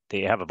May, that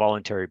they have a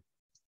voluntary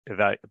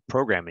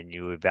program and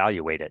you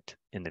evaluate it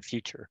in the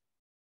future.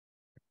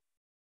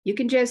 You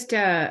can just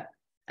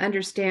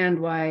understand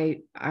why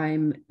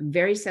I'm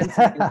very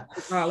sensitive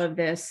to all of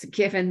this,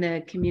 given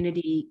the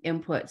community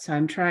input. So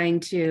I'm trying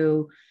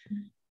to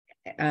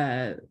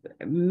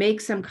make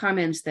some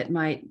comments that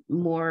might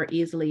more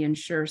easily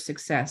ensure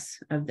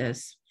success of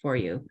this for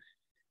you.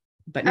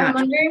 But I'm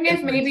wondering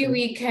if maybe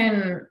we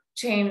can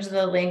change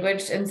the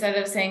language. Instead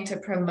of saying to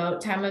promote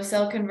time of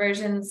sale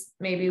conversions,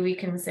 maybe we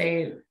can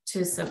say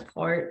to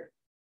support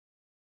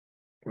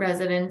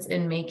residents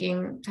in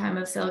making time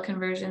of sale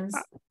conversions.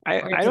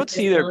 I don't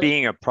see there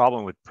being a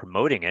problem with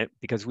promoting it,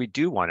 because we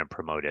do want to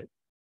promote it.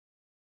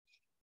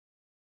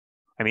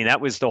 I mean,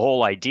 that was the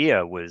whole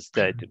idea, was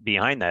that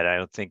behind that. I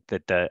don't think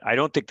that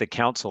the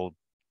council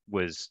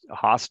was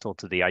hostile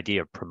to the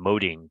idea of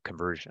promoting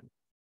conversion.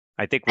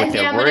 I think what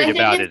they're worried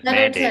about is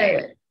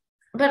mandating.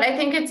 But I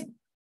think it's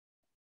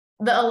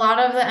a lot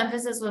of the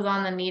emphasis was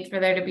on the need for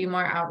there to be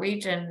more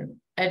outreach and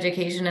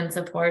education and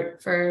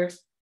support for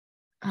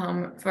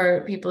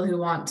people who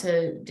want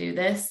to do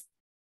this.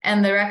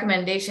 And the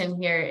recommendation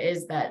here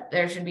is that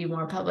there should be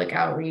more public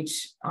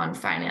outreach on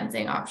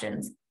financing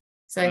options.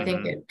 So I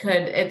think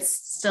it's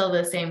still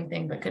the same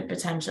thing, but could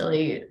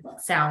potentially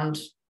sound,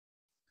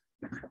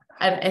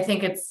 I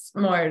think it's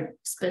more,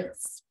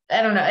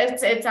 I don't know,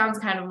 it sounds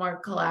kind of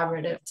more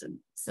collaborative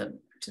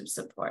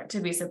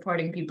to be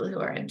supporting people who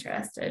are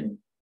interested.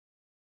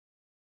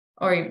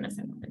 Or even if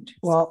they're not interested.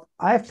 Well,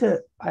 I have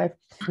to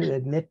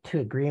admit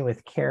to agreeing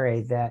with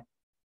Carrie that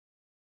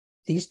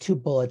these two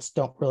bullets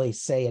don't really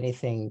say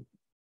anything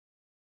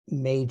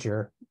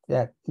major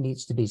that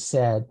needs to be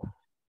said.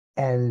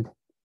 And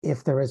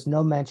if there is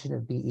no mention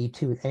of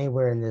BE2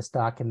 anywhere in this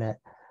document,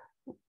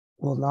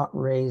 will not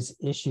raise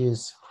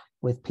issues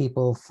with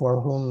people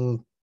for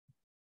whom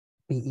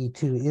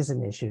BE2 is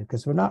an issue,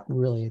 because we're not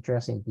really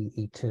addressing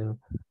BE2.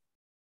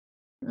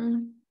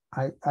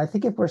 I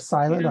think if we're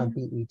silent on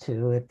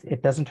BE2,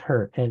 it doesn't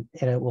hurt, and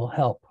it will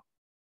help.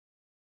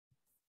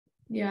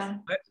 Yeah.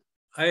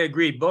 I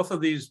agree. Both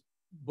of these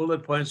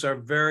bullet points are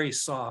very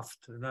soft.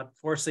 They're not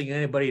forcing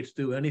anybody to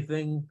do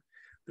anything.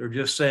 They're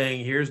just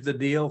saying, here's the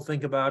deal,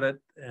 think about it,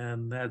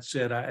 and that's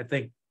it. I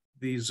think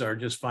these are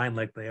just fine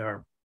like they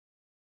are.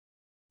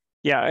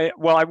 Yeah,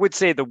 well, I would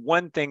say the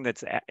one thing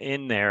that's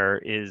in there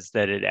is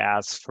that it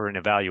asks for an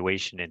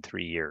evaluation in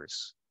 3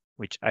 years,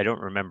 which I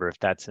don't remember if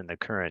that's in the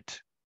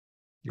current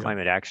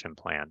climate action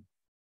plan.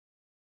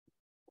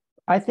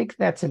 I think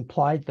that's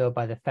implied, though,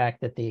 by the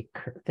fact that the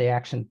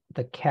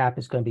cap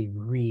is going to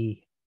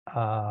be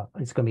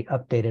it's going to be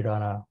updated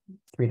on a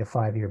 3 to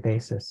 5 year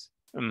basis.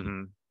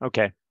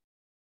 Okay.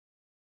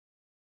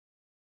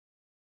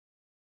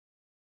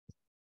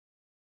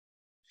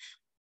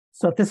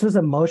 So if this was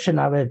a motion,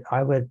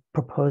 I would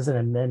propose an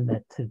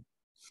amendment to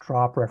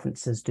drop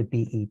references to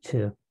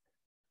BE2.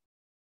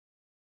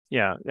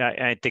 Yeah,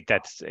 I think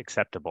that's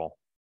acceptable.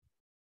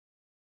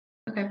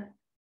 Okay.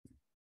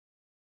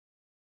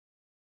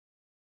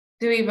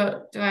 Do we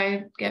vote? Do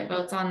I get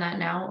votes on that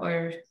now,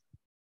 or?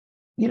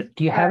 Do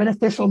you have an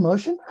official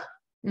motion?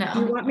 No. Do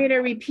you want me to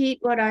repeat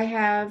what I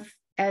have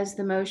as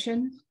the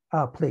motion?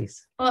 Oh,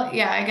 please. Well,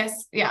 yeah, I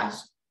guess, yeah.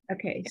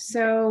 Okay,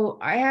 so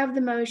I have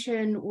the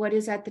motion, what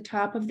is at the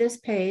top of this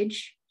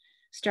page,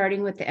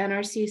 starting with the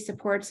NRC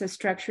supports a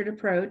structured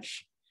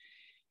approach.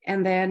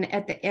 And then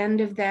at the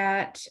end of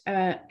that,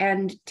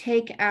 and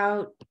take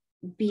out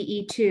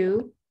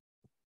BE2,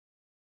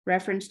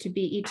 reference to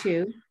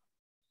BE2,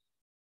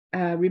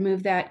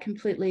 remove that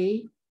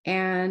completely.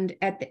 And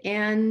at the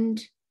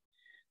end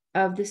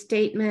of the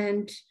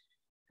statement,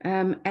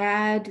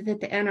 add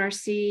that the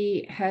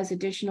NRC has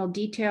additional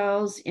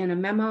details in a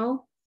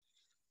memo.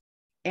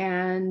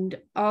 And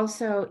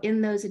also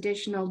in those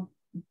additional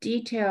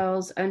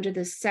details under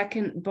the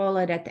second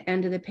bullet at the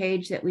end of the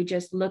page that we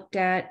just looked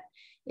at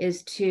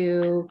is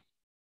to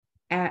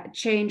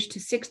change to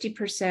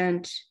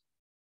 60%.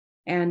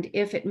 And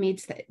if it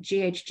meets the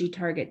GHG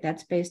target,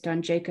 that's based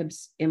on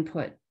Jacob's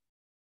input.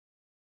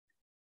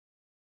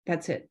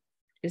 That's it.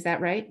 Is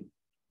that right?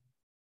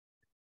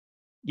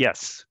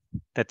 Yes,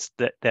 that's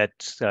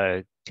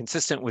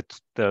consistent with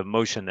the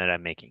motion that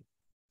I'm making.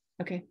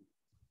 Okay.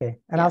 Okay,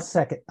 and I'll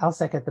second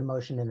the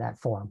motion in that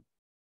form.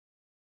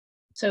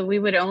 So we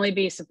would only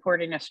be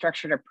supporting a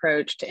structured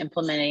approach to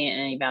implementing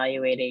and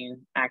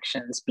evaluating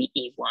actions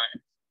BE1.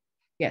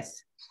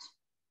 Yes.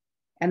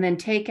 And then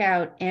take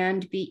out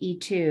and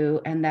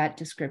BE2 and that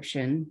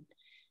description.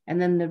 And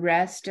then the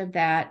rest of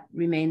that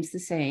remains the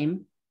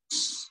same.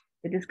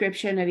 The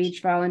description of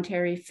each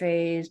voluntary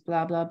phase,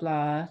 blah, blah,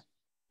 blah.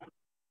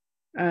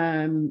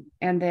 And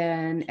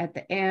then at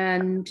the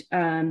end,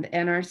 the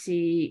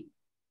NRC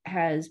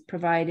has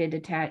provided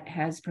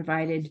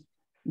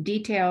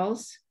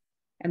details,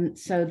 and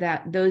so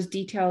that those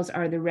details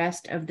are the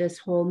rest of this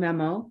whole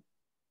memo,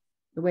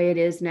 the way it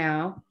is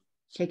now,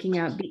 taking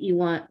out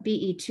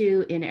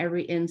BE2 in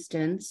every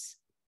instance.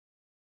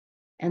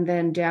 And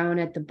then down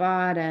at the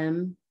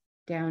bottom,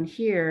 down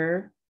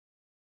here,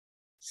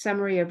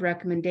 summary of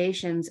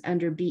recommendations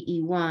under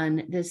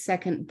BE1, the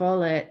second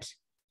bullet,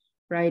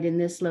 right in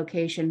this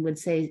location would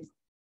say,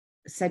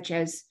 such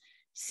as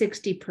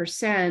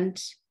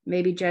 60%,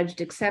 may be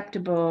judged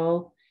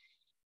acceptable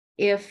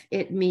if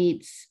it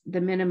meets the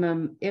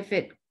minimum, if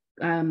it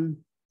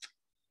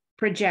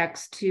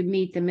projects to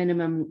meet the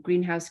minimum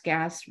greenhouse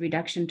gas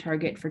reduction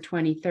target for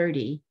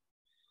 2030,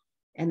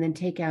 and then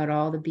take out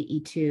all the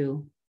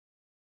BE2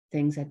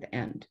 things at the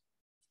end.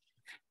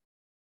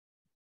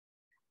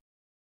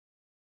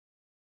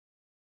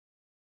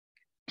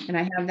 And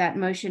I have that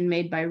motion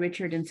made by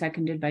Richard and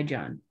seconded by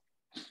John.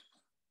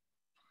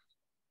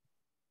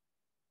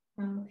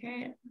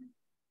 Okay.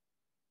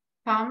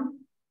 Tom?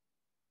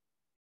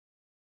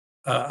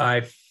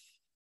 Aye.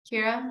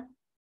 Kira?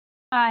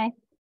 Aye.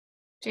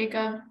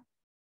 Jacob?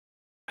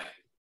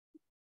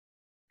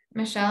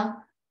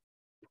 Michelle?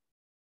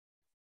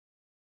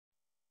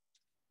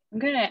 I'm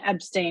gonna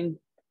abstain.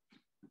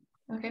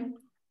 Okay.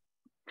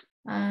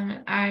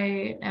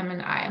 I am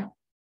an I.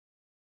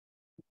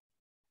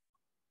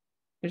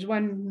 There's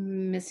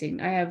one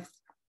missing. I have.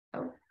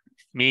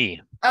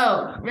 Me.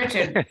 Oh,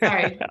 Richard,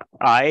 sorry.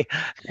 I.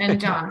 And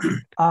John.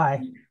 Aye.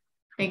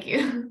 Thank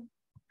you.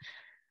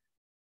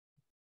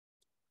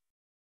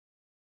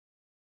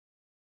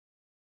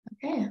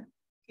 Okay.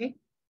 Okay.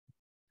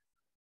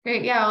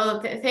 Great. Yeah.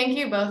 Well, thank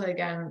you both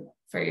again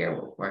for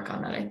your work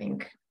on that. I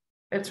think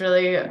it's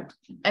really,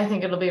 I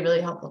think it'll be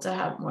really helpful to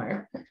have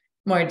more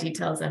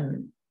details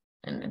and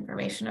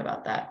information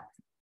about that.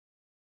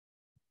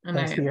 And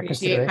Thanks I for your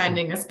appreciate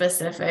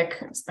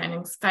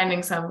consideration.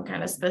 finding some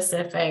kind of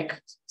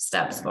specific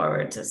steps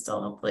forward to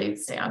still hopefully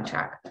stay on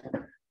track.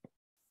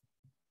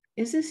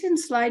 Is this in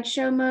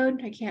slideshow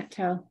mode? I can't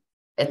tell.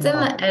 It's in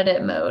the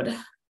edit mode,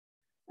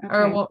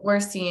 or Okay. what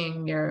we're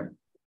seeing your.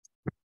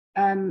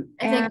 I think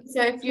And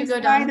so. If you just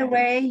go down, by the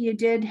way, you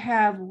did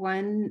have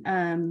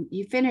one,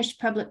 you finished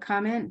public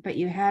comment, but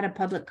you had a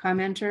public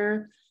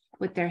commenter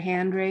with their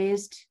hand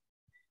raised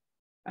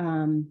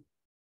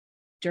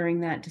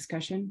during that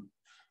discussion.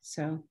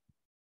 So.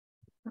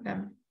 okay.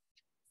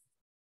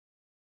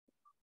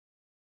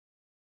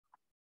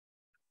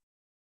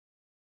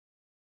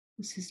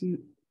 This isn't.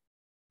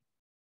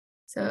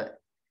 So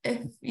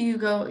if you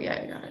go, yeah,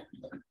 I got it.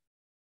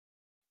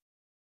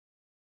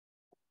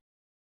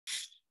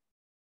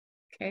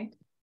 Okay.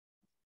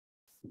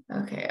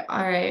 Okay,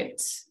 all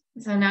right.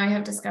 So now we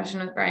have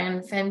discussion with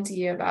Brian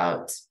Fenty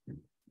about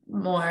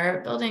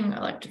more building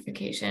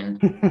electrification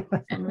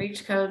and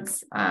reach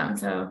codes.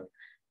 So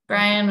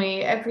Brian,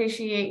 we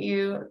appreciate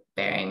you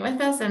bearing with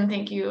us, and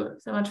thank you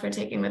so much for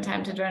taking the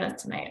time to join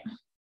us tonight.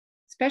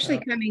 Especially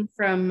coming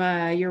from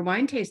your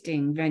wine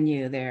tasting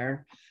venue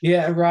there.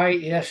 Yeah, right.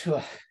 Yes.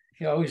 Well,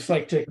 you always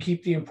like to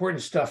keep the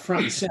important stuff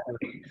front and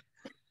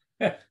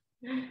center.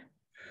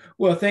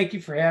 Well, thank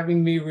you for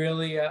having me.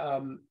 Really,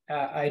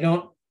 I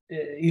don't,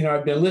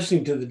 I've been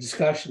listening to the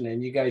discussion,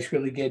 and you guys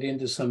really get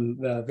into some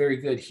very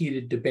good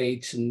heated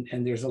debates,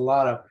 and there's a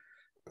lot of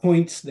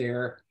points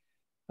there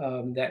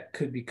that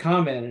could be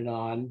commented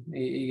on.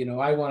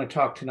 I want to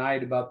talk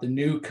tonight about the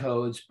new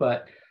codes,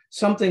 but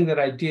something that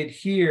I did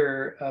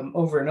hear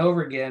over and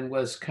over again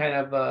was kind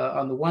of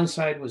on the one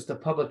side was the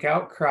public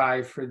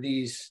outcry for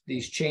these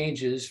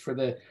changes for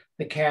the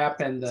cap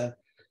and the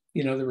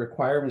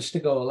requirements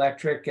to go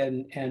electric,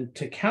 and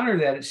to counter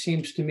that, it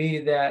seems to me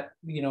that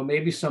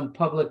maybe some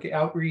public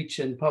outreach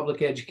and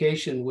public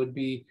education would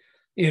be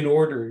in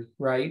order,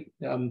 right?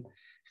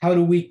 How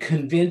do we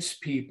convince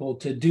people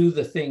to do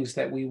the things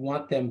that we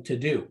want them to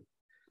do?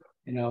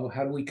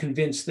 How do we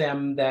convince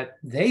them that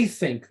they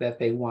think that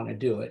they want to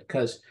do it?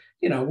 Because,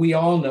 we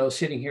all know,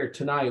 sitting here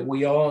tonight,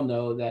 we all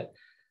know that,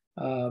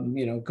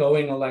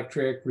 going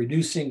electric,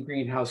 reducing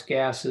greenhouse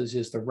gases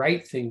is the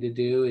right thing to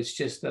do. It's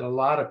just that a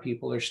lot of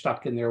people are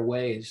stuck in their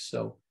ways.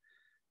 So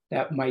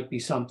that might be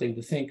something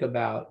to think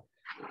about.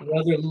 The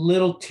other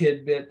little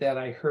tidbit that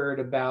I heard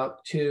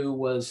about too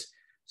was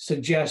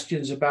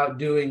suggestions about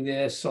doing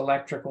this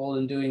electrical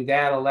and doing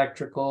that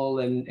electrical,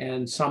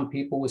 and some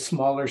people with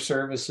smaller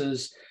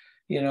services,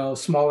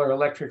 smaller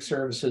electric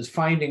services,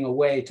 finding a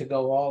way to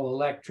go all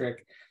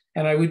electric.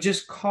 And I would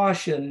just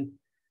caution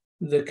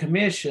the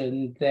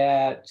commission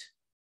that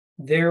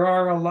there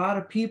are a lot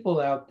of people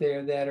out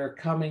there that are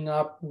coming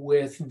up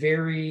with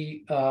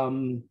very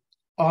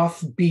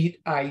offbeat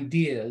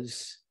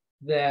ideas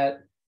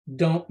that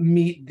don't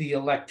meet the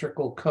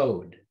electrical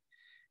code.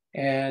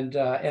 And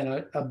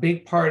a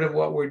big part of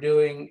what we're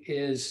doing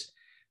is,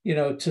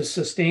 to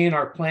sustain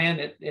our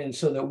planet and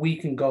so that we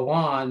can go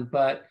on.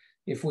 But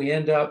if we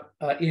end up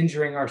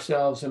injuring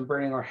ourselves and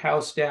burning our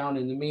house down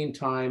in the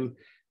meantime,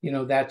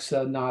 that's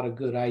not a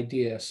good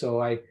idea.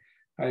 So I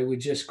would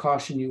just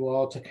caution you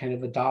all to kind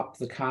of adopt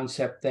the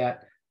concept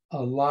that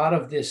a lot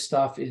of this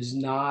stuff is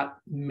not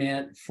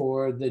meant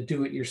for the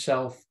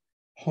do-it-yourself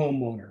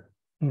homeowner.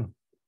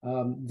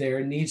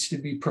 There needs to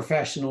be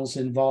professionals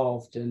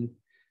involved. And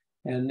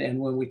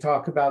when we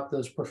talk about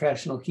those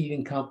professional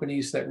heating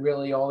companies that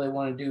really all they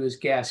want to do is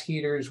gas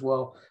heaters,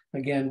 well,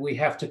 again, we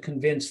have to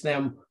convince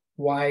them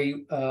why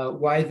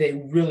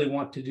they really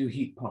want to do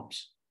heat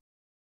pumps.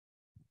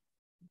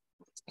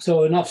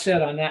 So enough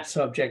said on that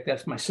subject.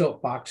 That's my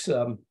soapbox,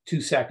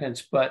 2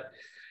 seconds. But,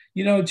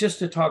 just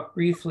to talk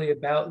briefly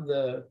about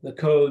the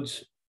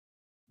codes,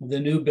 the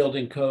new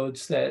building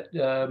codes that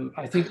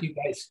I think you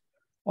guys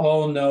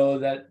all know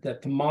that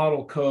the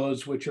model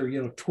codes, which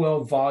are,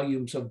 12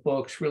 volumes of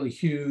books, really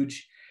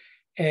huge.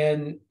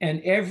 And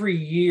every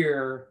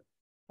year,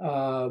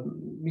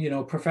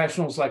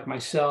 professionals like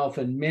myself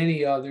and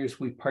many others,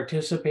 we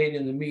participate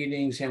in the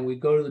meetings and we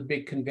go to the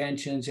big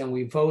conventions and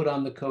we vote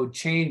on the code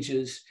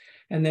changes.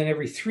 And then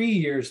every 3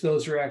 years,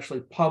 those are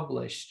actually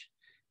published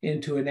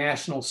into a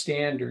national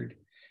standard.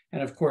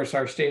 And of course,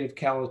 our state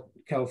of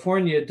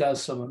California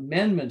does some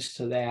amendments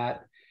to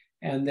that.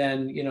 And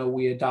then,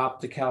 we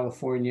adopt the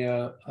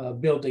California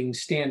Building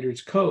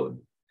Standards Code.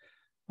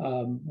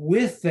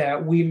 with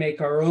that, we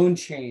make our own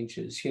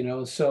changes, you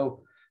know.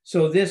 So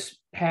this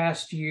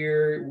past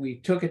year, we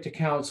took it to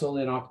council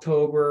in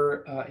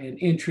October and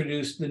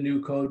introduced the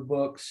new code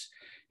books.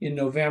 In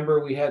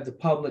November, we had the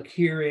public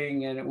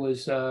hearing, and it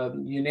was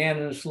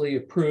unanimously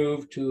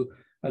approved to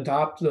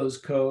adopt those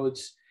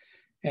codes.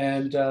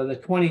 And the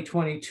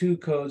 2022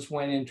 codes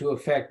went into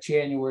effect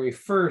January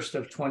 1st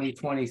of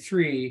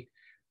 2023,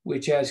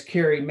 which, as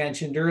Carrie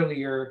mentioned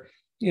earlier,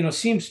 you know,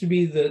 seems to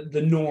be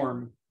the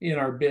norm in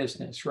our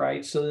business,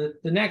 right? So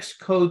the next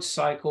code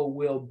cycle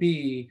will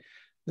be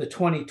the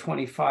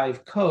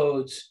 2025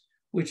 codes,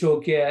 which will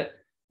get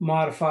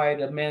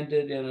modified,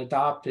 amended, and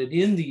adopted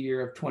in the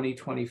year of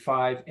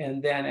 2025,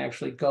 and then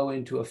actually go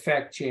into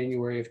effect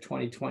January of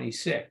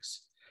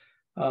 2026.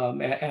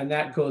 And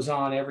that goes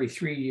on every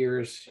 3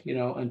 years, you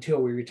know,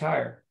 until we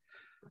retire.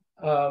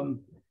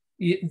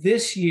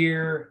 This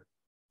year,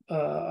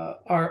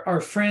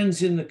 our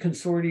friends in the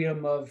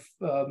consortium of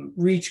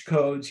REACH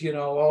codes, you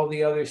know, all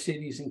the other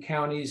cities and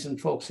counties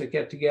and folks that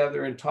get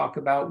together and talk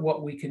about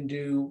what we can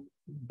do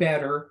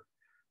better,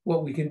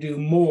 what we can do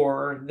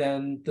more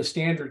than the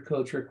standard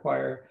codes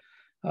require.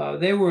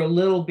 They were a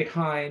little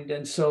behind.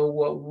 And so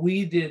what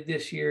we did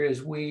this year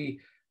is we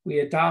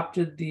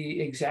adopted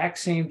the exact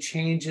same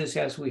changes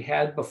as we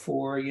had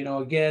before. You know,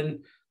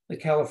 again, the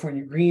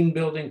California Green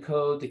Building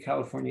Code, the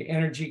California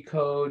Energy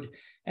Code,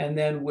 and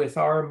then with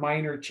our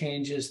minor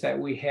changes that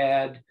we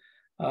had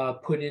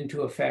put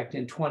into effect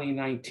in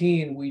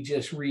 2019, we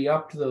just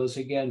re-upped those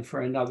again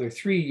for another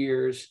 3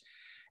 years.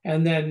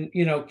 And then,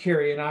 you know,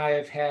 Carrie and I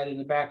have had in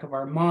the back of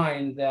our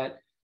mind that,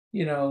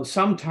 you know,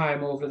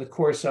 sometime over the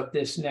course of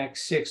this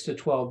next 6 to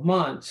 12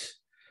 months,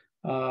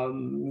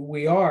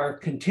 we are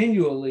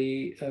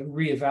continually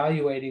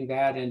reevaluating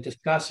that and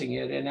discussing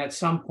it. And at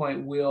some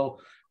point, we'll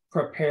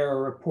prepare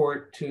a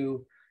report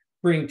to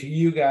bring to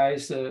you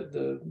guys,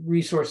 the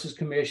Resources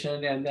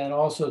Commission, and then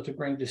also to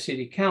bring to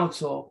City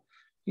Council,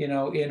 you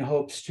know, in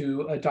hopes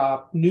to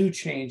adopt new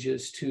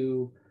changes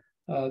to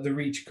the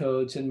REACH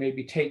codes and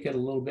maybe take it a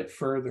little bit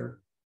further.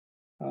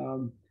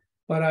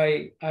 But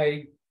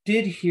I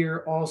did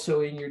hear also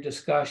in your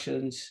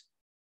discussions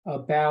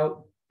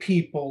about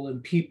people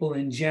and people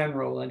in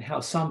general, and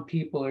how some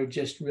people are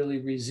just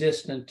really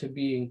resistant to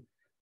being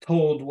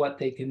told what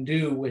they can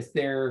do with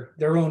their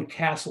own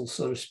castle,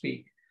 so to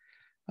speak.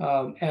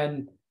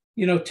 And,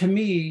 you know, to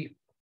me,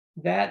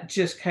 that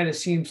just kind of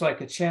seems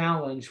like a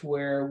challenge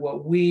where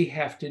what we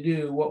have to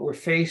do, what we're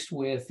faced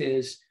with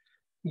is,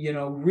 you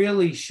know,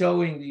 really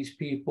showing these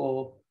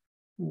people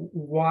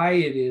why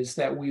it is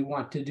that we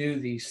want to do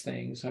these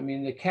things. I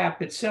mean, the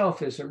CAP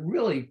itself is a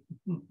really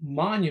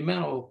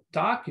monumental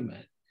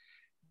document.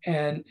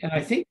 And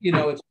I think, you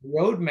know, it's a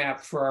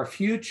roadmap for our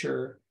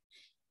future,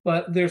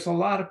 but there's a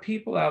lot of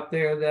people out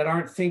there that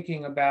aren't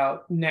thinking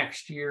about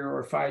next year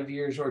or 5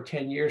 years or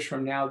 10 years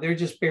from now. They're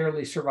just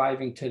barely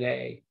surviving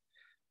today.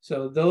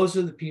 So those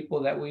are the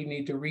people that we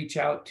need to reach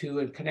out to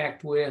and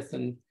connect with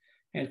and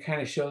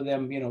kind of show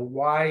them, you know,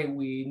 why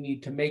we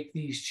need to make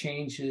these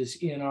changes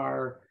in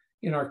our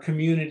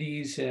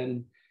communities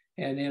and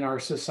in our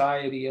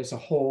society as a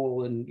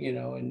whole, and, you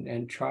know,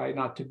 and try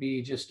not to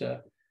be just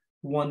a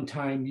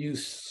one-time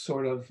use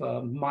sort of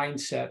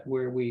mindset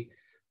where we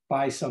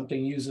buy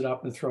something, use it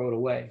up, and throw it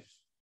away.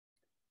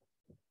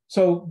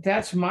 So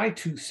that's my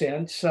 2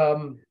 cents.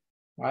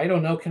 I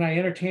don't know, can I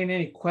entertain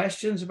any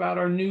questions about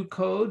our new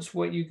codes,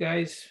 what you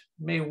guys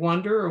may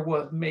wonder, or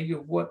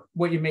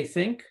what you may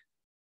think?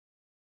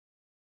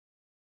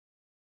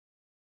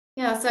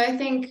 Yeah, so I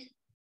think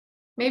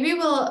maybe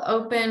we'll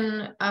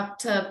open up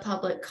to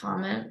public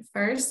comment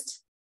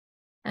first,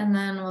 and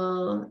then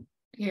we'll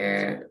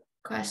hear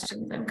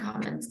questions and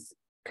comments.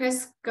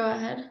 Chris, go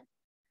ahead.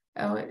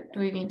 Oh, do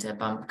we need to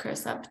bump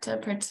Chris up to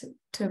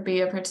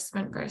be a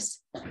participant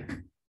first?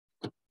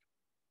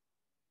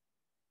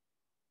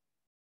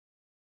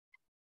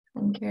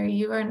 And Carrie,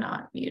 you are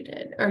not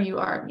muted, or you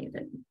are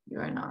muted. You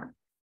are not.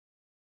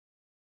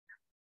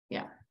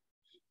 Yeah.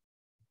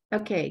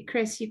 Okay,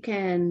 Chris, you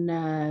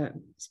can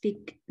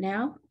speak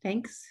now.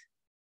 Thanks.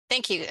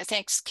 Thank you.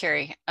 Thanks,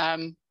 Carrie.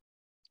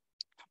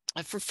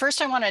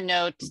 First, I want to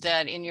note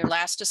that in your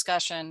last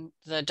discussion,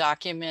 the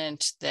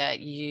document that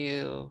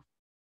you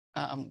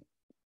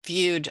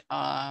viewed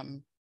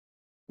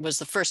was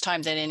the first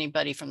time that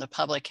anybody from the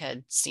public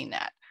had seen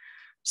that.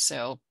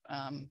 So,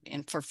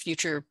 and for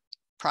future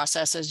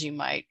processes, you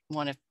might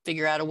want to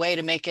figure out a way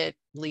to make it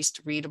at least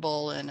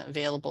readable and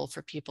available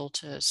for people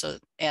to,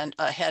 and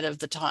ahead of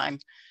the time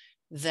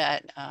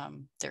that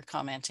they're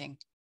commenting.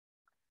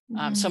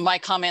 So my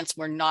comments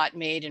were not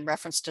made in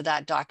reference to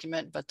that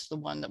document, but to the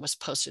one that was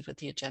posted with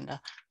the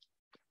agenda.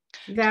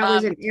 That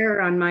was an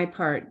error on my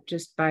part,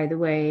 just by the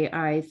way.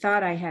 I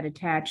thought I had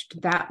attached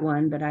that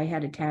one, but I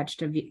had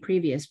attached a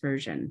previous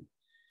version.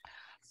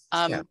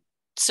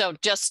 So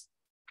just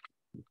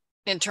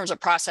in terms of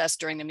process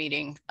during the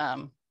meeting,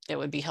 it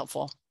would be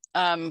helpful.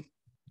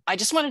 I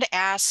just wanted to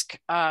ask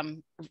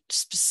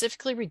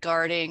specifically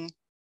regarding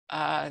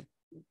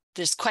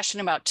this question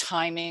about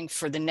timing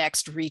for the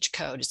next REACH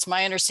code. It's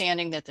my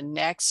understanding that the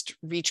next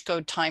REACH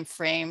code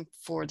timeframe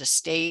for the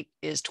state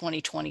is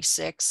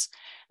 2026.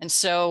 And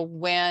so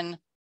when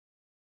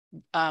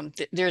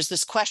there's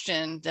this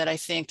question that I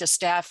think the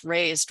staff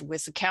raised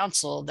with the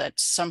council that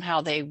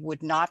somehow they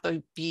would not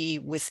be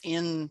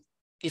within,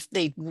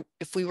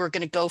 if we were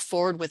going to go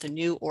forward with a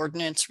new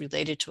ordinance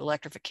related to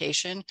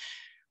electrification,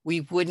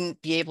 we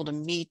wouldn't be able to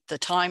meet the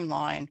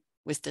timeline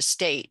with the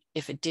state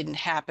if it didn't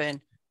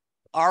happen.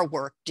 Our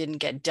work didn't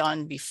get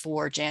done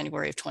before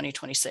January of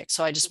 2026.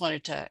 So I just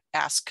wanted to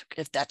ask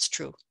if that's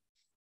true.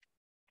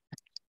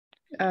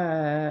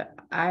 I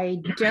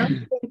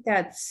don't think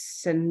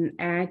that's an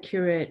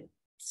accurate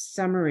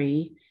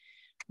summary.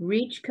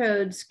 REACH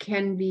codes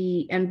can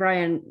be, and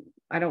Brian,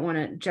 I don't want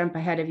to jump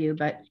ahead of you,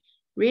 but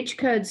REACH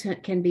codes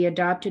can be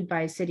adopted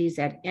by cities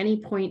at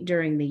any point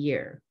during the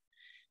year.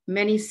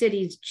 Many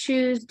cities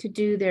choose to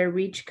do their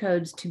REACH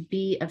codes to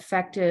be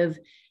effective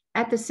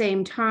at the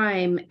same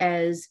time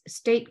as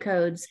state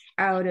codes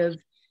out of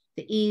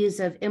the ease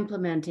of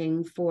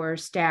implementing for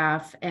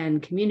staff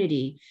and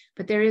community,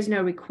 but there is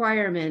no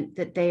requirement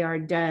that they are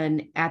done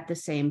at the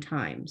same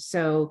time.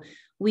 So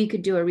we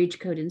could do a REACH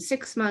code in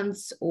 6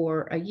 months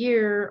or a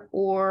year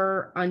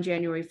or on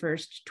January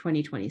 1st,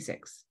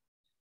 2026.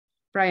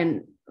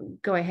 Brian,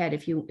 go ahead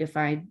if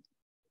I.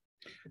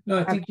 No,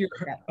 I think you're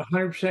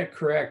 100%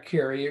 correct,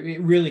 Carrie.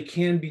 It really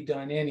can be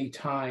done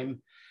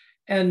anytime.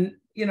 And,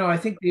 you know, I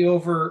think the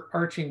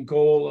overarching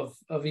goal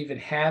of even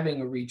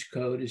having a REACH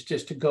code is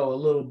just to go a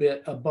little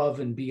bit above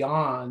and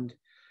beyond,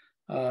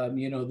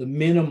 you know, the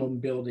minimum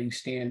building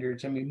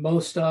standards. I mean,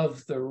 most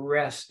of the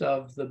rest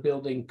of the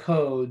building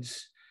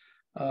codes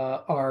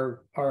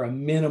are a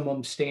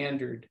minimum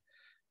standard.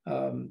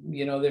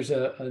 You know, there's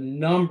a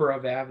number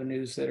of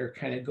avenues that are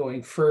kind of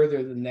going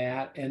further than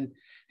that. And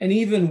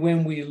even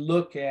when we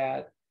look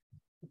at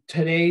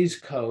today's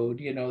code,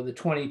 you know, the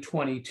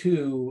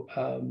 2022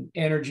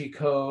 energy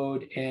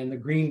code and the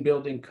green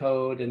building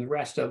code and the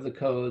rest of the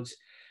codes,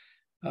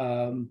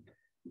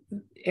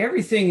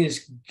 everything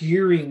is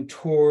gearing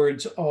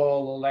towards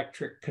all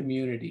electric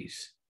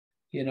communities.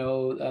 You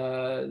know,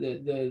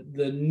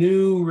 the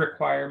new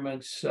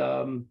requirements,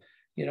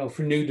 you know,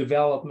 for new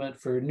development,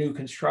 for new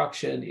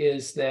construction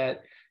is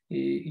that,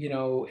 you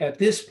know, at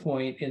this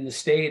point in the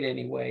state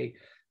anyway,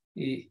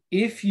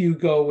 if you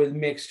go with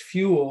mixed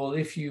fuel,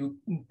 if you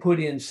put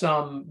in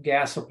some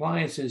gas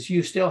appliances,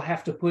 you still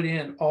have to put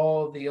in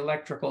all the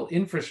electrical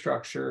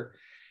infrastructure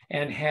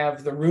and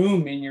have the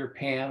room in your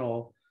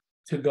panel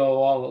to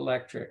go all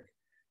electric.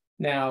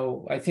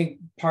 Now, I think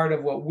part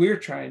of what we're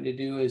trying to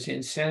do is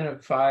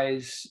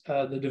incentivize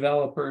the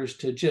developers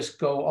to just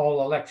go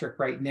all electric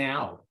right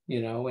now,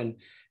 you know,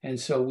 and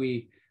so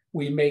we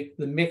make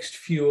the mixed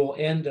fuel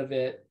end of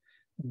it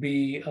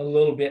be a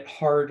little bit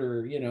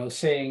harder, you know,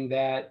 saying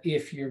that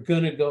if you're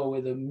going to go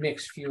with a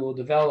mixed fuel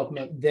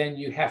development, then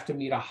you have to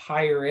meet a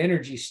higher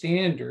energy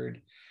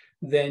standard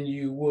than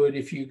you would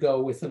if you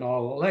go with an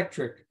all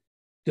electric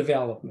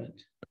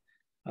development.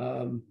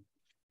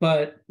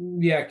 But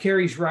yeah,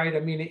 Carrie's right. I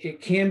mean,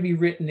 it can be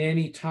written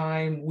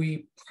anytime.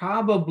 We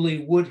probably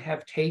would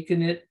have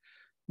taken it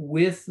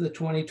with the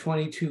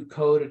 2022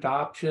 code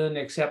adoption,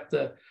 except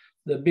the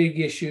big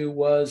issue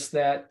was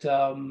that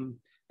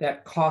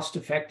that cost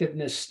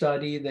effectiveness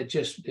study that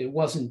it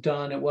wasn't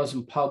done, it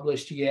wasn't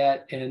published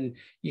yet, and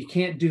you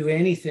can't do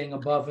anything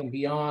above and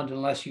beyond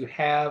unless you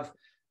have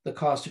the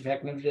cost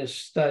effectiveness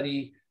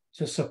study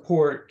to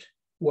support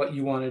what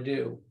you want to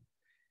do.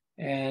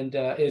 And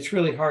it's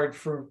really hard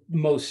for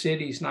most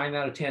cities, 9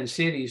 out of 10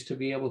 cities, to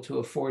be able to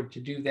afford to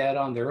do that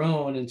on their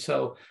own. And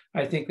so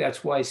I think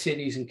that's why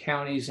cities and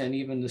counties and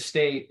even the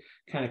state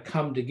kind of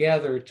come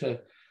together to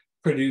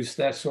produce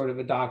that sort of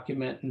a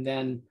document. And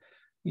then,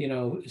 you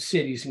know,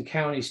 cities and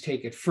counties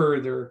take it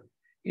further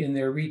in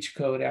their REACH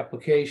code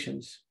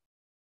applications.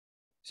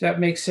 Does that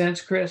make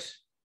sense, Chris?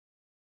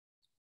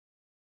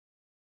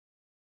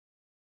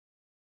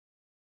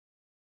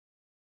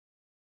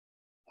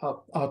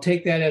 I'll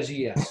take that as a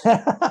yes.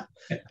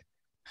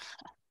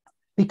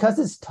 Because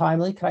it's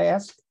timely, can I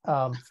ask,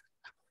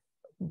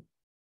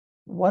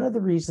 one of the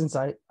reasons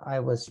I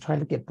was trying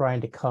to get Brian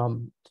to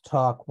come to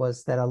talk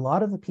was that a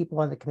lot of the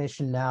people on the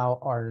commission now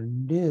are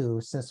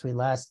new since we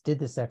last did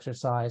this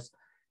exercise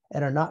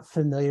and are not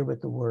familiar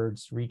with the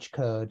words REACH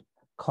code,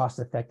 cost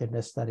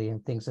effectiveness study,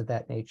 and things of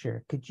that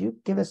nature. Could you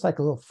give us like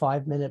a little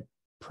 5-minute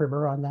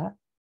primer on that?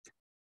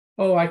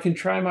 Oh, I can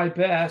try my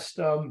best.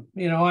 You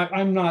know,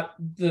 I'm not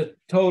the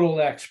total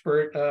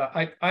expert.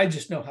 I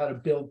just know how to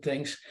build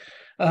things.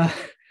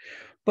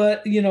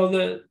 But, you know,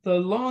 the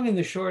long and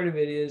the short of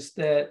it is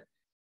that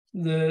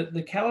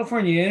the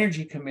California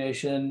Energy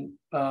Commission,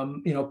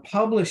 you know,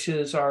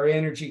 publishes our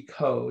energy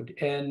code,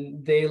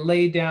 and they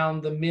lay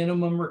down the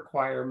minimum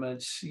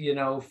requirements, you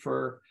know,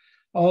 for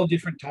all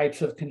different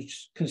types of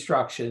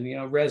construction, you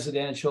know,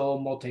 residential,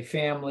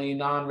 multifamily,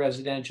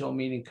 non-residential,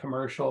 meaning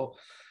commercial.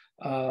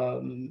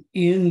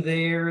 In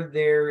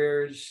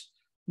there's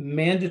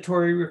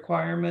mandatory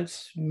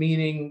requirements,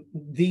 meaning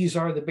these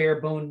are the bare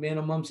bone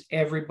minimums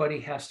everybody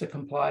has to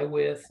comply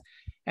with.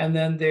 And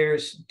then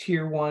there's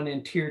tier 1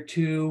 and tier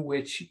 2,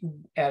 which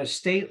at a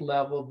state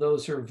level,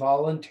 those are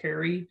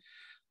voluntary.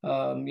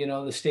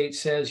 The state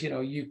says,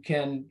 you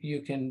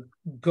can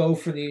go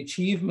for the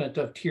achievement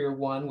of tier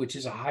 1, which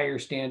is a higher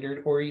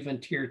standard, or even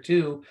tier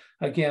 2,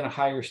 again, a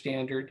higher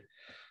standard,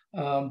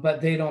 but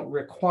they don't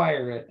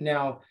require it.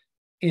 Now,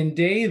 in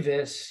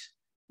Davis,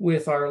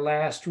 with our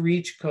last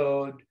REACH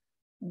code,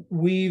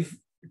 we've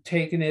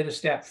taken it a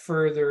step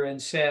further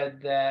and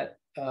said that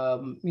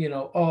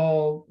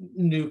all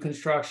new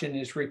construction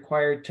is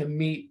required to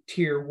meet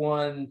tier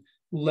 1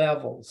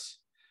 levels,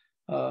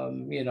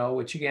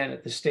 which again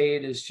at the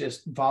state is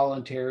just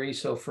voluntary.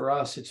 So for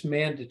us, it's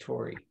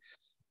mandatory.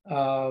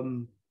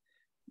 What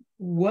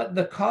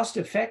the cost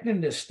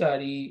effectiveness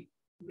study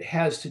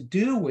has to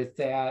do with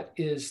that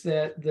is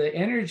that the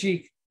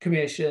Energy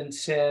Commission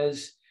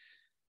says,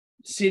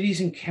 cities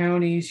and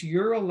counties,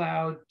 you're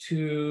allowed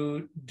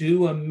to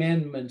do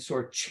amendments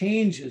or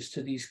changes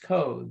to these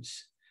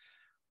codes,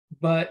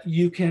 but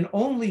you can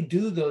only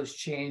do those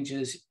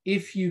changes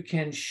if you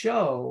can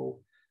show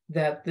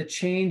that the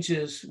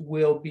changes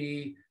will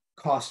be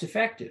cost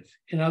effective.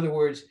 In other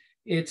words,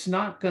 it's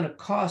not going to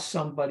cost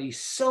somebody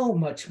so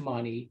much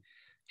money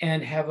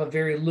and have a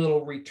very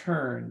little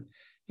return.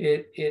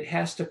 It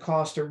has to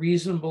cost a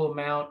reasonable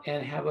amount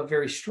and have a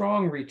very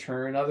strong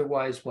return.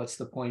 Otherwise, what's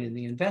the point in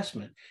the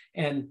investment?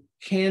 And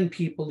can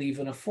people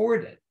even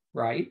afford it,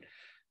 right?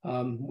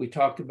 We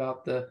talked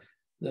about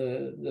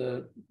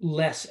the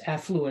less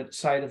affluent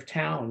side of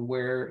town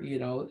where,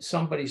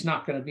 somebody's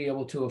not going to be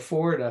able to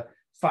afford a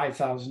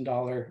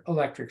 $5,000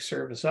 electric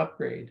service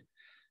upgrade.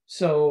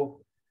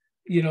 So,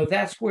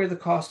 that's where the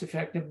cost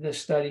effectiveness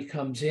study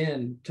comes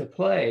in to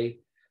play.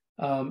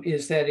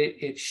 Is that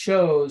it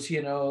shows,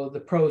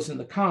 the pros and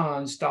the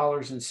cons,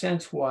 dollars and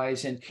cents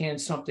wise, and can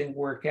something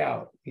work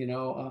out,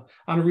 on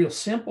a real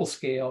simple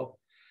scale,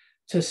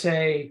 to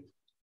say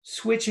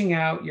switching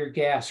out your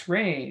gas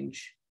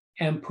range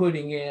and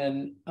putting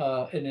in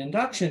an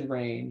induction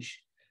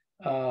range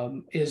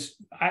is,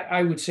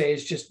 I would say,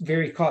 is just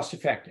very cost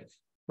effective,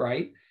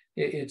 right?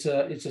 It's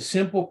a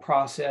simple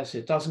process.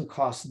 It doesn't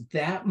cost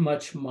that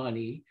much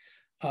money.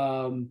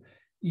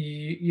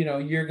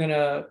 You're going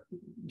to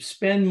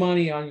spend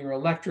money on your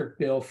electric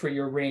bill for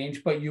your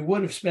range, but you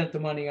would have spent the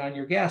money on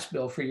your gas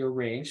bill for your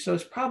range. So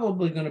it's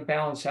probably going to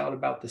balance out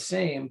about the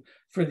same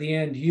for the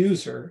end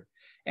user.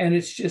 And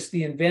it's just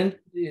the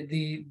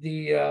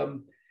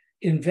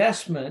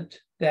investment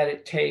that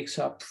it takes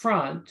up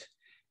front.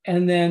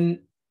 And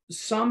then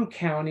some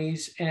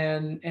counties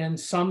and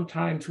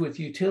sometimes with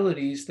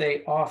utilities,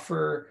 they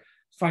offer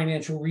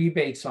financial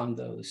rebates on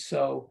those.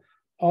 So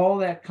all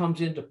that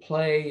comes into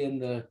play in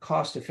the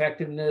cost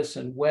effectiveness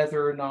and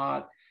whether or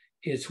not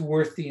it's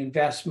worth the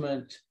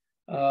investment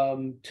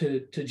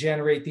to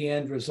generate the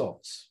end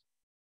results.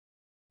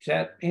 Does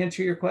that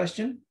answer your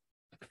question?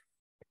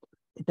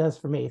 It does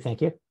for me.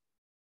 Thank you.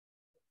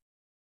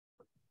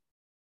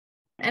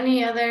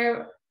 Any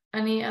other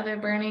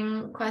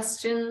burning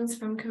questions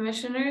from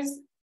commissioners?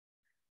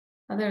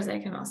 Others I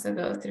can also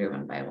go through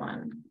one by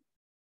one.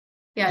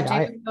 Yeah,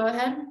 Jacob, go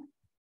ahead.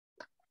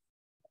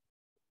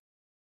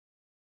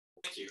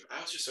 Thank you.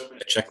 I was just hoping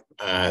to check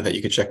that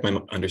you could check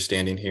my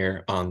understanding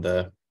here on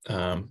the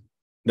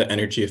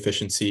energy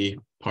efficiency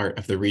part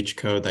of the REACH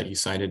code that you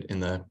cited in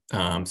the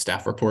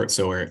staff report.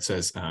 So where it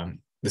says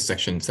this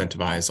section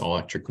incentivizes all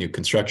electric new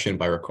construction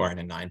by requiring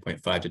a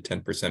 9.5 to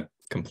 10%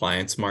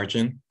 compliance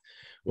margin.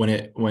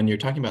 When you're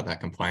talking about that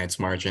compliance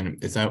margin,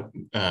 is that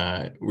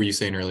were you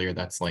saying earlier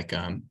that's like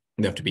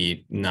they have to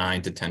be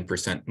 9 to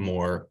 10%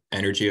 more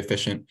energy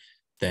efficient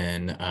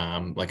than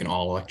like an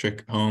all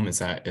electric home? Is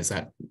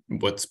that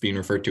what's being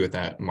referred to with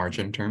that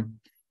margin term?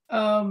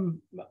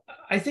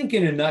 I think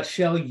in a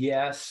nutshell,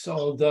 yes,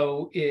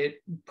 although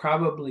it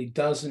probably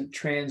doesn't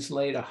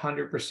translate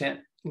 100%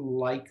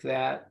 like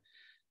that.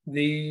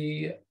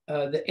 The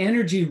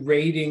energy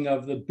rating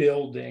of the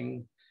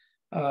building,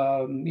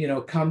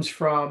 comes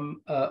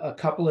from a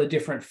couple of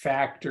different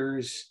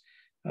factors.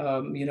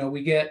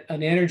 We get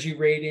an energy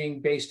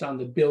rating based on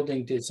the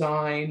building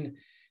design.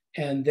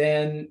 And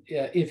then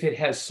if it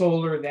has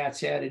solar,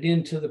 that's added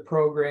into the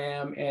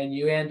program, and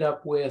you end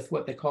up with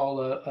what they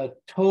call a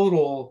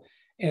total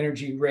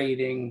energy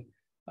rating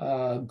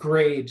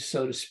grade,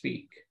 so to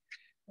speak.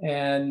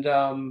 And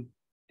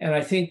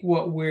I think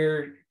what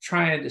we're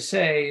trying to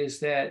say is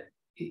that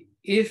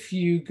if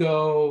you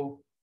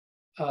go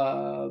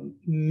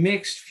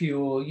mixed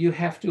fuel, you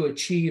have to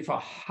achieve a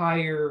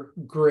higher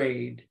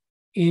grade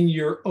in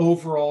your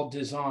overall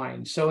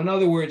design. So in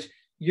other words,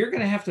 you're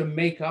going to have to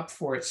make up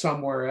for it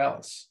somewhere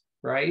else,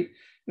 right?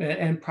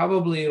 And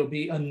probably it'll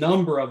be a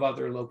number of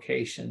other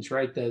locations,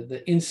 right?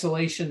 The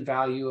insulation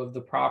value of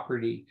the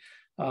property,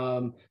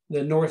 the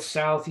north,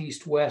 south,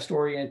 east, west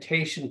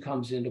orientation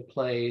comes into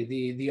play,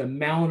 the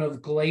amount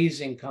of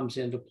glazing comes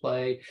into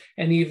play,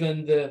 and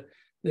even the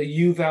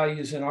U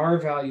values and R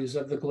values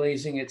of the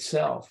glazing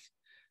itself.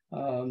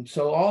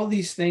 So all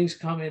these things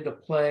come into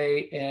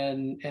play.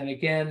 And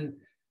again,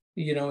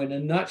 you know, in a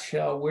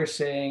nutshell, we're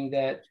saying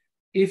that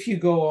if you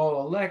go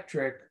all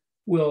electric,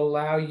 will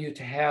allow you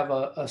to have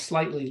a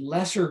slightly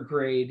lesser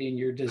grade in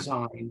your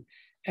design.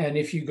 And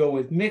if you go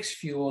with mixed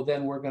fuel,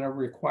 then we're going to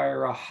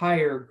require a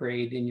higher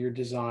grade in your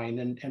design.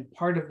 And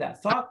part of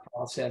that thought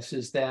process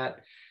is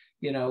that,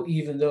 you know,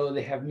 even though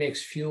they have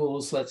mixed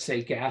fuels, let's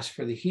say gas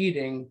for the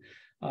heating,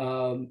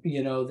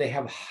 you know, they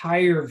have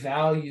higher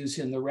values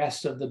in the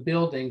rest of the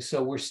building.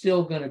 So we're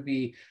still going to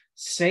be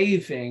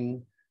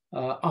saving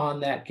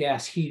on that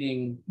gas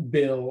heating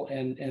bill,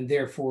 and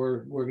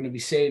therefore we're going to be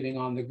saving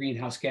on the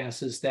greenhouse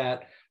gases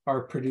that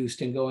are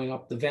produced and going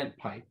up the vent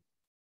pipe.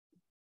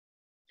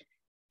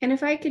 And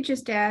if I could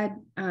just add,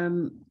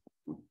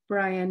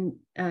 Brian,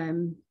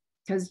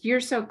 because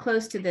you're so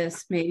close to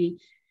this, maybe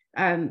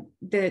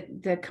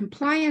the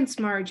compliance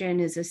margin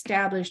is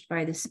established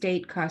by the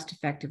state cost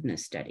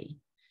effectiveness study.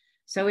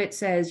 So it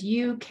says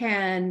you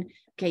can,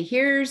 okay,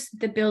 here's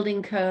the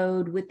building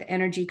code with the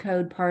energy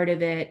code part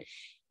of it.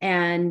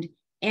 And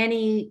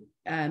any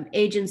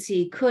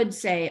agency could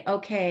say,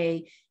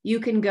 okay,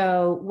 you can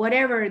go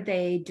whatever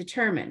they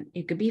determine.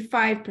 It could be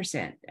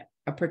 5%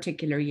 a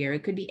particular year.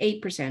 It could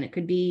be 8%. It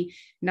could be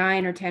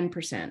 9 or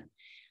 10%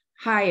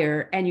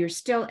 higher, and you're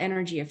still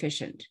energy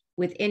efficient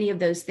with any of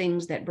those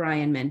things that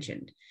Brian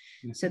mentioned.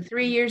 Mm-hmm. So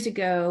 3 years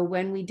ago,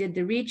 when we did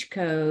the REACH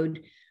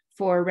code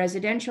for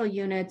residential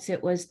units,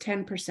 it was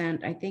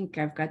 10%. I think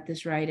I've got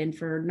this right. And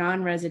for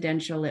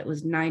non-residential, it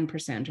was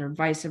 9% or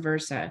vice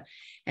versa.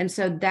 And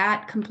so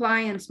that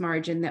compliance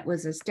margin that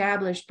was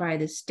established by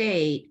the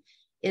state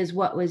is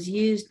what was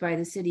used by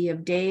the city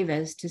of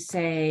Davis to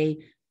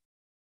say,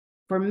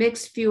 for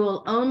mixed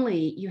fuel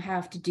only, you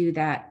have to do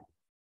that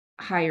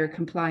higher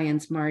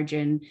compliance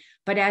margin.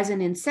 But as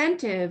an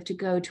incentive to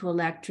go to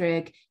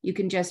electric, you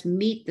can just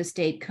meet the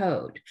state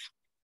code.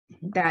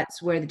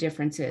 That's where the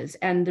difference is.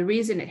 And the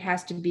reason it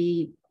has to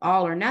be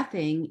all or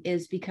nothing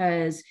is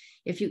because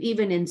if you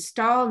even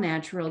install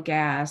natural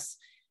gas,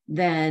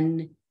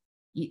 then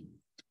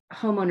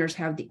homeowners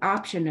have the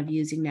option of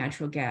using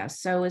natural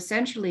gas. So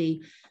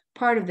essentially,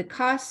 part of the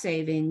cost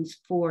savings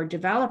for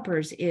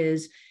developers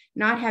is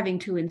not having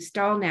to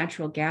install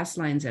natural gas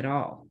lines at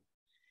all.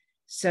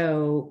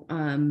 So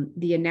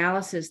the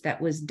analysis that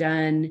was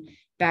done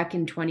back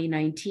in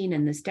 2019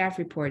 in the staff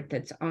report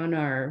that's on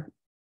our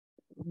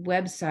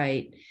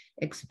website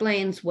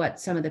explains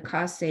what some of the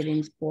cost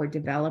savings for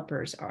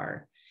developers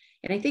are.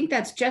 And I think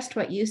that's just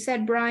what you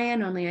said,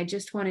 Brian, only I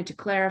just wanted to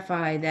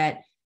clarify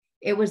that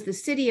it was the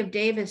city of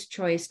Davis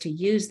choice to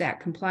use that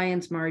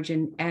compliance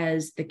margin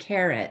as the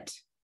carrot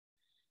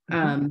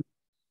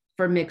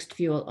for mixed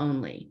fuel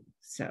only.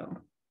 So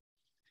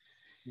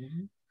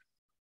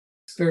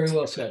very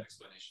well said.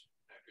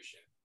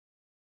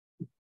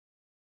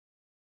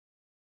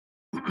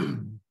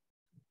 Do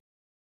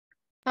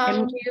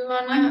you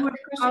want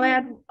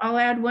to? I'll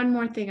add one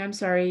more thing. I'm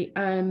sorry.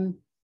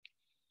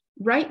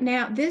 Right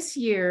now, this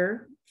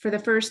year, for the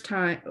first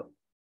time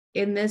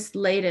in this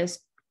latest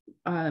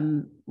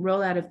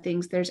rollout of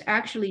things, there's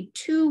actually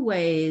 2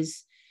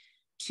 ways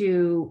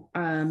to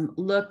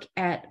look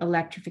at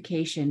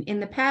electrification. In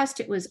the past,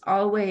 it was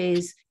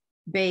always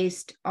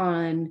based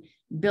on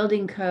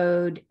building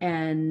code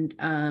and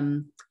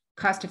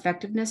cost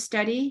effectiveness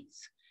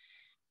studies.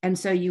 And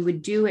so you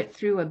would do it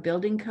through a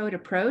building code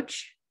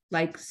approach,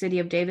 like City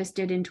of Davis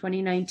did in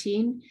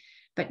 2019.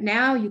 But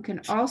now you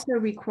can also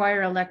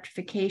require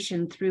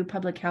electrification through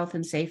public health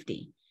and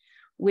safety,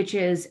 which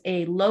is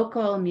a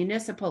local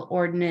municipal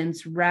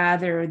ordinance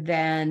rather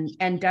than,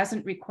 and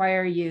doesn't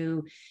require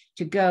you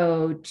to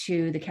go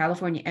to the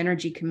California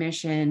Energy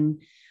Commission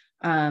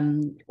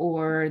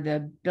or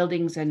the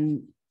Buildings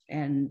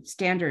and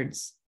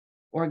Standards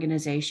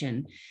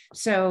Organization.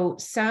 So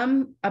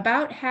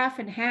about half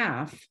and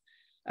half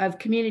of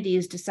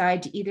communities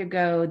decide to either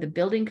go the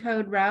building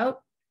code route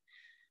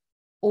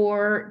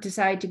or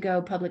decide to go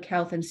public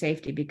health and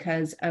safety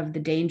because of the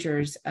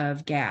dangers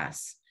of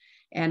gas.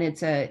 And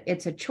it's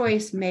a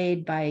choice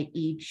made by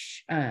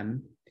each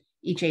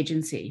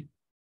agency.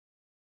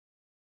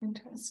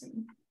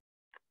 Interesting.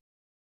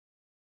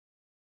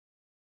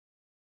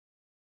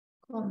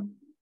 Cool.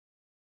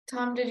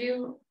 Tom, did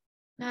you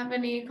have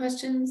any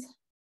questions?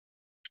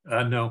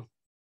 No.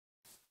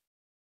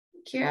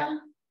 Kira?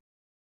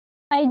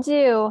 I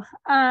do.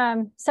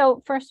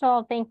 So first of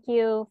all, thank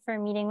you for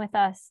meeting with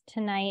us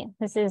tonight.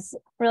 This is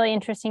really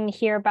interesting to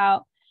hear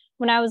about.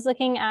 When I was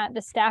looking at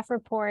the staff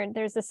report,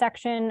 there's a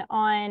section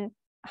on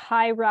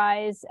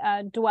high-rise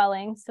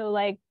dwellings, so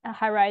like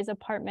high-rise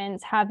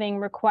apartments having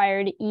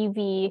required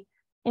EV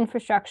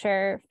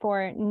infrastructure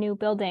for new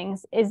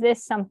buildings. Is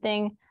this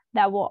something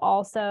that will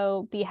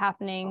also be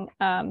happening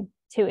to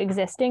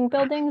existing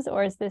buildings,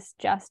 or is this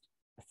just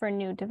for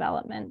new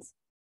developments?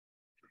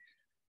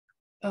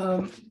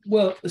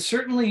 Well,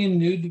 certainly in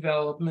new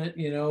development,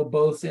 you know,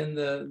 both in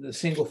the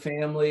single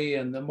family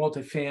and the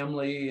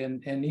multifamily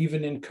and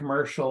even in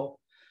commercial.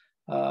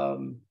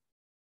 And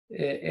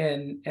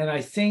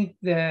I think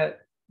that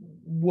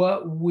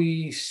what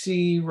we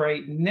see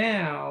right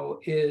now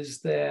is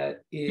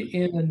that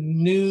in a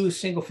new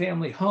single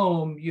family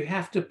home, you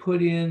have to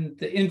put in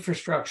the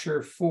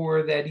infrastructure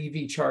for that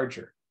EV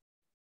charger.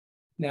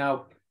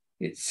 Now,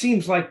 it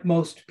seems like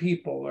most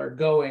people are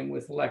going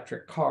with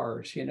electric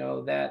cars, you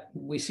know, that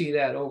we see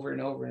that over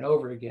and over and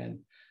over again.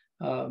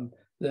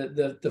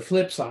 The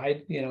flip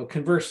side, you know,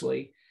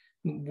 conversely,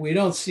 we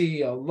don't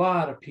see a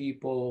lot of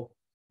people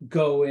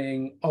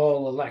going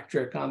all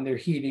electric on their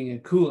heating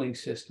and cooling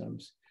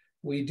systems.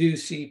 We do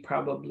see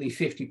probably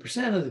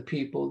 50% of the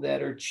people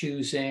that are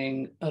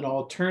choosing an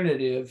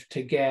alternative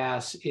to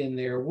gas in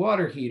their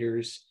water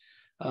heaters,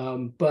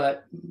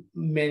 but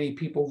many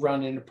people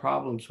run into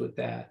problems with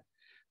that.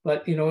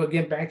 But, you know,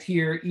 again, back to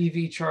your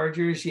EV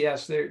chargers,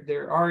 yes,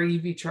 there are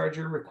EV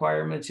charger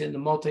requirements in the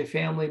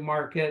multifamily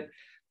market.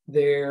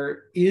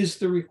 There is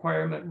the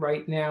requirement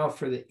right now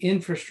for the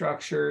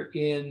infrastructure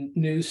in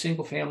new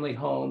single family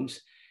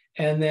homes.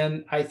 And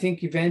then I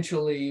think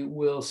eventually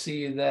we'll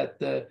see that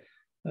the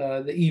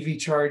EV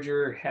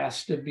charger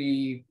has to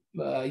be,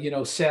 you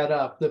know, set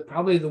up.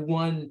 Probably the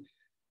one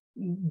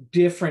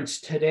difference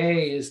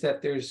today is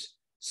that there's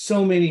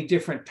so many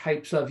different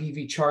types of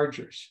EV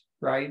chargers,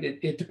 right?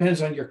 It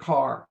depends on your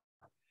car.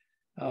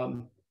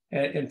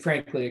 And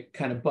frankly, it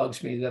kind of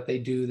bugs me that they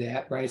do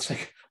that, right? It's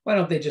like, why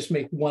don't they just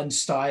make one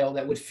style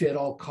that would fit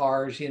all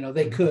cars? You know,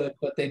 they could,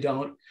 but they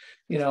don't,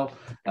 you know.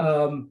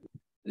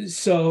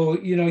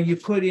 So, you know, you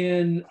put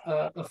in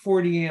a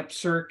 40 amp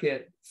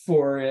circuit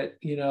for it,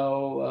 you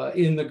know,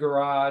 in the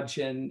garage,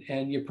 and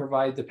you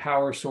provide the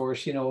power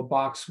source, you know, a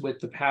box with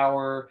the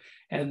power,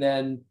 and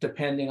then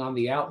depending on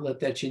the outlet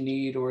that you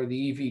need or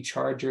the EV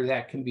charger,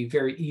 that can be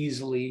very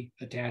easily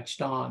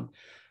attached on.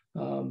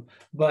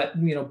 But,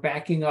 you know,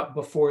 backing up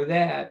before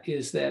that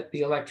is that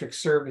the electric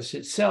service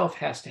itself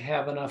has to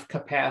have enough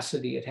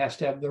capacity. It has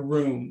to have the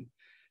room.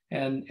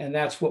 And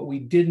that's what we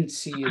didn't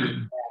see in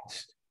the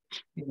past.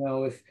 You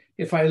know,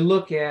 if I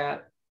look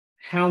at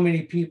how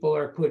many people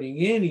are putting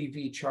in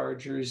EV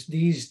chargers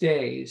these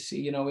days,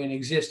 you know, in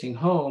existing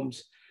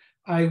homes,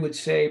 I would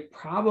say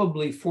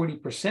probably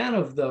 40%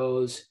 of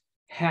those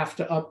have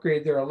to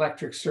upgrade their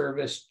electric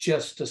service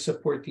just to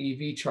support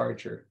the EV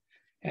charger.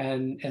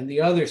 And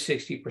the other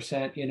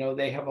 60%, you know,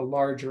 they have a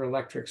larger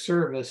electric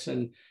service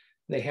and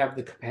they have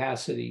the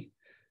capacity.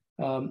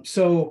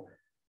 So,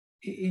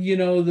 you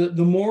know,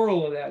 the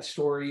moral of that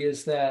story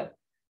is that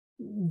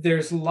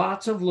there's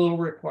lots of little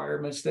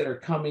requirements that are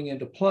coming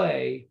into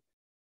play.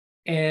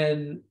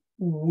 And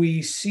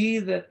we see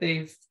that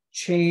they've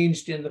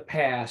changed in the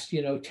past,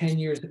 you know, 10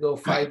 years ago,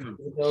 5 years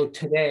ago,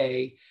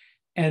 today.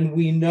 And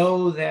we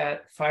know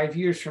that 5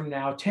 years from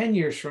now, 10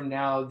 years from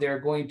now, there are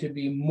going to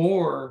be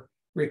more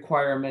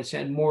requirements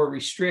and more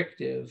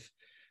restrictive.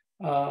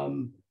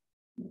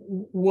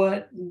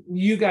 What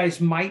you guys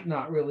might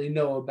not really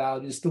know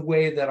about is the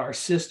way that our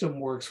system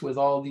works with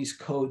all these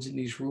codes and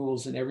these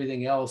rules and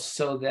everything else,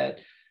 so that,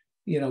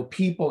 you know,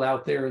 people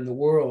out there in the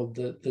world,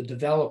 the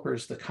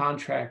developers, the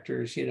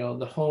contractors, you know,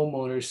 the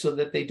homeowners, so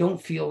that they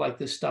don't feel like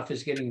this stuff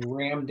is getting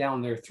rammed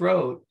down their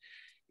throat,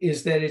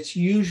 is that it's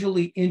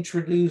usually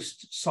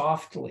introduced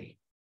softly,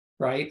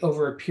 right?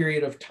 Over a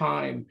period of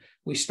time.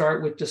 We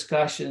start with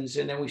discussions,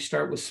 and then we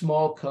start with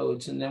small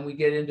codes, and then we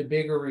get into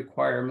bigger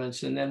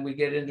requirements, and then we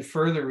get into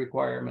further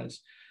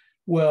requirements.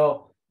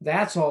 Well,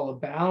 that's all a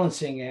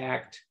balancing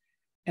act.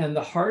 And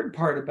the hard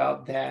part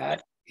about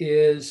that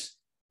is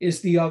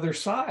the other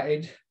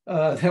side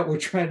that we're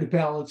trying to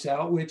balance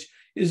out, which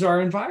is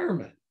our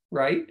environment,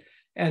 right?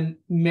 And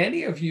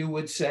many of you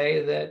would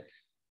say that,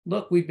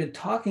 look, we've been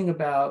talking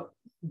about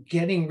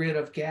getting rid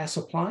of gas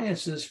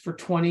appliances for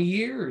 20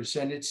 years,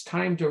 and it's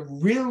time to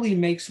really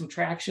make some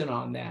traction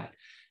on that.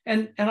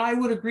 And I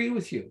would agree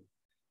with you.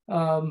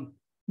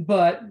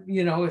 But,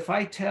 you know, if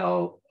I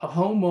tell a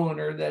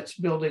homeowner that's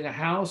building a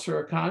house or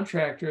a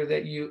contractor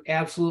that you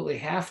absolutely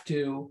have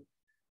to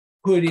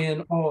put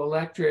in all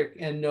electric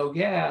and no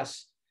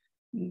gas,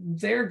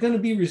 they're going to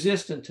be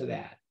resistant to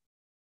that.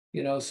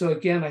 You know, so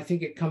again, I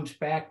think it comes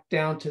back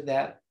down to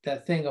that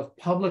thing of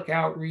public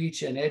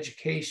outreach and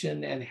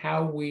education, and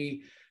how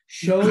we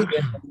show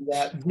them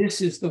that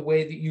this is the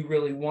way that you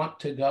really want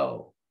to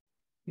go,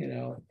 you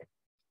know.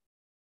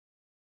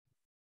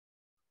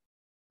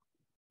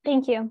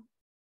 Thank you.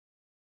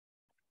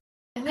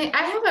 I think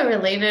I have a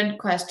related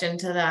question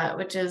to that,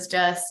 which is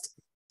just,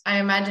 I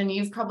imagine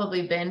you've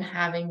probably been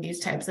having these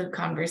types of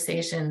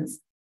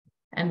conversations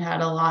and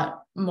had a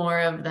lot more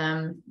of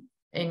them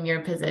in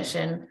your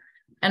position.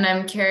 And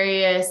I'm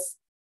curious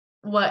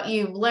what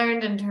you've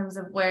learned in terms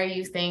of where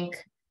you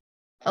think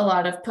a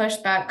lot of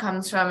pushback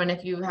comes from, and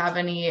if you have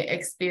any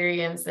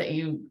experience that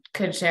you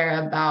could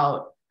share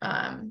about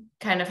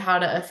kind of how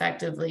to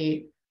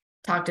effectively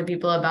talk to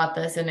people about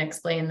this and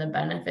explain the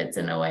benefits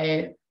in a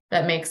way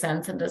that makes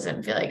sense and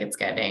doesn't feel like it's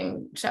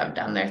getting shoved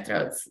down their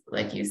throats,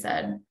 like you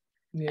said.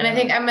 Yeah. And I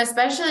think I'm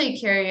especially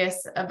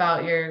curious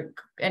about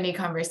any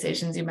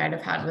conversations you might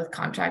have had with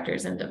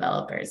contractors and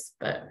developers,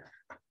 but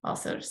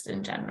also just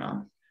in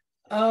general.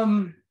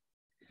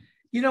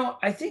 You know,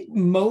 I think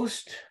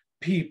most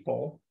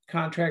people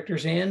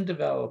contractors and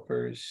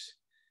developers,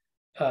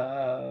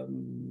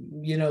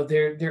 you know,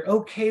 they're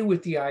okay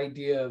with the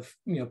idea of,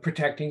 you know,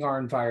 protecting our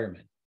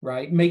environment,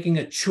 right? Making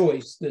a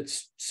choice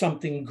that's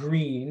something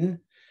green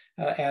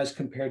as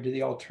compared to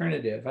the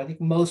alternative. I think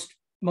most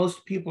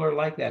people are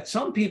like that.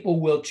 Some people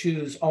will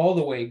choose all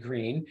the way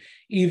green,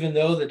 even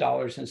though the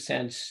dollars and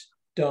cents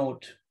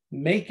don't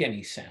make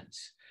any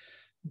sense.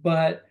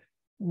 But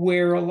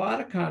where a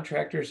lot of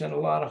contractors and a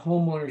lot of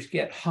homeowners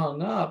get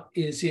hung up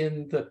is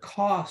in the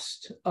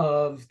cost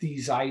of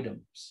these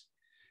items.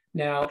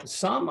 Now,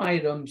 some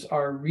items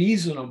are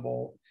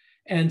reasonable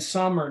and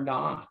some are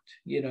not,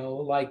 you know,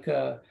 like,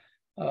 you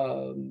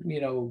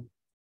know,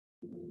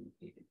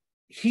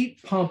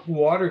 heat pump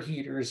water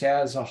heaters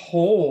as a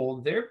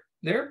whole,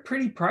 they're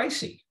pretty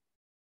pricey,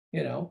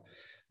 you know,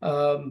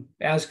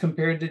 as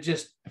compared to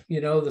just,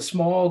 you know, the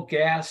small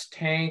gas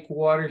tank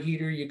water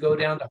heater. You go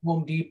down to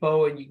Home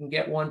Depot and you can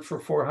get one for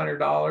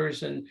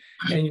 $400 and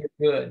you're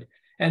good.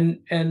 And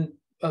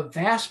a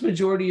vast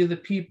majority of the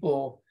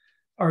people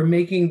are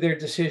making their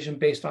decision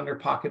based on their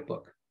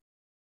pocketbook.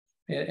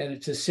 And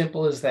it's as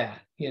simple as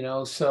that, you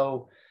know.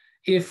 So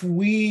if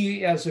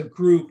we as a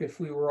group, if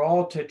we were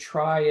all to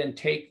try and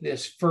take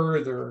this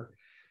further,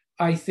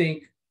 I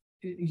think,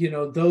 you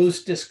know,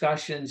 those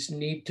discussions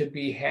need to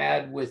be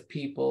had with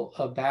people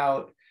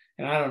about,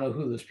 and I don't know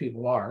who those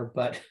people are,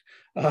 but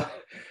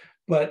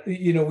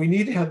you know, we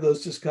need to have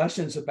those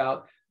discussions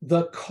about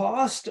the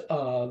cost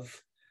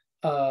of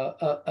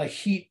a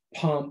heat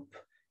pump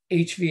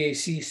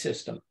HVAC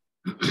system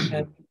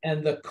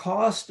and the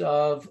cost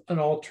of an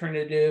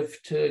alternative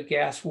to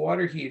gas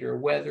water heater,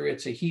 whether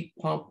it's a heat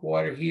pump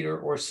water heater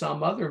or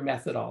some other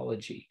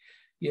methodology.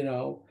 You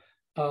know,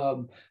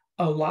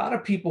 a lot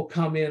of people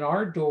come in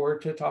our door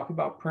to talk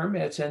about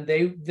permits and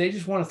they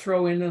just want to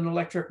throw in an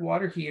electric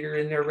water heater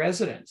in their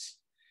residence.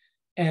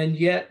 And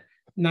yet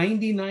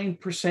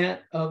 99%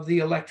 of the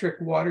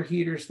electric water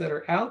heaters that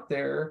are out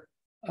there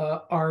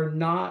are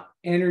not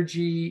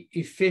energy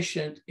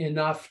efficient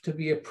enough to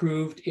be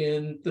approved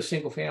in the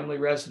single family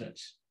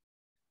residence.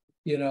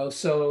 You know,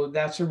 so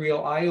that's a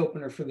real eye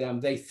opener for them.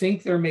 They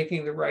think they're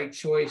making the right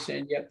choice,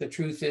 and yet the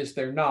truth is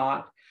they're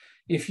not.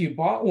 If you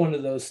bought one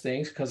of those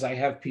things, because I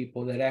have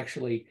people that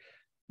actually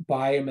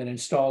buy them and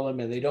install them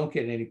and they don't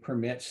get any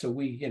permits, so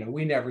we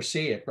never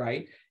see it,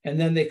 right? And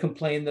then they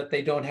complain that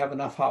they don't have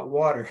enough hot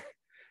water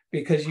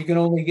because you can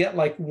only get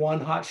like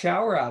one hot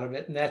shower out of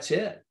it and that's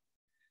it.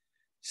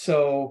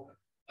 So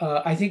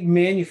I think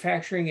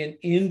manufacturing and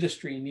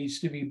industry needs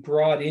to be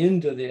brought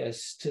into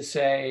this to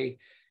say,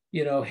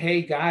 you know,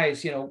 hey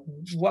guys, you know,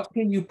 what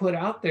can you put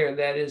out there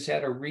that is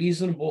at a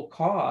reasonable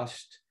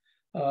cost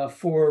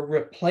for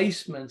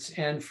replacements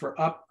and for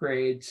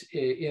upgrades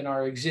in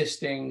our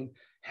existing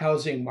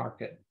housing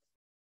market?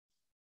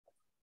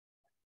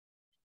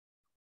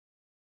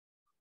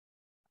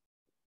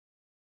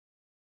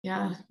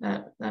 Yeah,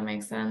 that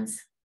makes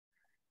sense.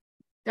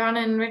 John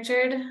and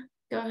Richard,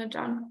 go ahead,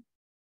 John.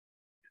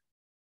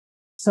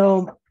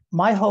 So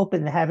my hope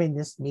in having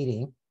this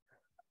meeting,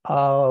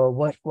 I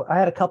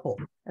had a couple,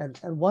 and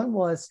one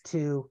was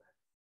to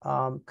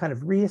kind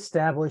of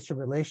reestablish a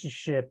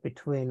relationship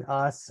between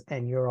us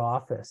and your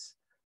office.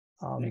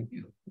 Thank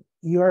you.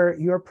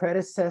 Your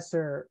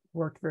predecessor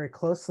worked very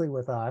closely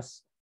with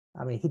us.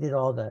 I mean, he did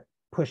all the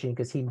pushing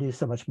because he knew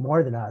so much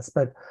more than us,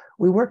 but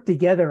we worked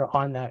together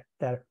on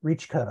that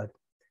REACH code.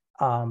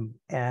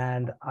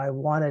 And I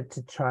wanted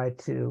to try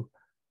to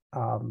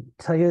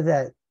tell you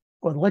that,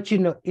 or let you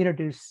know,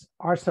 introduce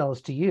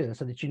ourselves to you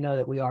so that you know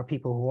that we are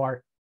people who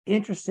are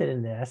interested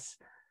in this.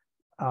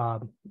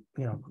 You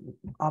know,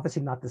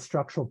 obviously not the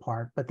structural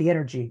part, but the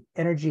energy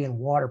and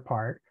water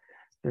part.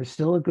 There's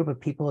still a group of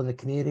people in the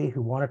community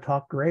who want to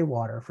talk gray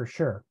water for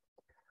sure.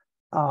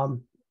 So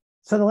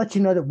to let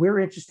you know that we're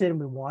interested and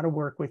we want to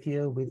work with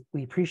you.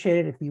 We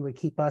appreciate it if you would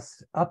keep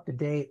us up to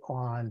date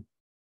on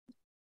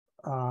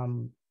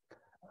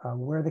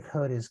where the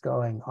code is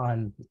going,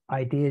 on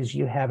ideas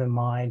you have in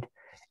mind,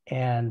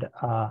 and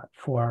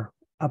for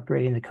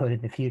upgrading the code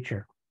in the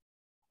future.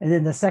 And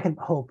then the second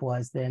hope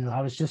was, then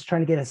I was just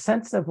trying to get a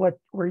sense of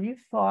where you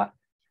thought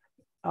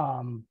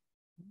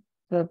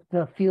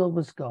the field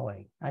was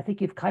going. I think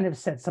you've kind of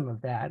said some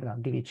of that, and I'll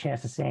give you a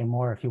chance to say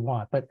more if you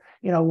want. But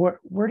you know,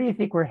 where do you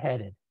think we're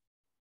headed?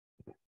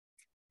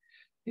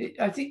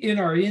 I think in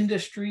our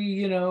industry,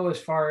 you know, as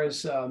far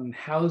as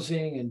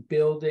housing and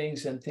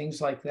buildings and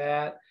things like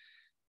that,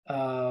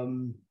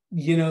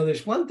 you know,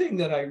 there's one thing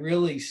that I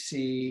really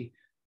see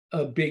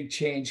a big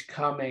change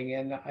coming,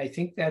 and I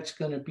think that's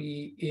going to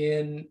be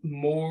in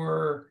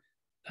more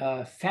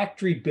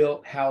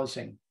factory-built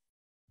housing,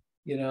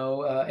 you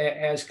know,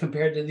 as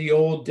compared to the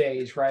old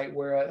days, right,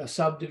 where a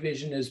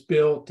subdivision is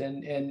built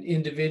and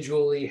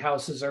individually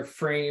houses are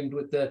framed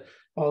with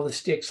all the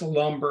sticks of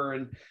lumber,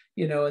 and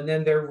you know, and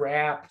then they're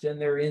wrapped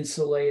and they're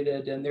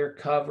insulated and they're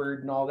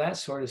covered and all that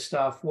sort of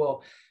stuff.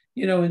 Well,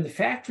 you know, in the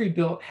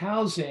factory-built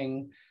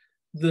housing,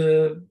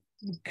 the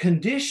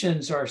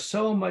conditions are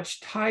so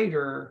much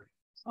tighter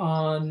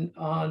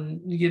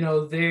on you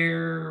know,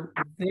 their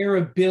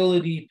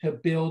ability to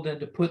build and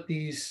to put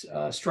these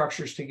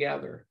structures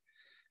together.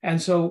 And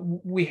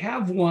so we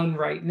have one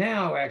right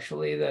now,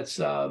 actually, that's,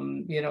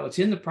 you know, it's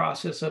in the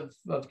process of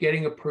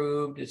getting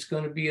approved. It's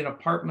going to be an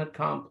apartment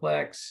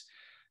complex,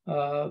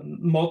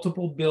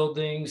 multiple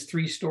buildings,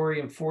 3-story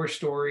and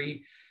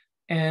 4-story.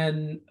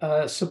 And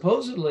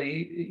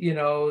supposedly, you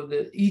know,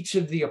 each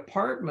of the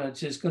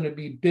apartments is going to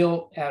be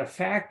built at a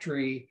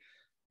factory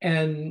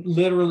and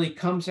literally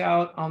comes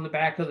out on the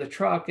back of the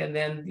truck. And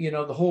then, you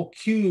know, the whole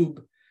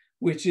cube,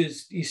 which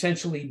is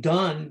essentially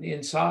done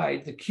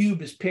inside, the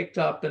cube is picked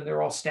up and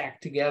they're all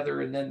stacked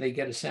together and then they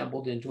get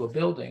assembled into a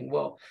building.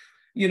 Well,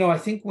 you know, I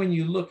think when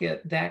you look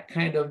at that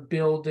kind of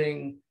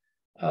building,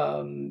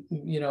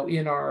 you know,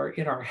 in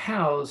our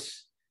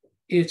house,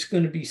 it's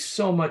going to be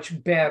so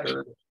much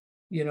better,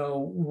 you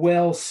know,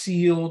 well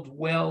sealed,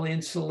 well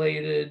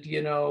insulated,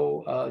 you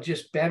know,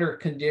 just better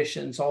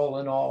conditions all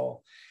in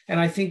all. And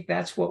I think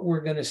that's what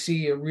we're going to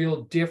see, a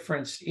real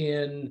difference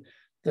in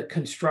the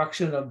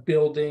construction of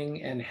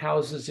building and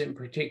houses in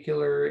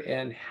particular,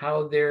 and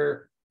how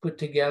they're put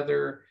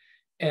together,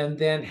 and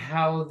then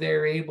how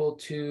they're able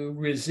to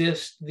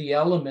resist the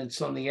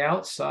elements on the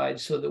outside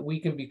so that we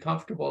can be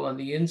comfortable on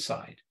the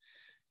inside,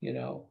 you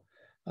know.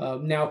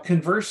 Now,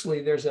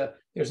 conversely,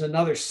 there's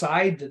another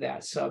side to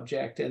that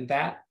subject, and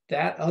that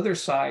other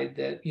side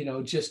that, you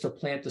know, just to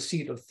plant the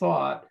seed of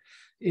thought,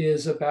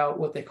 is about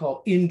what they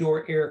call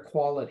indoor air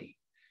quality.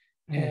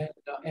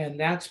 And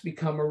that's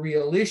become a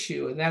real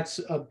issue. And that's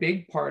a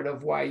big part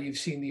of why you've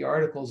seen the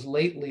articles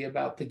lately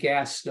about the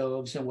gas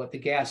stoves and what the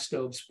gas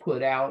stoves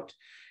put out,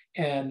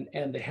 and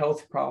the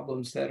health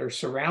problems that are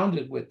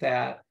surrounded with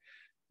that.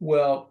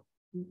 Well,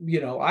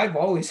 you know, I've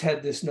always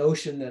had this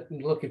notion that,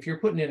 look, if you're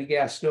putting in a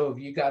gas stove,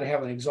 you got to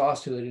have an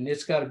exhaust to it, and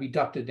it's got to be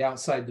ducted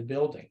outside the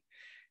building.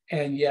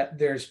 And yet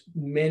there's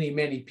many,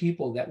 many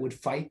people that would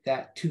fight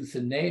that tooth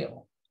and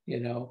nail, you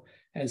know.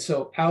 And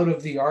so out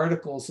of the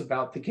articles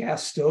about the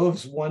gas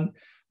stoves,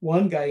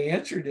 one guy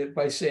answered it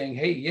by saying,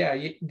 hey, yeah,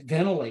 you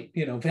ventilate,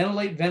 you know,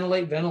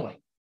 ventilate.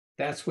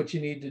 That's what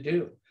you need to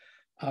do.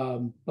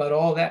 But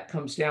all that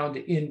comes down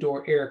to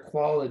indoor air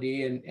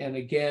quality. And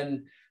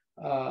again,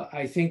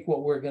 I think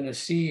what we're going to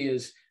see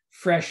is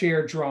fresh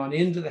air drawn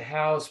into the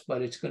house,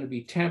 but it's going to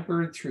be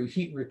tempered through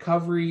heat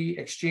recovery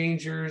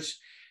exchangers.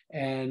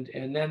 And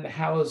then the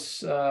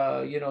house,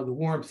 you know, the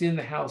warmth in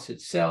the house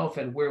itself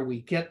and where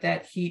we get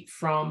that heat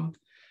from,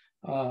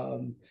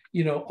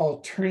 you know,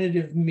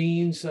 alternative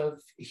means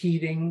of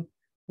heating,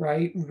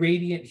 right?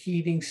 Radiant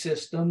heating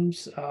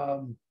systems,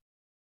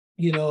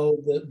 you know,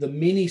 the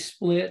mini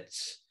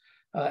splits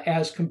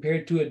as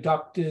compared to a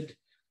ducted,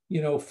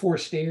 you know,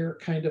 forced air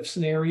kind of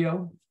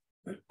scenario.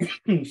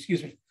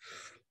 Excuse me.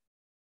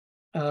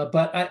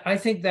 But I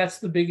think that's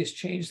the biggest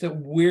change that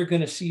we're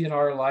going to see in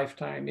our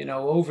lifetime, you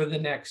know, over the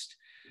next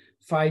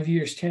 5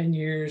 years, 10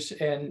 years,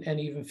 and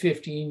even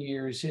 15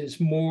 years,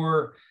 is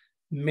more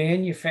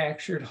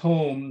manufactured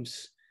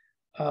homes,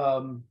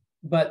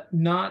 but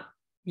not,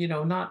 you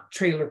know, not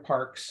trailer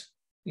parks.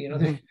 You know,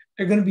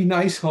 they're going to be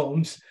nice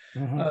homes,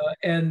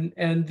 and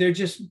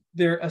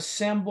they're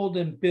assembled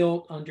and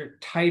built under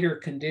tighter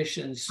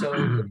conditions,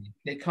 so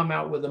they come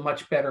out with a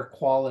much better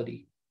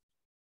quality.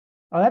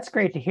 Oh, that's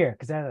great to hear,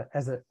 because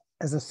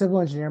as a civil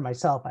engineer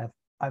myself,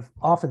 I've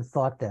often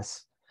thought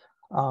this.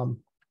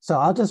 So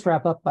I'll just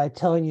wrap up by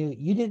telling you,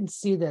 you didn't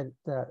see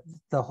the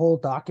whole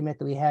document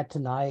that we had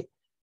tonight,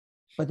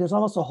 but there's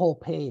almost a whole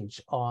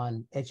page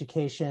on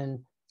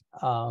education,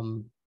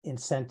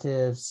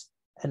 incentives,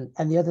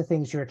 and the other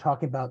things you're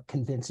talking about,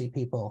 convincing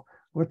people.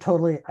 We're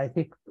totally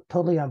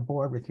on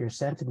board with your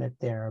sentiment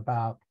there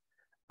about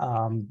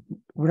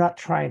we're not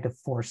trying to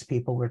force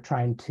people, we're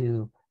trying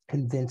to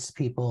convince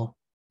people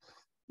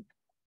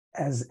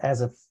as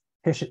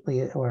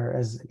efficiently or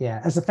as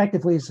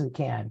effectively as we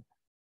can.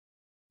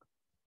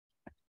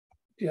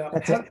 Yeah.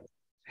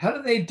 How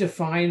do they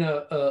define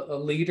a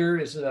leader?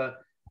 Isn't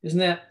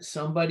that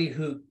somebody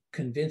who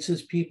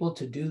convinces people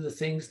to do the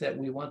things that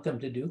we want them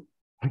to do?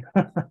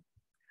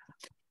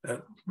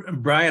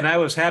 Brian, I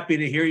was happy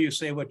to hear you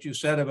say what you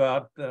said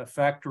about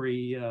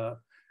factory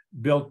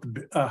built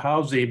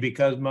housing,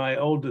 because my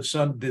oldest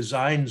son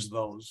designs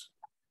those.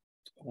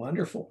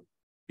 Wonderful.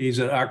 He's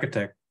an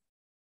architect.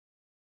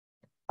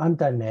 I'm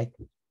done, Meg.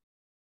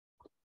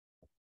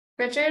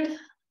 Richard?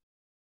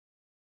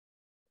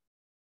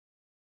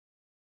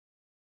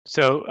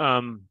 So,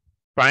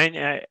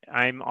 Brian,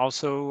 I'm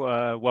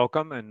also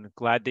welcome and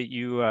glad that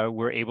you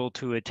were able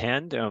to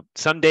attend.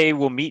 Someday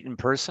we'll meet in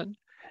person.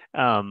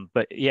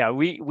 But yeah,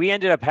 we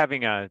ended up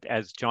having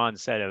as John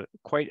said,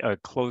 quite a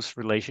close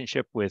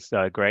relationship with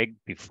Greg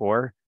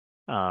before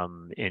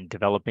in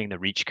developing the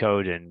REACH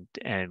code,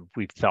 and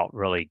we felt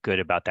really good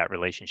about that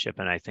relationship.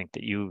 And I think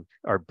that you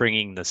are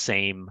bringing the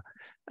same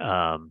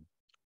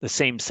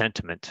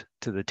sentiment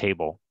to the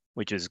table,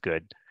 which is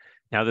good.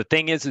 Now the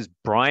thing is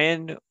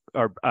Brian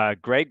or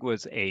Greg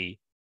was a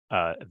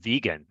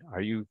vegan.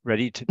 Are you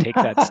ready to take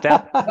that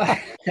step?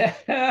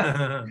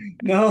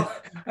 No,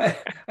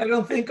 I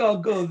don't think I'll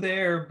go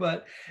there,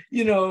 but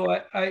you know,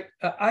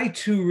 I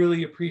too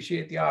really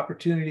appreciate the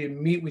opportunity to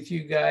meet with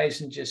you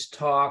guys and just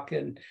talk.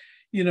 And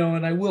you know,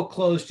 and I will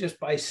close just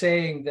by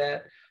saying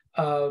that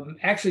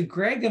actually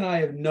Greg and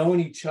I have known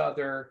each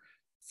other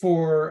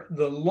for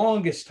the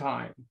longest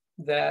time.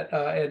 That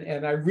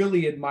and I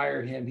really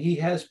admire him. He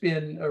has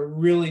been a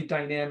really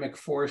dynamic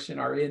force in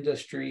our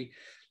industry.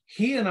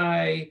 He and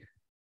I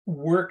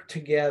worked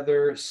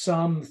together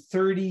some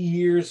 30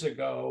 years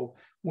ago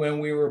when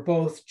we were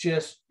both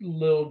just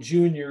little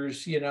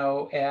juniors, you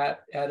know,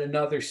 at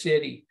another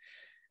city.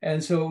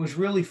 And so it was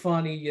really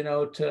funny, you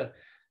know, to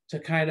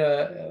kind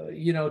of,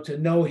 you know, to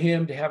know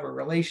him, to have a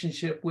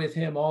relationship with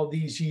him all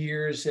these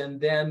years. And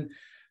then,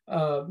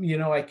 you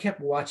know, I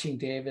kept watching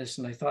Davis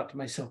and I thought to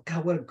myself,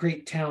 God, what a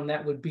great town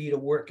that would be to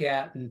work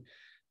at. And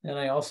then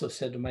I also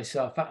said to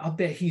myself, I'll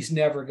bet he's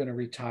never going to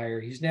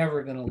retire. He's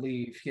never going to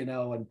leave, you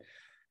know.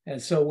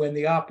 And so when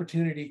the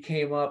opportunity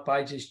came up,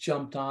 I just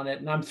jumped on it,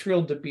 and I'm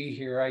thrilled to be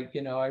here.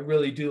 I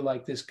really do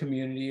like this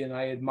community, and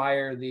I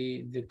admire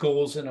the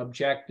goals and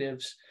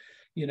objectives,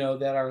 you know,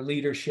 that our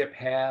leadership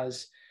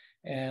has.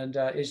 And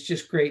it's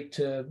just great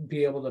to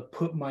be able to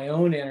put my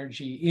own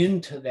energy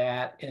into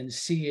that and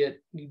see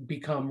it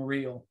become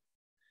real.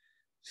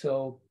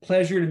 So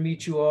pleasure to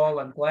meet you all.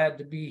 I'm glad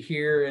to be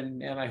here,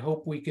 and I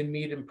hope we can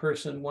meet in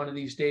person one of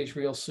these days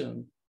real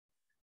soon.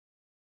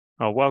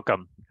 Oh,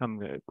 welcome.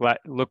 I'm glad.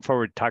 Look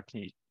forward to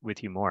talking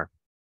with you more.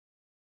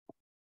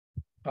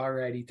 All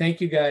righty. Thank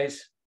you,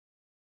 guys.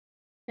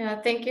 Yeah,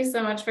 thank you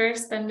so much for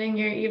spending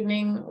your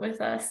evening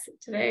with us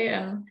today.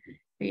 And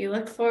we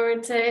look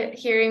forward to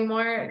hearing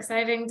more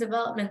exciting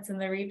developments in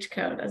the REACH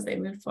code as they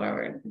move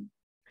forward.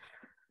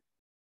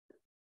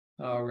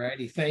 All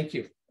righty. Thank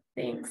you.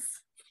 Thanks.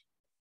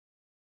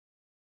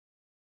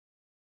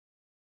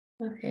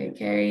 Okay,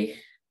 Gary.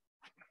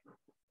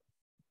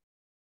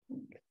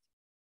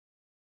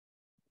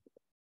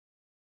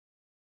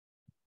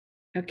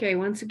 Okay,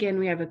 once again,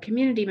 we have a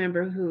community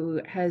member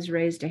who has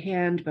raised a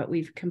hand, but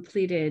we've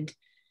completed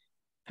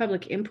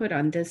public input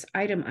on this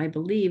item, I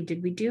believe.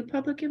 Did we do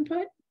public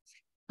input?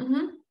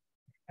 Mm-hmm.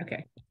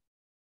 Okay.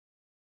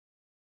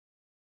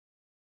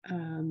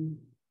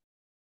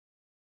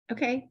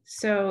 Okay,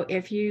 so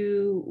if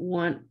you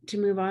want to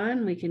move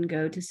on, we can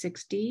go to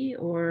 6D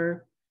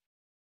or...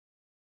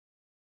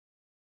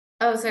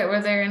 Oh, sorry,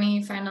 were there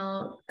any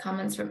final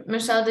comments from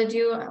Michelle? Did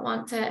you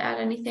want to add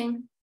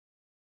anything?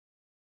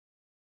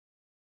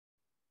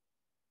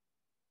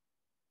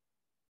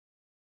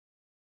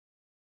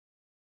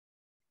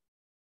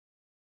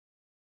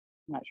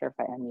 I'm not sure if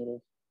I unmuted.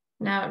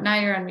 Now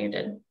you're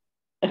unmuted.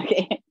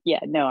 Okay. Yeah,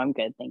 no, I'm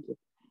good. Thank you.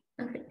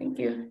 Okay, thank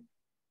you.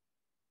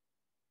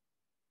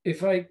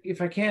 If I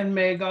can,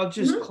 Meg, I'll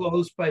just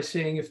close by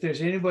saying if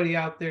there's anybody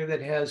out there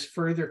that has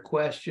further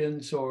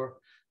questions or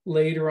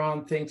later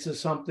on thinks of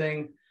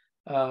something,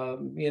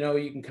 you know,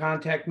 you can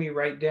contact me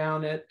right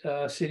down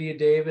at City of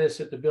Davis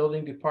at the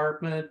building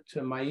department.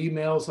 My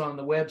email's on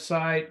the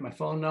website, my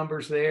phone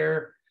number's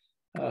there.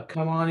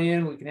 Come on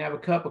in, we can have a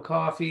cup of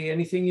coffee,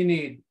 anything you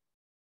need.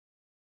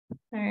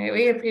 All right,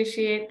 we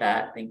appreciate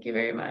that. Thank you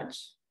very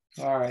much.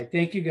 All right,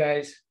 thank you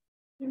guys.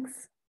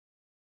 Thanks.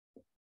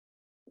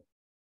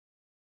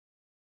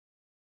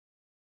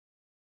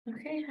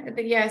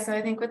 Okay, so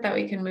I think with that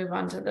we can move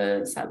on to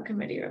the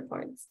subcommittee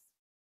reports.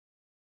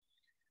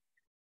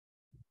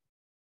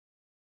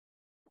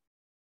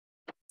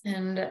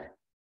 And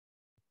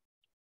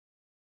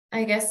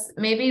I guess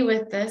maybe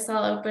with this,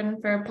 I'll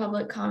open for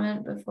public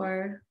comment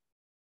before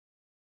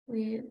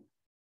we,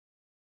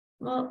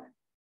 well.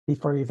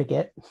 Before you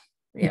forget.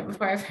 Yeah,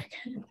 before I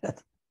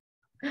forget.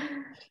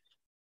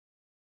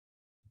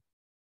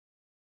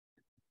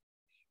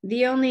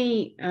 The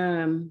only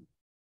item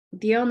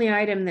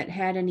that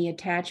had any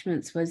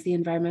attachments was the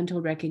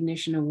Environmental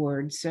Recognition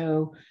Award.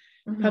 So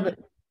public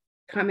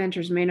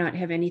commenters may not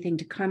have anything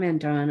to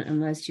comment on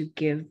unless you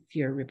give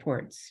your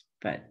reports,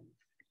 but.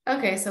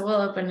 Okay, so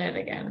we'll open it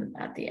again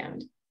at the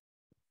end.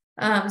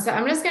 So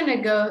I'm just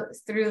gonna go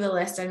through the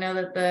list. I know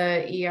that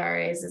the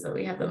ERAs is that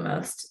we have the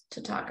most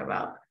to talk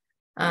about.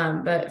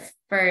 But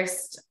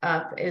first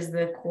up is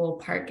the cool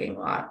parking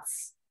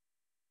lots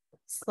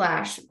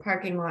 /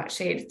 parking lot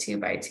shade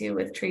 2x2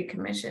 with tree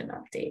commission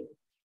update.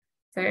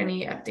 Is there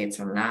any updates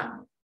from that?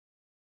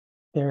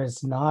 There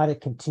is not. It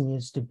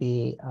continues to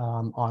be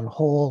on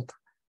hold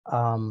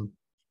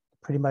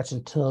pretty much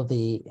until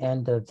the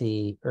end of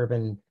the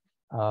urban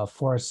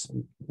forest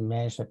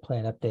management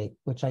plan update,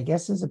 which I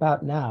guess is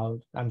about now.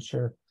 I'm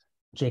sure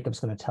Jacob's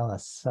going to tell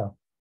us. So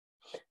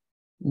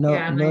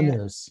no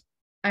news.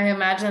 I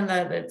imagine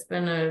that there's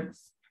been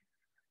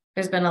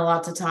a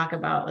lot to talk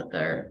about with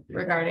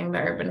regarding the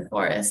urban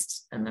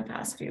forest in the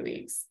past few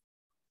weeks.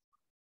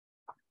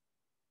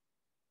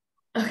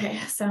 Okay,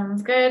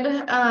 sounds good.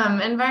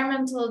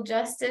 Environmental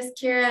justice,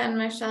 Kira and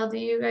Michelle, do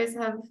you guys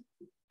have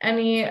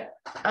any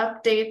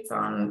updates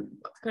on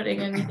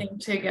putting anything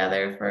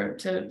together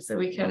so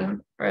we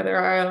can further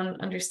our own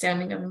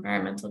understanding of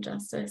environmental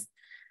justice?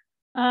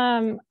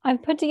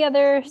 I've put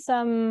together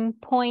some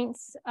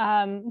points,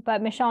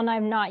 but Michelle and I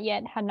have not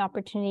yet had an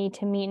opportunity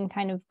to meet and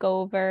kind of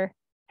go over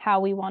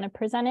how we want to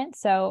present it.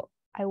 So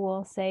I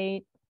will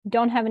say,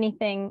 don't have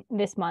anything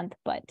this month,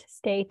 but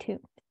stay tuned.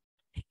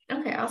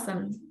 Okay,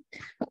 awesome.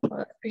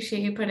 Well,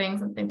 appreciate you putting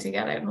something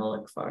together, and we'll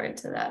look forward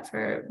to that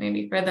for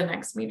maybe for the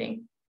next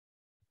meeting.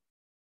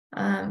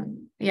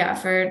 Yeah,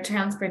 for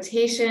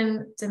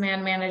transportation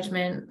demand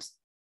management,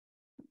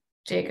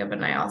 Jacob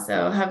and I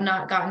also have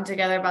not gotten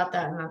together about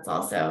that, and that's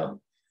also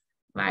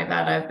my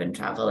bad. I've been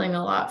traveling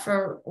a lot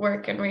for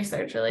work and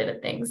research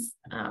related things,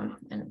 and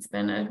it's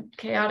been a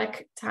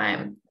chaotic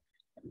time.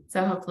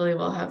 So hopefully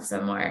we'll have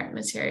some more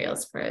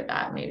materials for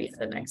that maybe at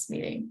the next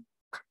meeting.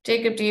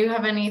 Jacob, do you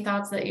have any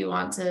thoughts that you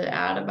want to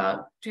add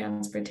about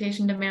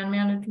transportation demand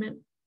management?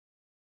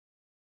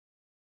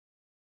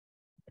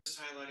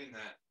 Just highlighting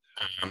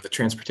that the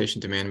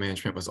transportation demand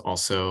management was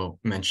also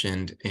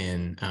mentioned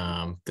in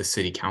the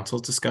city council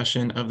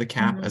discussion of the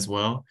CAP as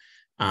well.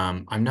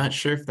 I'm not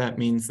sure if that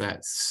means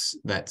that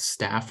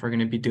staff are going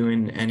to be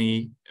doing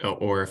any,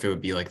 or if it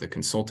would be like the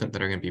consultant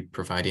that are going to be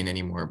providing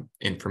any more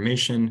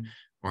information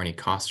or any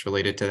costs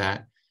related to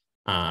that.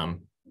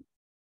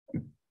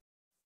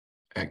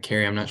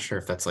 Carrie, I'm not sure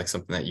if that's like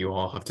something that you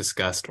all have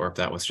discussed, or if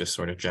that was just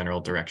sort of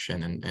general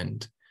direction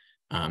and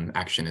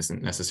action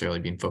isn't necessarily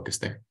being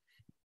focused there.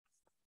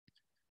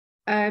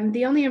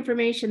 The only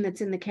information that's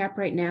in the CAP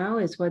right now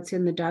is what's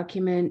in the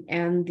document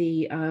and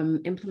the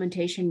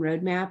implementation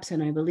roadmaps.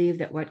 And I believe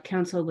that what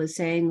council was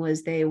saying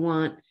was they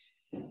want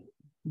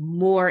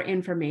more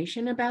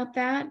information about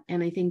that.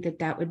 And I think that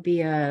that would be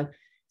a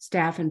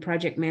staff and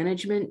project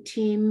management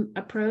team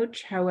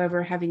approach.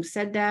 However, having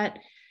said that,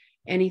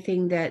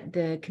 anything that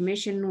the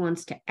commission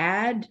wants to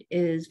add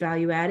is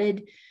value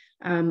added.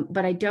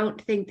 But I don't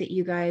think that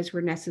you guys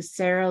were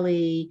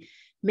necessarily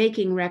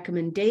making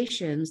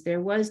recommendations. There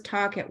was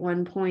talk at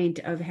one point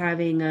of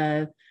having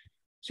a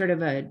sort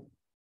of a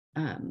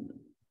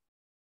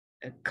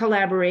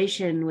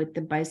collaboration with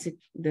the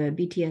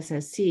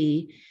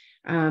BTSSC.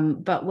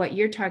 But what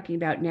you're talking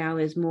about now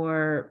is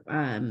more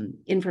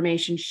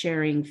information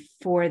sharing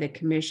for the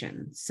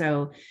commission.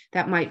 So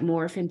that might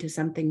morph into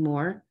something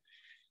more,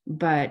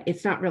 but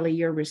it's not really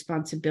your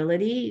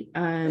responsibility.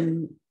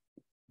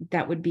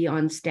 That would be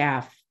on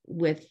staff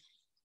with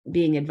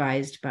being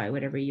advised by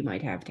whatever you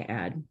might have to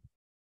add.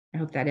 I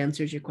hope that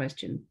answers your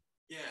question.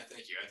 Yeah,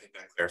 thank you. I think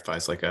that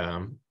clarifies, like,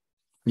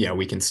 yeah,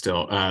 we can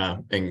still,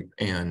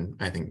 and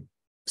I think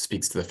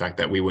speaks to the fact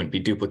that we wouldn't be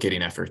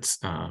duplicating efforts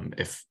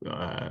if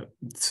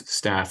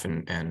staff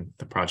and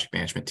the project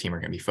management team are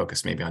going to be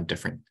focused maybe on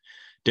different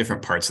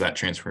parts of that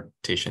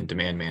transportation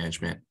demand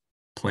management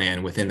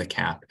plan within the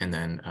CAP, and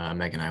then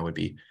Meg and I would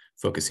be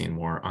focusing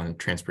more on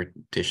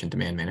transportation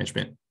demand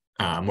management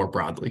more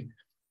broadly.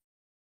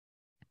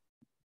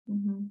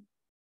 Mm-hmm.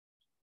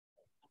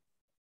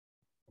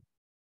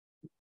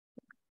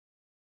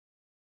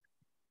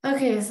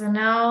 Okay, so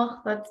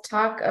now let's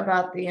talk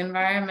about the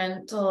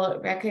Environmental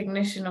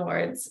Recognition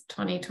Awards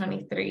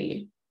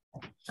 2023.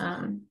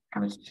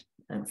 Which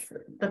it's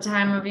the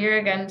time of year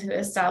again to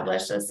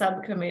establish a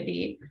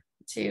subcommittee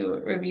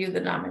to review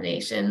the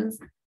nominations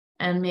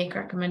and make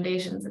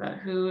recommendations about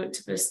who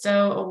to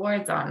bestow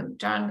awards on.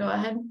 John, go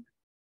ahead.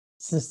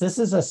 Since this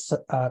is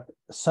a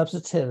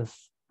substantive,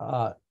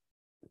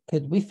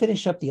 could we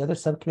finish up the other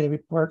subcommittee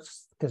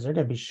reports, because they're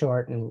going to be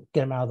short, and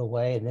get them out of the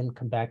way and then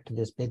come back to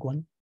this big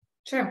one?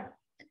 Sure.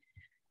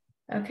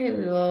 Okay,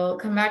 we will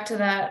come back to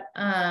that.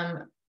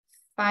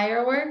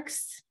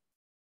 Fireworks.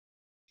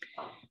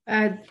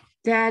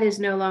 That is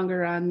no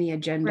longer on the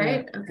agenda.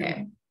 Right,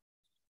 okay.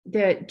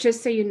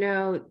 Just so you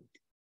know,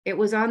 it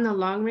was on the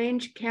long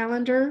range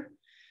calendar,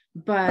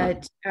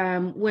 but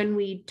when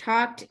we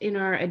talked in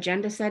our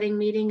agenda setting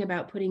meeting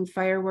about putting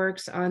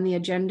fireworks on the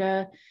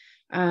agenda,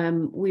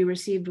 we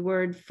received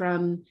word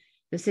from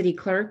the city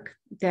clerk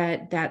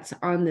that that's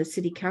on the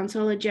city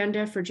council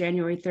agenda for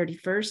January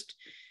 31st.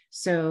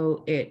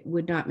 So it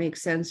would not make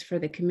sense for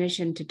the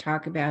commission to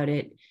talk about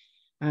it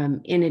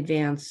in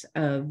advance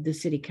of the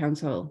city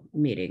council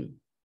meeting.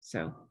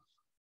 So.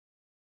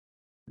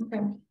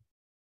 Okay.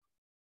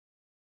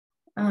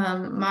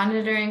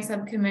 Monitoring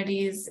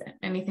subcommittees,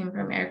 anything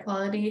from air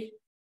quality?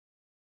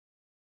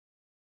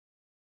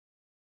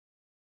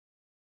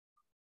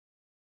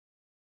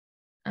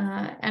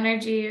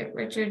 Energy,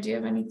 Richard, do you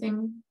have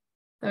anything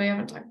that we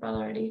haven't talked about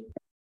already?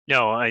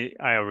 No, I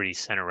already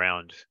sent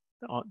around.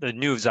 The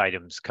news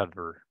items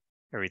cover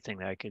everything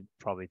that I could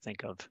probably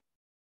think of.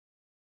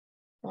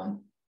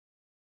 Cool.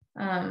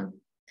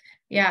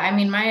 Yeah, I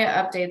mean, my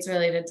updates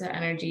related to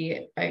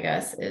energy, I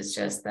guess, is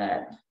just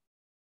that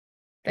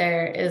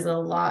there is a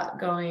lot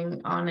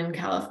going on in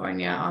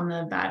California on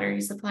the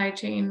battery supply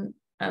chain,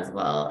 as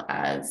well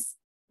as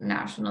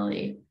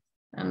nationally,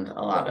 and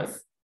a lot of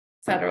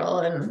federal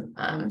and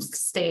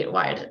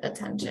statewide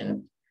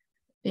attention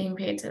being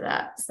paid to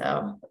that.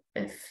 So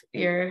if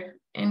you're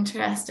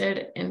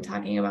interested in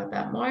talking about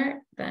that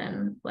more,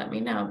 then let me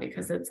know,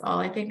 because it's all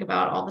I think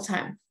about all the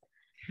time.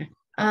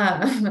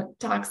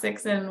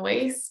 Toxics and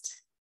waste.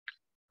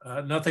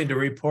 Nothing to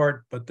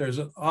report, but there's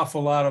an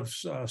awful lot of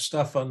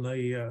stuff on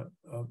the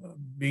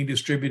being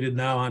distributed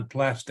now on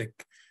plastic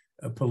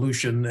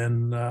pollution,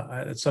 and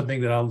it's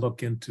something that I'll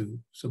look into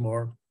some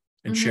more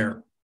and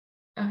share.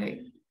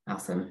 Okay,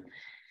 awesome.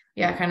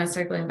 Yeah, kind of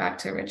circling back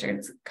to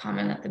Richard's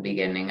comment at the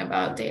beginning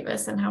about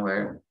Davis and how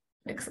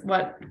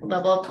what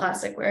level of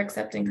plastic we're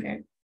accepting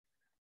here.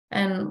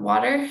 And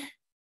water.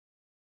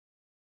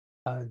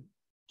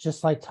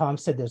 Just like Tom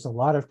said, there's a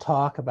lot of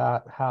talk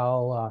about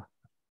how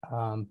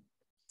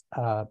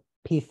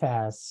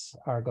PFAS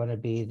are going to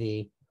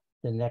be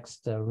the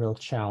next real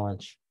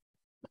challenge.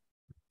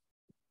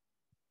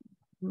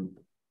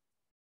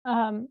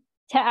 To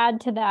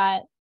add to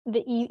that,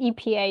 the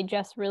EPA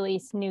just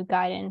released new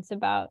guidance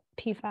about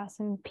PFAS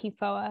and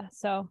PFOA.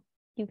 So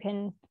you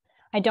can,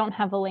 I don't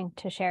have a link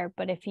to share,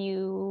 but if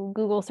you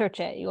Google search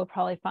it, you will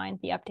probably find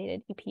the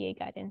updated EPA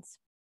guidance.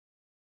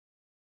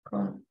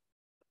 Cool.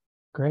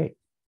 Great.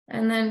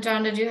 And then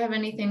John, did you have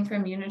anything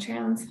from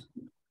Unitrans?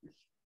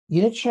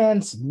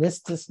 Unitrans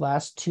missed this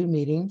last 2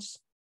 meetings,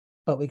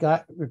 but we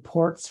got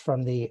reports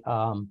from the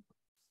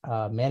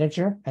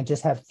manager and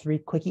just have 3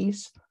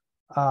 quickies.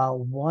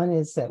 One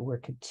is that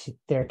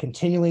they're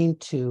continuing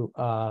to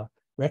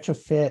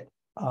retrofit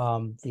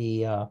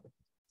the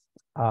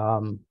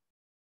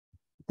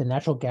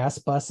natural gas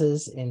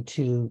buses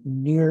into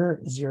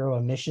near zero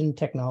emission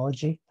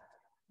technology.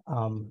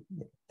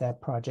 That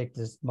project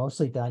is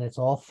mostly done. It's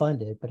all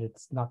funded, but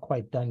it's not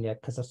quite done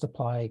yet because of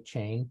supply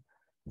chain.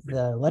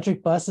 The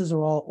electric buses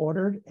are all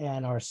ordered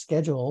and are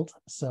scheduled.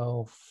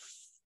 So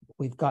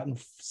we've gotten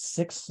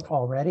 6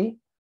 already.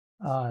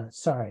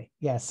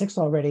 6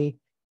 already.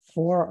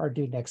 4 are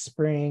due next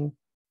spring.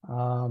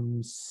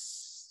 4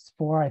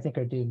 I think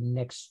are due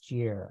next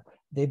year.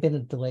 They've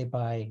been delayed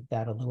by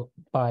that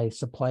by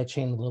supply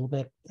chain a little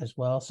bit as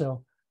well.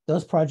 So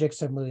those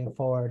projects are moving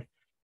forward.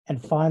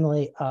 And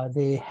finally,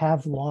 they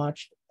have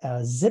launched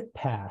Zip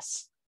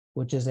Pass,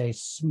 which is a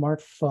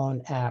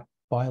smartphone app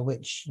by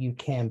which you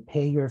can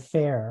pay your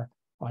fare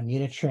on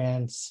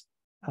Unitrans,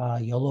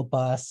 YOLO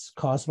Bus,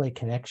 Causeway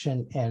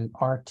Connection, and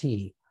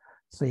RT.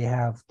 So you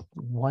have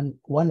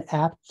one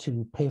app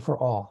to pay for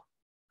all.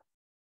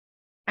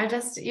 I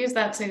just used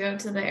that to go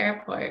to the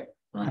airport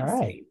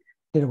last week.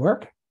 Did it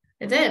work?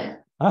 It did.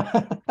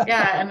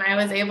 Yeah, and I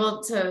was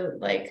able to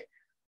like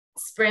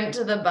sprint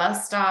to the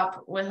bus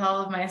stop with all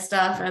of my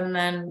stuff and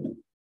then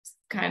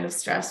kind of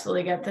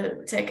stressfully get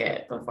the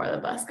ticket before the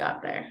bus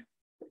got there.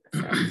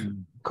 So,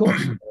 cool.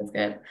 It was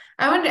good.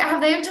 I wonder, have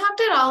they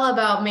talked at all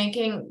about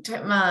making,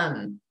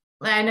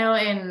 I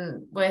know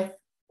with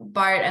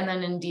BART and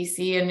then in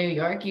DC and New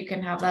York, you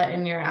can have that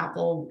in your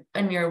Apple,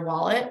 in your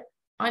wallet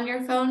on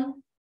your phone.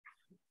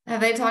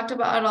 Have they talked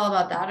about at all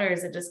about that, or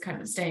is it just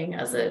kind of staying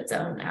as its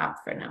own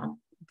app for now?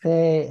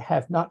 They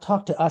have not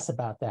talked to us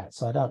about that,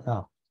 so I don't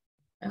know.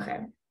 Okay,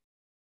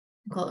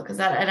 cool, because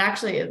it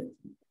actually is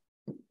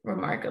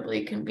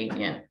remarkably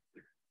convenient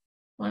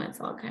when it's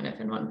all kind of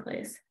in one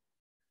place.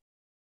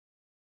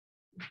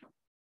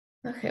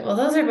 Okay, well,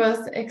 those are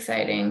both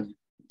exciting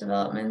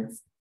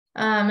developments.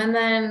 And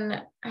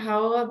then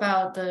how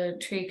about the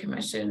tree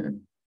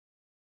commission?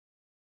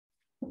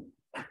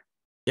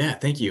 Yeah,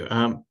 thank you.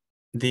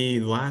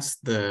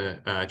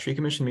 The tree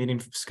commission meeting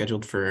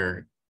scheduled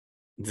for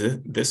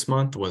this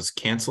month was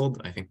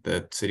canceled. I think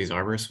the city's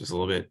arborist was a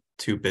little bit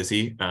too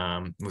busy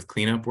with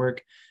cleanup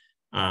work.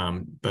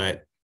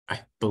 But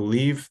I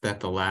believe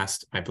that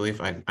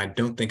I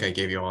don't think I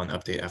gave you all an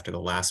update after the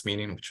last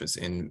meeting, which was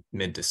in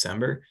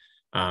mid-December,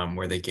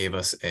 where they gave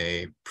us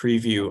a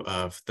preview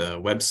of the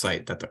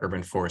website that the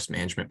Urban Forest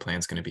Management Plan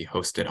is going to be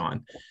hosted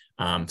on.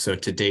 So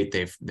to date,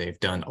 they've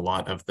done a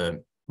lot of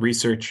the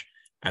research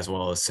as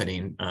well as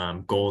setting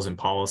goals and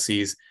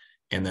policies,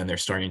 and then they're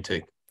starting to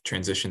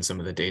transition some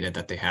of the data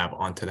that they have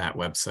onto that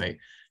website.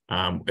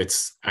 I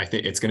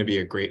think it's going to be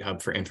a great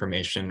hub for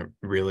information,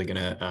 really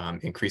going to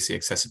increase the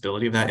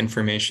accessibility of that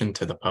information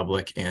to the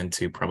public and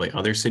to probably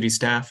other city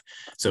staff.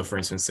 So for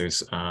instance,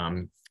 there's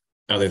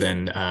other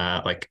than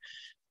like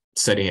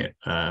setting it,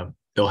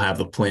 they'll have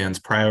the plan's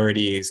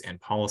priorities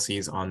and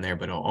policies on there,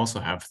 but it'll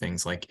also have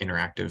things like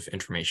interactive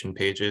information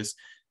pages.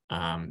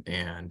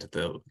 And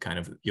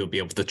you'll be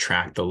able to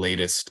track the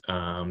latest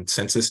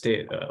census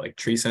data, like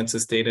tree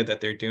census data that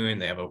they're doing.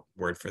 They have a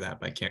word for that,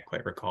 but I can't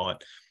quite recall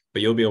it.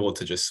 But you'll be able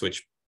to just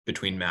switch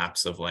between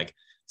maps of like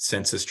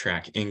census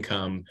tract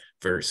income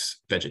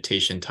versus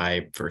vegetation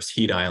type versus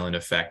heat island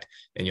effect.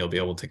 And you'll be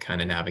able to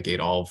kind of navigate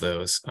all of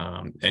those.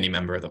 Any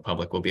member of the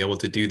public will be able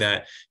to do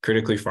that.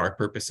 Critically for our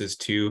purposes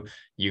too,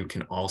 you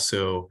can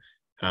also,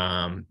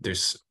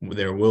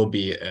 there will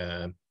be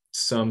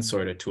some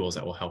sort of tools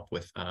that will help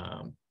with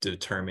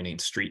determining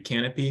street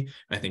canopy.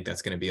 I think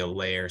that's going to be a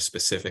layer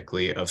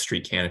specifically of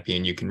street canopy,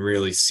 and you can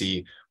really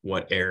see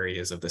what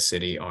areas of the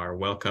city are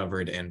well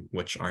covered and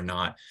which are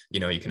not. You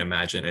know, you can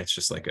imagine it's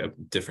just like a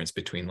difference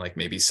between like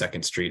maybe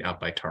 2nd Street out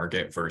by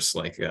Target versus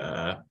like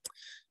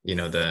you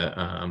know,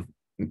 the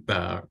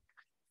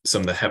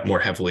some of the more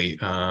heavily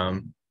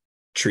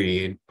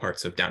treated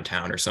parts of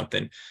downtown or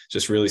something.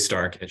 Just really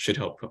stark. It should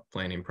help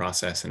planning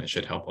process, and it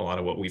should help a lot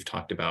of what we've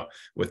talked about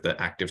with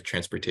the active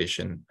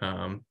transportation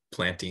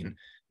planting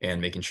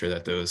and making sure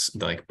that those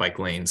like bike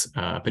lanes,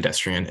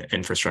 pedestrian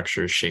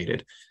infrastructure is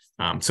shaded.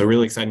 So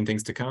really exciting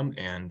things to come,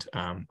 and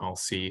I'll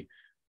see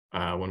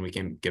when we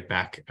can get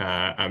back.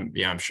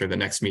 Yeah, I'm sure the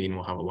next meeting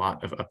will have a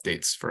lot of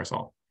updates for us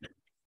all.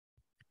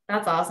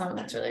 That's awesome.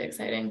 That's really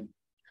exciting.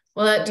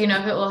 Well, do you know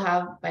if it will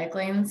have bike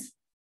lanes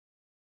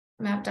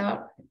mapped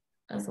out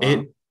as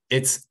well?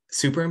 It's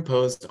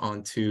superimposed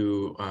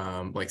onto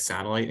like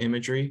satellite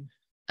imagery,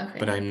 okay,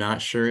 but I'm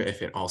not sure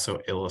if it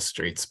also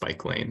illustrates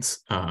bike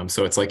lanes.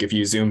 So it's like if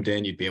you zoomed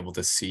in, you'd be able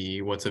to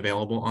see what's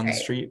available on the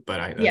street,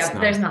 but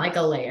there's not like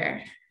a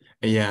layer.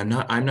 Yeah,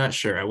 I'm not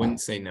sure. I wouldn't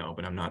say no,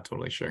 but I'm not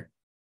totally sure.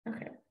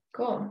 Okay,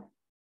 cool.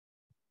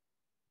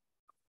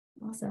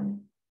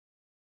 Awesome.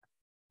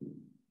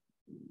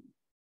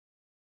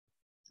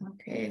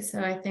 Okay,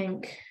 so I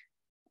think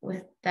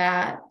with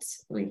that,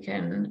 we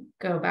can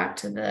go back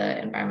to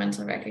the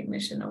Environmental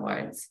Recognition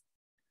Awards.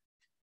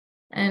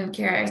 And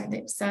Kara,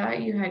 I saw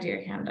you had your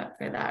hand up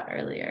for that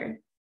earlier.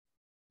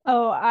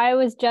 Oh, I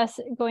was just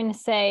going to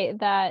say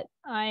that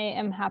I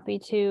am happy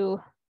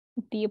to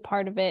be a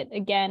part of it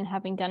again,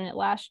 having done it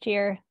last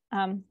year,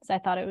 because I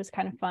thought it was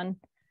kind of fun.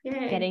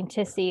 Yay. Getting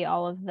to see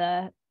all of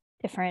the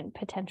different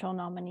potential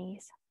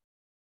nominees.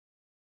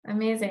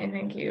 Amazing.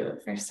 Thank you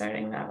for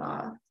starting that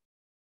off.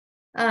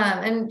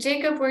 And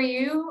Jacob, were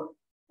you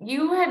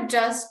had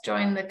just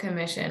joined the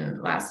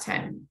commission last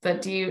time,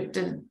 but do you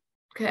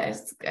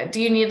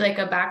need like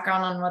a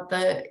background on what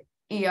the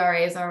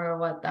ERAs are or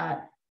what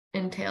that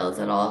entails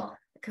at all?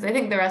 Because I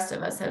think the rest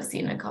of us have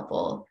seen a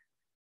couple.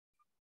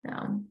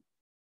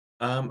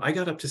 I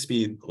got up to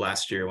speed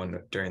last year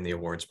during the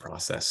awards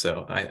process,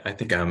 so I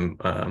think I'm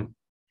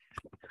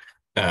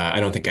I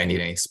don't think I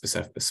need any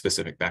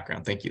specific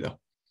background. Thank you though.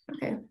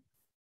 Okay.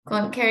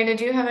 Cool. Carrie,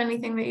 did you have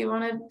anything that you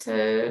wanted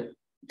to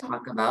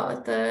talk about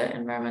with the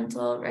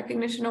Environmental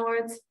Recognition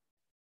Awards?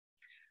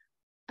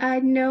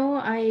 No,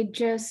 I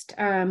just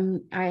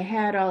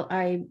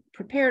I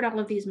prepared all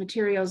of these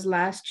materials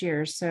last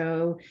year,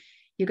 so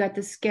you got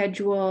the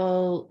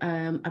schedule,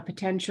 a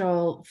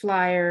potential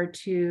flyer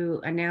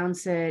to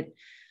announce it,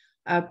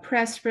 a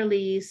press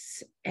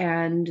release,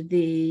 and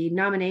the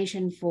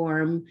nomination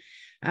form,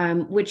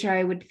 which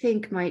I would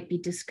think might be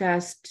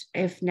discussed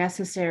if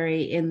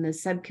necessary in the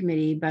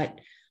subcommittee, but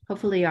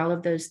hopefully all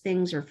of those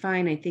things are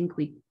fine. I think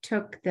we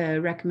took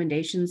the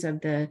recommendations of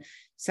the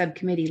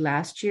subcommittee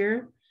last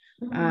year.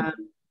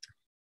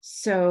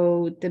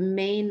 So the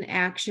main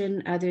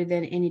action, other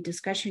than any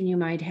discussion you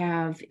might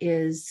have,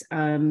 is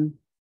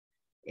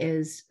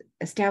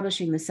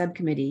establishing the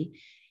subcommittee.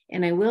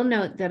 And I will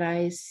note that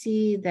I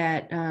see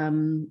that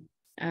Councilmember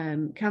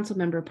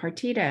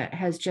Partida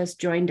has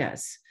just joined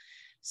us.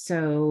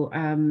 So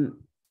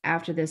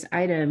after this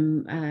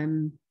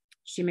item,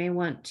 she may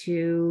want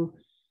to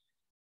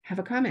have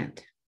a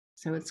comment.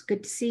 So it's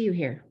good to see you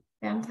here.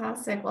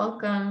 Fantastic.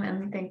 Welcome.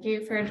 And thank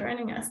you for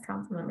joining us,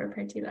 Councilmember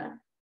Partida.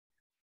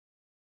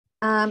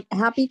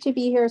 Happy to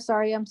be here.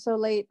 Sorry, I'm so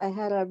late. I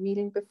had a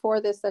meeting before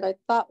this that I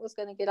thought was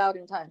going to get out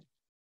in time.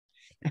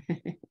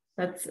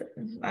 That's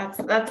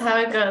how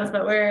it goes,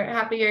 but we're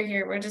happy you're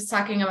here. We're just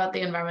talking about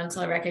the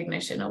Environmental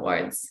Recognition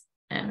Awards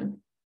and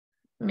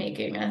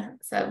making a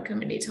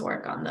subcommittee to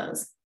work on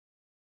those.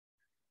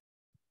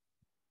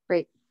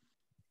 Great.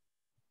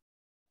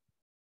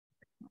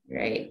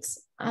 Great.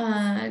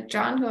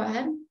 John, go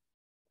ahead.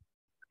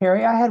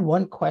 Harry, I had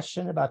one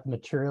question about the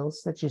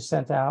materials that you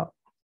sent out.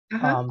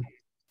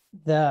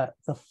 The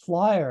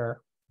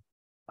flyer,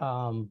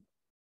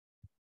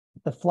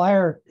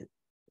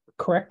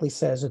 correctly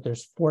says that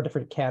there's 4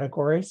 different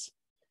categories,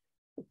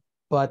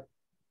 but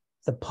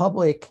the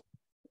public,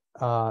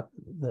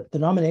 the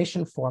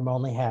nomination form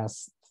only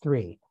has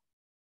 3.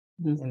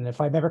 And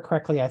if I remember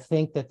correctly, I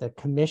think that the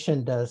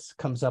commission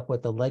comes up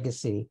with the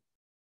legacy.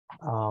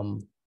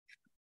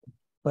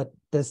 But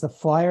does the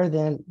flyer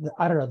then,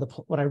 I don't know,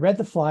 when I read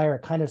the flyer,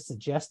 it kind of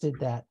suggested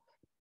that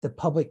the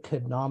public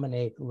could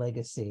nominate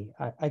legacy.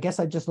 I guess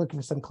I'm just looking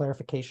for some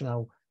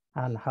clarification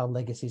on how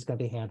legacy is going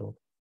to be handled.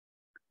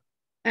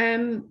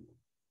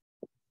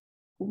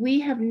 We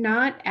have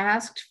not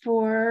asked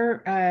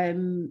for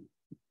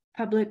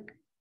public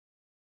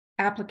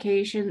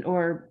application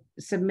or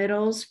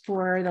submittals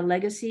for the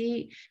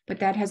legacy,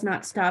 but that has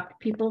not stopped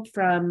people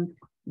from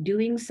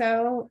doing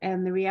so.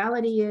 And the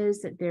reality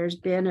is that there's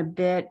been a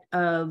bit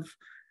of,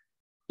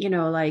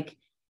 like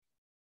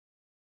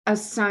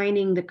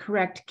assigning the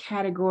correct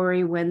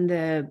category when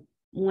the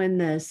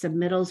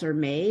submittals are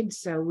made.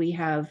 So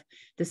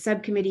the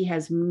subcommittee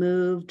has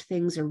moved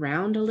things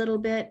around a little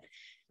bit.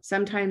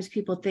 sometimes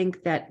people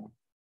think that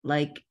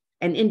like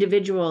an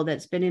individual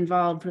that's been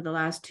involved for the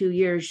last 2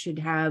 years should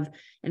have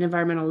an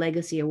environmental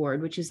legacy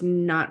award, which is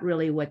not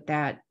really what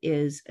that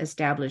is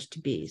established to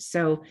be.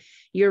 So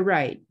you're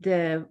right.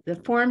 The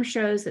form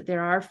shows that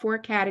there are 4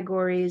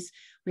 categories.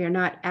 We are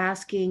not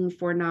asking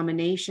for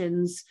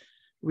nominations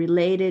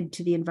related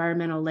to the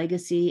environmental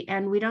legacy,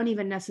 and we don't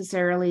even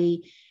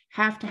necessarily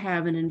have to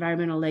have an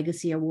environmental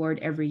legacy award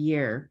every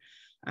year.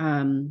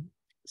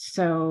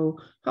 So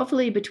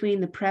hopefully between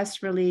the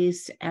press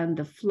release and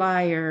the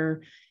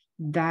flyer,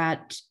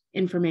 that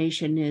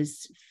information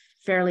is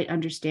fairly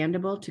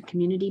understandable to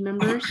community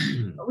members.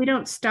 But we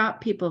don't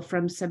stop people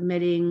from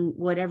submitting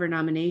whatever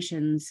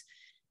nominations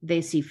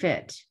they see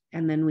fit.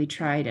 And then we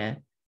try to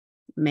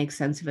make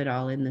sense of it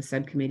all in the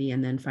subcommittee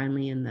and then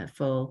finally in the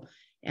full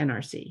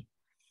NRC.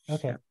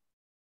 Okay.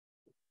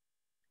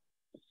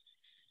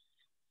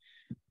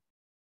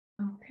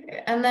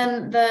 Okay, and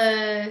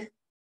then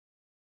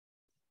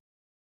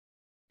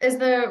is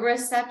the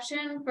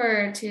reception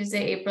for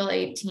Tuesday, April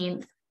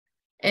 18th,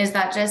 is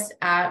that just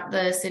at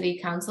the city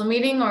council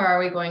meeting, or are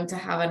we going to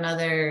have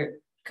another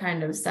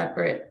kind of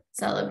separate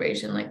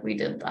celebration like we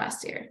did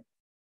last year?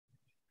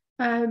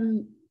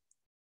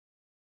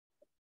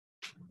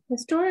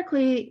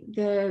 Historically,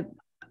 the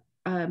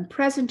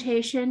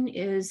presentation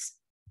is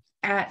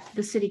at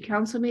the city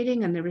council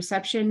meeting and the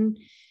reception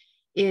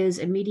is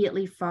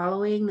immediately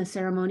following the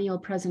ceremonial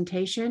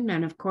presentation.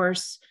 And of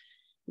course,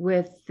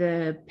 with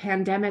the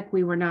pandemic,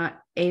 we were not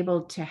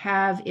able to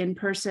have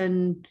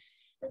in-person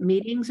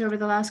meetings over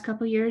the last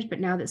couple of years, but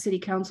now that city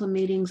council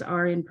meetings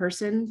are in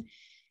person,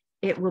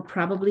 it will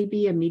probably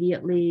be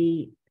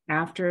immediately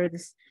after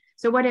this.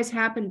 So what has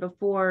happened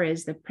before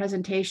is the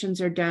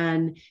presentations are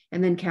done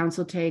and then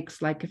council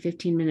takes like a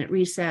 15-minute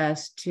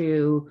recess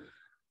to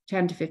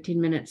 10 to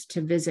 15 minutes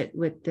to visit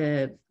with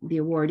the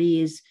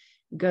awardees,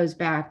 goes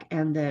back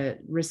and the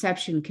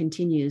reception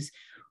continues.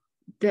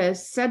 The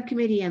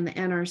subcommittee and the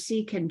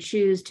NRC can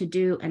choose to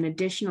do an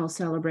additional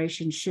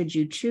celebration should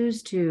you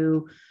choose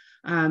to,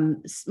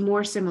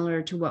 more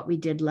similar to what we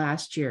did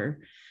last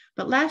year.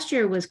 But last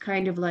year was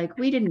kind of like,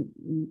 we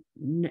didn't,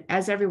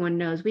 as everyone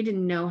knows, we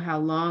didn't know how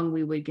long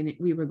we were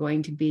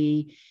going to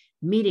be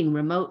meeting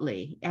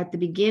remotely. At the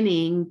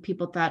beginning,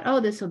 people thought, oh,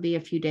 this will be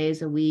a few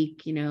days a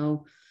week, you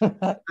know,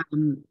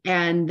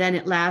 and then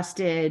it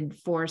lasted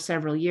for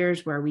several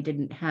years where we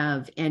didn't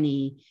have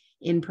any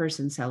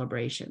in-person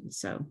celebrations.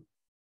 So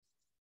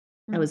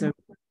that was a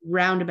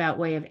roundabout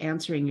way of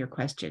answering your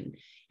question.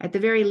 At the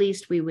very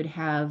least, we would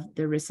have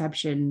the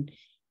reception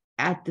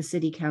at the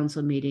city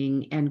council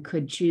meeting and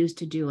could choose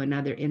to do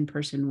another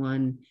in-person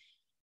one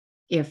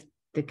if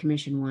the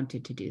commission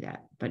wanted to do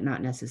that, but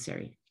not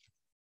necessary.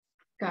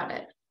 Got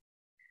it.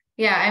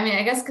 Yeah, I mean,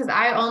 I guess because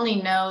I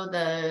only know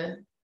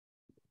the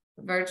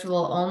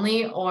virtual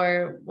only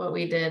or what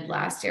we did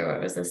last year where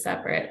it was a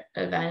separate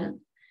event.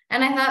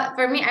 And I thought,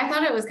 for me, I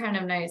thought it was kind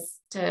of nice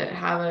to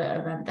have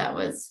an event that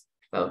was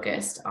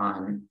focused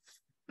on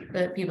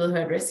the people who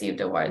had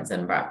received awards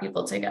and brought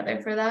people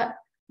together for that.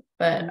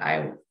 But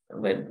I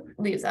would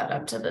leave that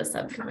up to the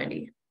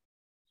subcommittee.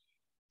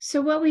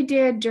 So what we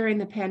did during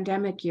the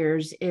pandemic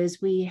years is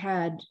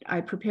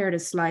I prepared a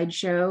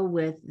slideshow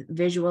with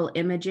visual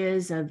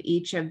images of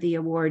each of the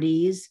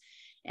awardees,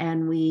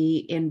 and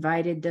we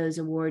invited those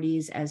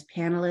awardees as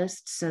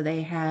panelists. So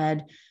they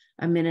had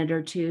a minute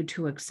or two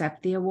to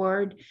accept the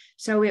award.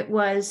 So it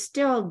was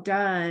still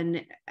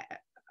done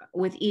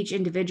with each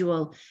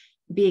individual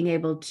being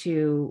able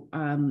to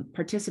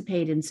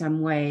participate in some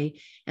way.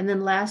 And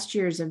then last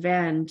year's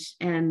event,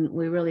 and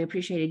we really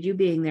appreciated you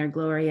being there,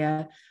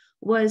 Gloria,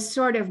 was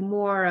sort of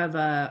more of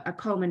a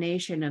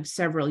culmination of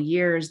several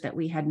years that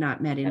we had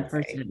not met in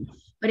person. Right.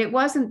 But it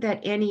wasn't that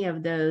any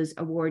of those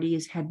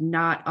awardees had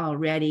not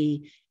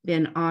already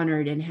been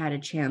honored and had a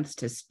chance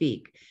to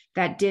speak.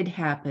 That did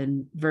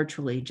happen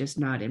virtually, just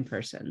not in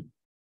person.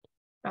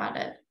 Got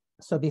it.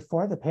 So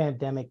before the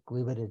pandemic,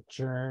 we would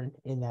adjourn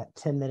in that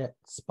 10-minute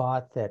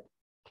spot that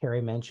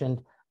Carrie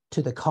mentioned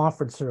to the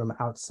conference room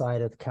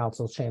outside of the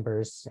council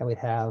chambers, and we'd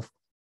have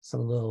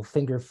some little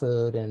finger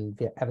food and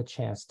have a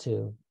chance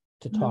to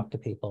talk to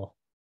people.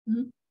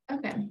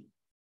 Okay.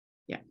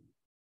 Yeah.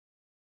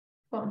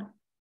 Cool.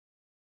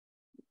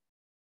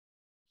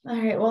 All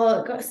right,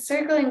 well,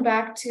 circling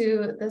back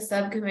to the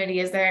subcommittee,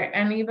 is there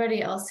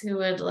anybody else who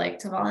would like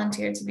to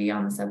volunteer to be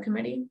on the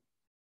subcommittee?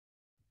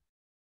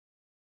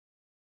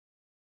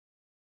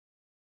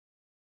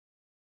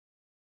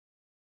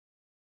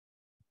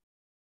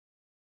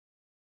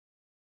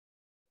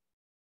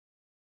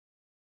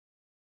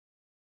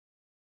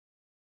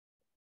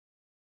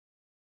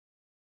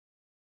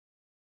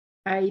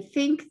 I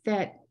think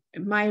that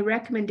my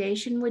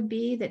recommendation would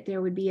be that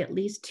there would be at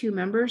least 2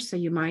 members. So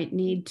you might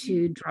need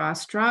to draw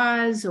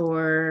straws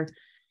or.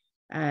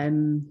 Yeah,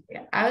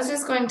 I was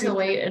just going to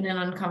wait in an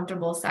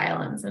uncomfortable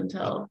silence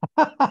until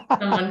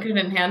someone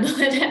couldn't handle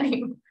it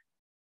anymore.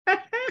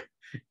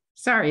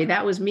 Sorry,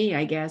 that was me,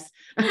 I guess.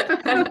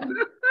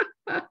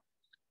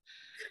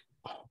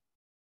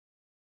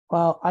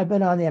 Well, I've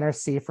been on the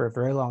NRC for a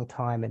very long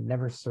time and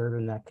never served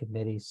in that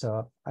committee,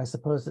 so I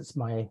suppose it's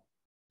my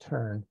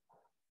turn.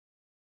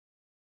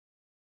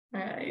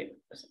 All right.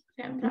 With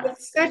Fantastic.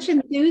 such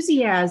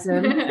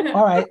enthusiasm.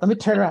 All right, let me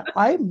turn around.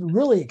 I'm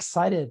really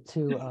excited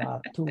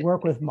to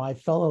work with my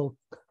fellow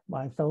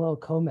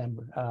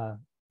co-member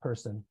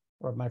person,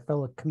 or my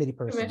fellow committee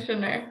person.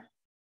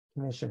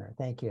 Commissioner,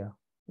 thank you.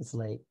 It's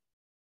late.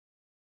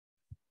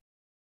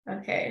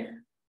 Okay.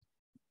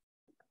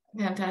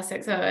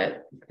 Fantastic. So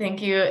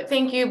thank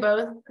you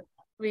both.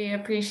 We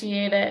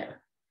appreciate it.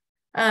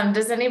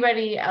 Does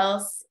anybody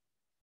else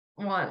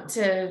want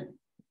to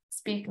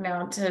speak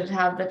now to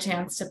have the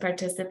chance to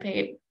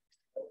participate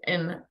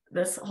in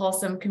this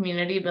wholesome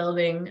community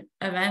building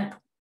event?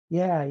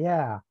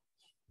 Yeah.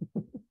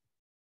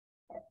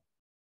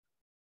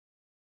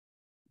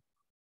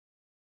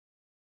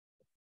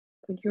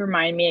 Could you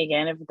remind me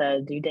again of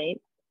the due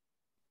date?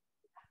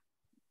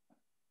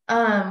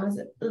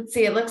 Let's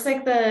see, it looks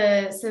like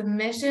the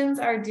submissions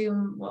are due,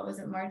 what was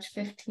it, March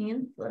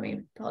 15th? Let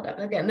me pull it up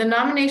again. The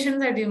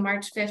nominations are due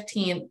March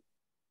 15th.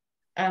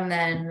 And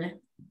then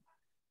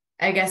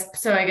I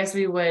guess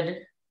we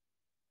would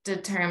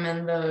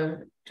determine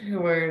who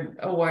we're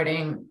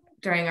awarding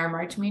during our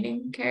March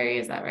meeting. Carrie,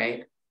 is that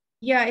right?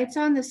 Yeah, it's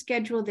on the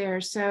schedule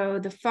there.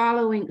 So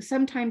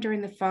sometime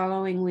during the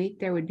following week,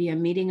 there would be a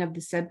meeting of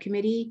the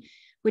subcommittee,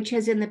 which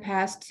has in the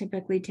past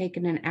typically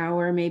taken an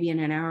hour, maybe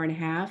an hour and a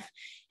half.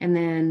 And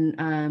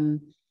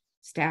then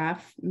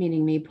staff,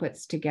 meaning me,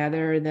 puts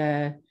together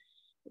the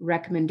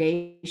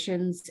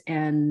recommendations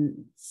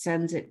and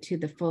sends it to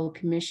the full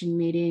commission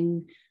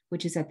meeting,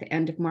 which is at the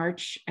end of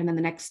March. And then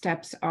the next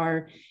steps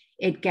are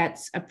it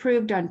gets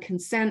approved on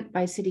consent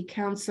by City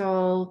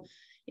Council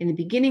in the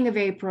beginning of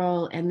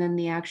April, and then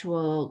the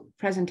actual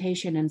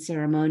presentation and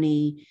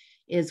ceremony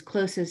is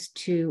closest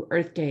to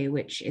Earth Day,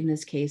 which in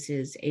this case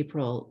is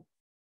April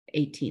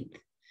 18th.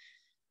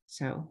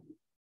 So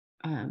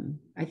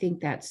I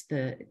think that's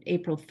the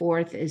April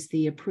 4th is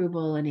the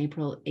approval, and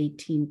April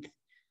 18th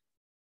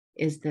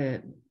is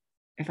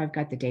if I've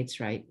got the dates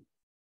right,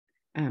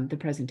 the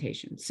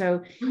presentation.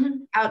 So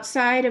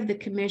outside of the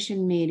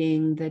commission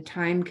meeting, the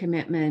time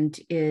commitment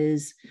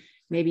is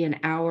maybe an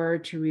hour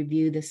to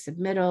review the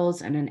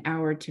submittals and an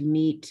hour to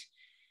meet,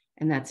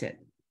 and that's it.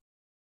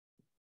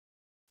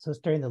 So it's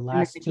during the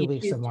last 2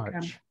 weeks of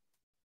March.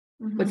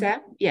 What's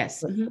that?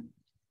 Yes.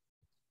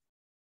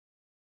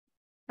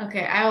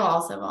 Okay, I will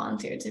also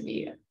volunteer to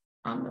be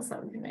on the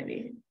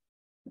subcommittee.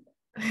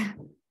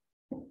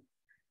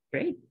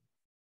 Great.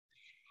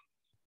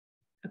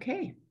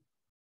 Okay.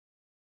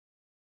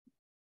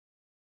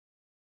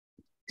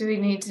 Do we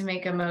need to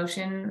make a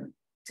motion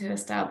to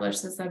establish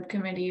the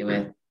subcommittee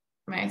with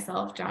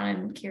myself, John,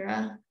 and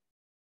Kira?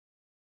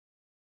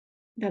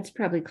 That's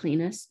probably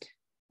cleanest.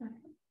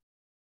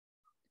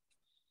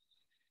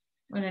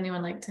 Would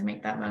anyone like to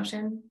make that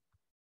motion?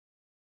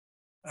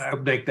 I'll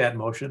make that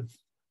motion.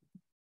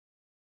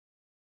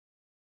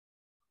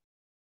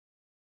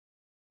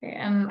 Okay,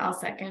 and I'll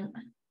second.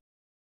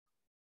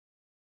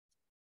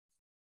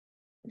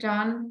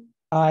 John?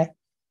 Aye.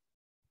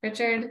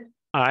 Richard?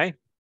 Aye.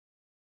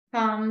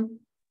 Tom?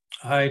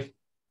 Aye.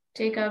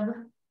 Jacob?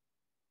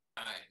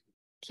 Aye.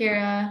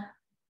 Kira?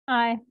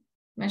 Aye.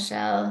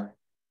 Michelle?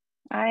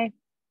 Aye.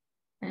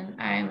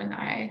 And I'm an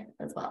aye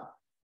as well.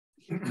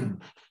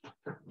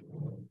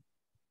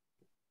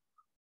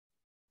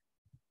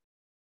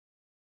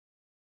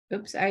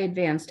 Oops, I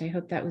advanced. I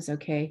hope that was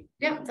okay.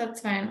 Yep, that's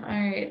fine. All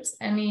right.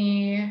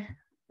 Any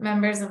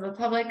members of the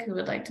public who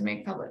would like to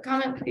make public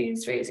comment,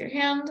 please raise your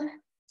hand.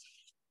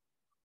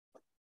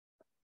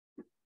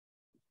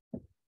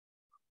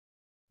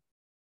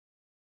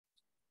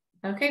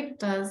 Okay,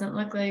 doesn't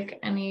look like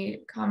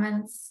any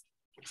comments.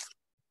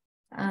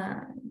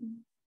 Yeah,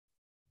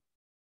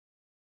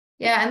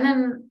 and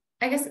then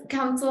I guess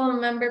Council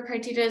Member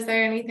Partita, is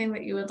there anything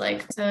that you would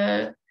like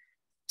to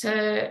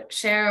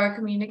share or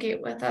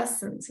communicate with us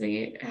since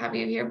we have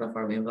you here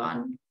before we move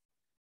on?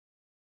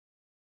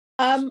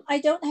 I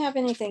don't have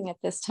anything at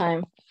this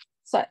time.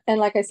 So, and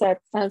like I said,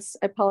 I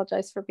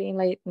apologize for being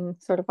late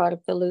and sort of out of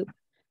the loop.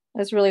 I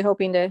was really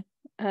hoping to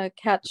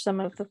catch some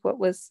of what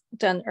was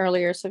done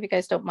earlier. So if you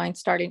guys don't mind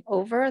starting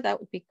over, that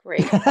would be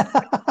great.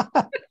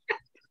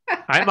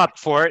 I'm up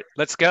for it.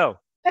 Let's go.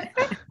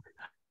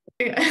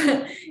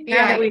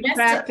 Yeah,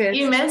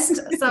 you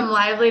missed some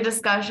lively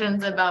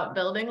discussions about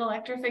building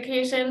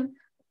electrification,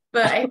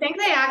 but I think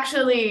they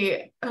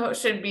actually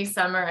should be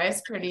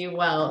summarized pretty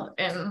well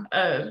in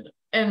a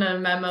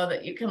memo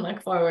that you can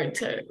look forward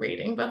to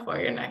reading before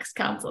your next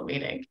council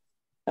meeting.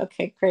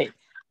 Okay, great.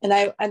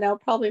 And I'll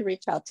probably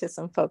reach out to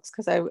some folks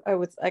because I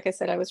was, like I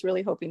said, I was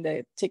really hoping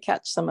to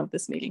catch some of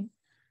this meeting.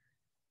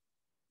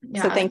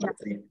 Yeah, so thank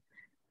you.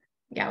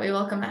 Yeah, we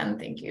welcome that and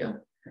thank you.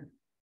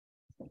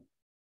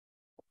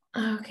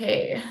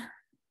 Okay,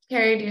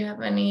 Carrie, do you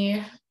have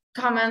any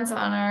comments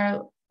on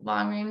our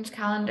long-range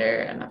calendar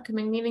and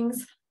upcoming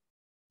meetings?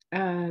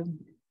 I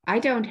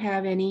don't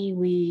have any.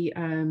 We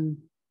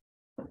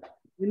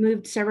We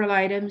moved several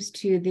items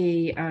to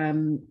the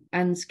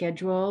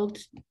unscheduled.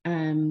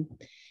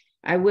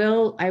 I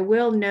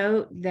will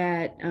note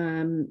that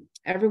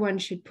everyone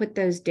should put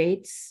those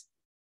dates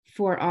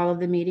for all of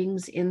the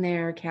meetings in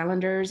their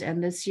calendars.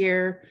 And this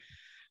year,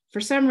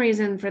 for some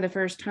reason, for the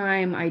first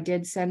time, I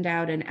did send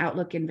out an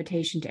Outlook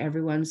invitation to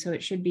everyone, so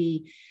it should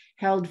be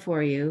held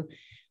for you.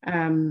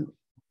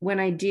 When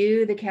I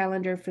do the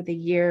calendar for the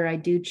year, I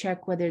do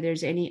check whether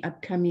there's any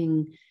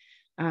upcoming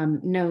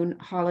known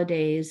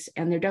holidays,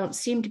 and there don't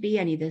seem to be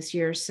any this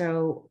year,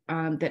 so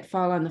that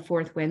fall on the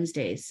fourth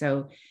Wednesday.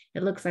 So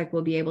it looks like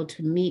we'll be able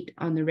to meet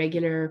on the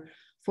regular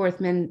fourth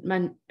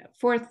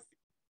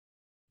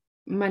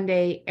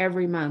Monday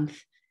every month,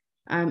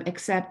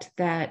 except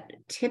that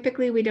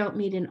typically we don't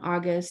meet in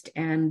August,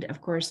 and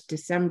of course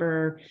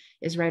December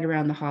is right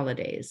around the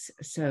holidays.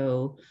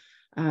 So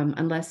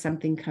unless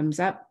something comes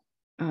up,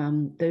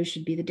 those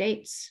should be the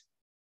dates.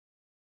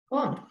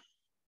 Cool.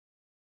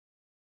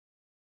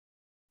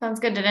 Sounds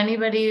good. Did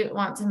anybody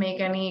want to make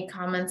any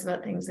comments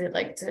about things they'd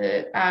like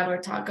to add or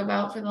talk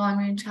about for the long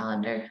range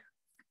calendar?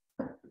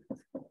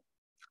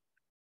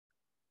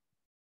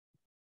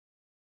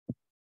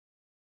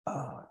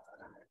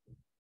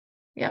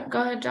 Yeah,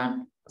 go ahead,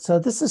 John. So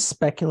this is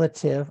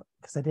speculative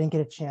because I didn't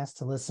get a chance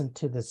to listen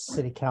to the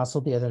city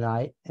council the other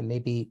night, and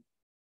maybe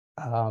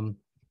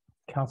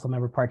council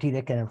member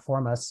Partita can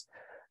inform us.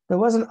 There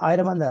was an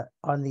item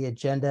on the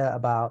agenda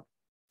about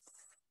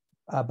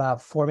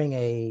forming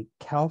a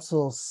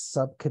council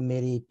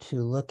subcommittee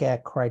to look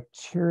at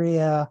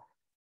criteria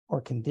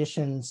or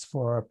conditions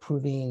for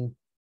approving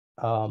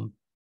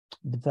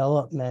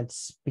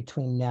developments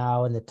between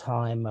now and the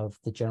time of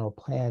the general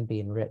plan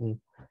being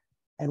written.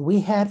 And we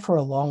had for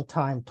a long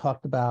time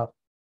talked about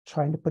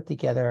trying to put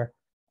together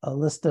a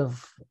list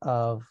of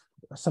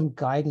some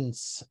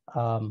guidance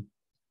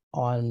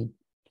on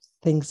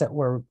things that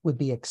would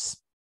be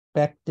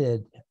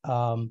expected,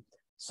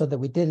 so that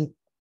we didn't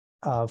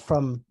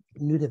from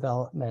new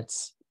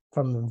developments,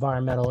 from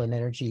environmental and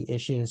energy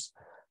issues,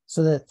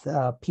 so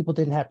that people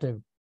didn't have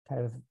to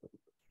kind of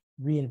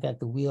reinvent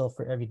the wheel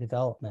for every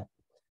development.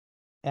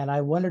 And I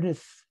wondered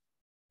if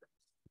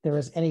there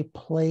is any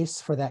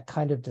place for that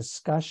kind of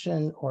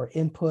discussion or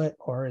input,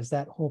 or is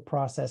that whole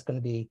process going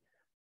to be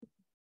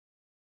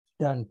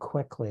done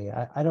quickly?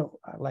 I don't,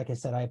 like I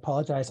said, I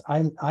apologize.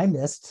 I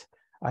missed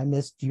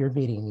your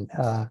meeting,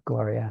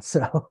 Gloria.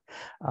 So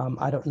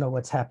I don't know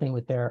what's happening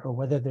with there, or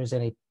whether there's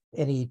any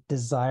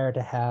desire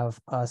to have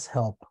us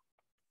help.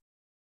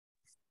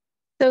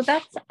 So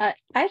that's,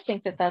 I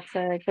think that that's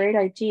a great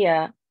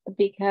idea,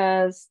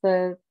 because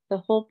the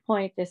whole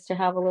point is to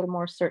have a little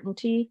more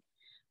certainty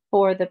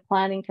for the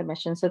planning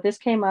commission. So this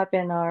came up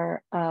in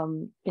our,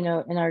 in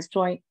our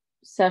joint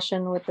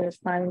session with the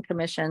planning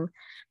commission,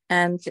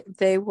 and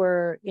they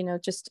were,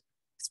 just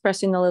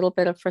expressing a little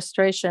bit of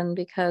frustration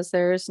because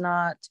there is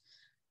not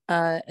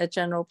a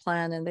general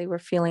plan, and they were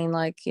feeling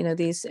like,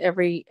 these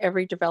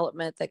every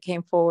development that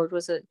came forward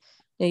was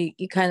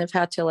you kind of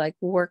had to like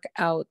work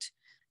out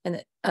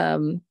and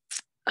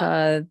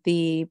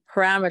the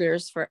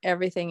parameters for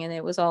everything, and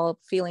it was all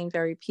feeling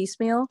very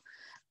piecemeal.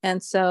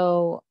 And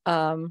so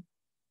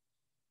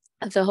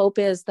the hope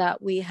is that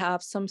we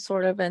have some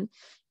sort of an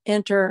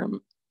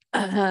interim,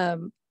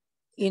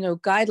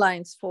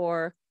 guidelines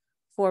for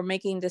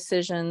making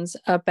decisions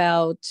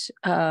about,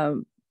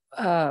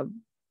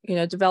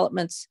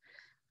 developments,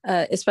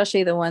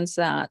 especially the ones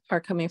that are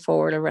coming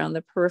forward around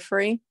the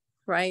periphery,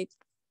 right?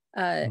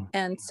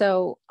 And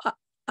so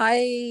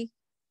I,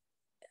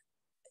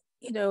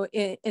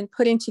 in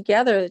putting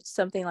together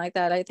something like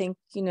that, I think,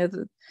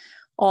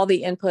 all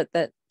the input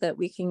that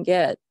we can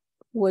get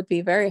would be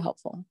very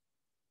helpful.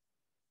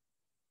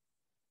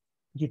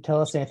 Could you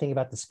tell us anything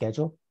about the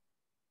schedule?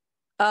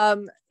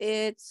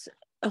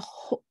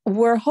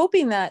 We're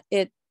hoping that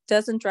it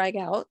doesn't drag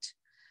out,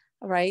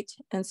 right?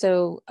 And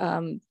so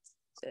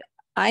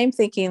I'm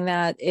thinking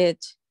that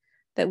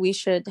we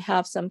should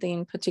have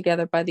something put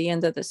together by the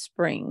end of the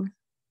spring.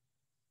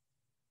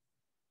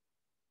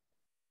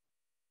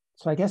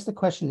 So I guess the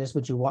question is,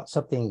 would you want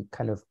something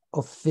kind of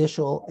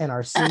official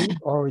NRC,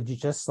 or would you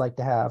just like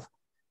to have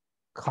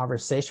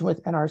conversation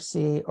with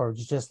NRC, or would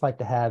you just like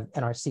to have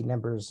NRC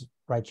members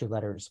write you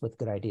letters with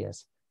good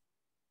ideas?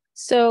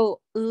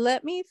 So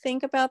let me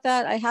think about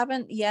that. I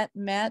haven't yet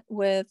met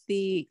with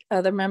the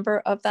other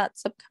member of that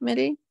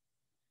subcommittee.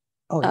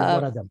 Oh, you're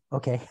one of them.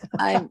 Okay.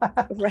 I'm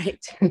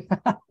right.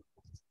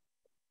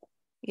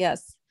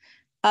 Yes.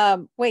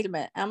 Wait a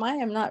minute. Am I?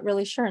 I'm not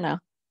really sure now.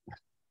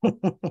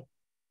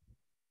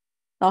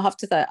 I'll have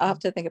to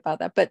think about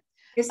that. But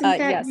isn't that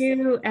yes.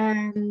 You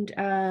and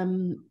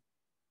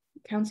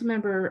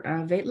Councilmember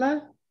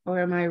Vetla,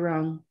 or am I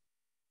wrong?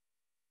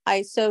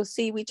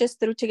 See, we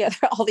just threw together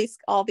all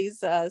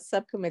these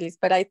subcommittees,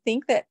 but I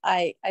think that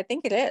I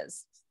think it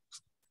is.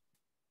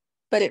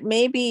 But it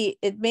may be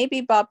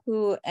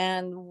Bapu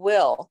and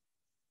Will.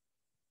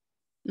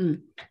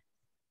 Mm.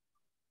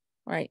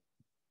 Right.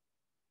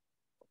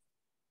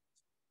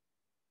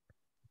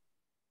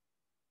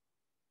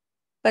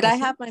 But I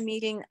have my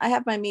meeting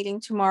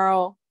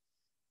tomorrow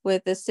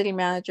with the city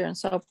manager, and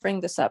so I'll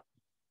bring this up.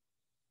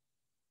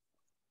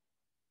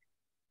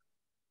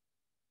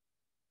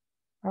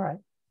 All right.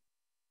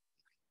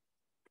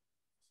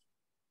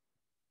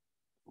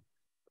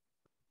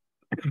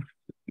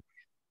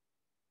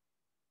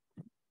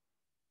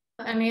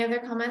 Any other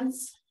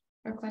comments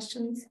or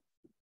questions?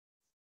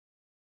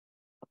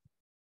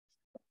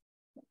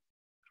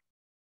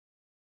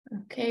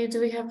 Okay, do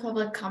we have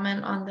public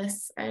comment on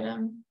this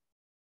item?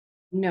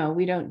 No,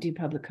 we don't do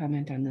public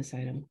comment on this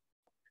item.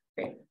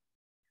 Great.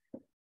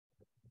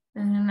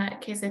 And in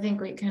that case, I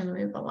think we can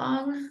move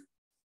along.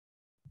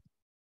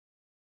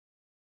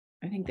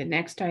 I think the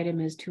next item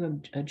is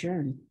to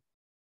adjourn.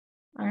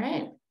 All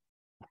right.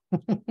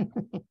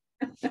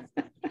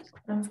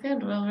 Sounds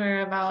good. Well,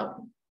 we're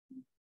about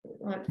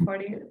what,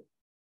 40,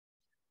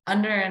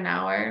 under an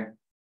hour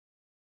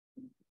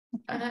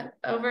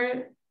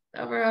over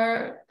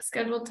our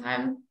scheduled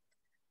time.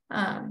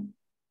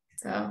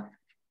 So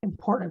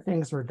important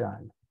things were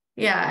done.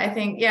 Yeah, I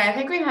think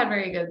we had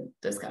very good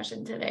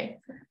discussion today.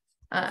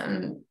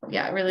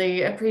 Yeah,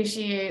 really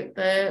appreciate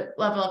the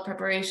level of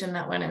preparation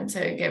that went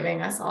into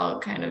giving us all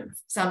kind of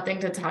something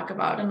to talk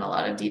about and a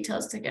lot of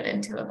details to get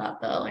into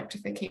about the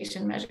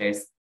electrification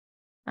measures.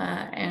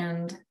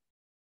 And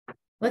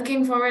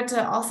looking forward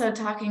to also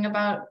talking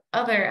about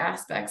other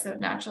aspects of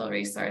natural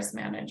resource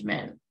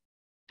management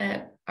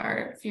at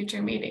our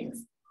future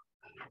meetings.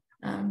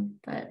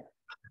 But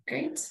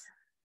great.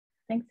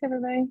 Thanks,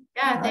 everybody.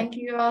 Yeah, thank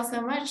you all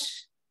so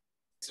much.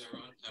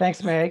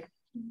 Thanks, Meg.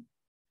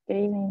 Good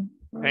evening.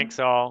 Thanks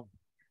all.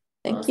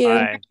 Thank you.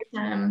 Bye.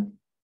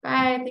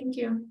 Thank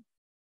you.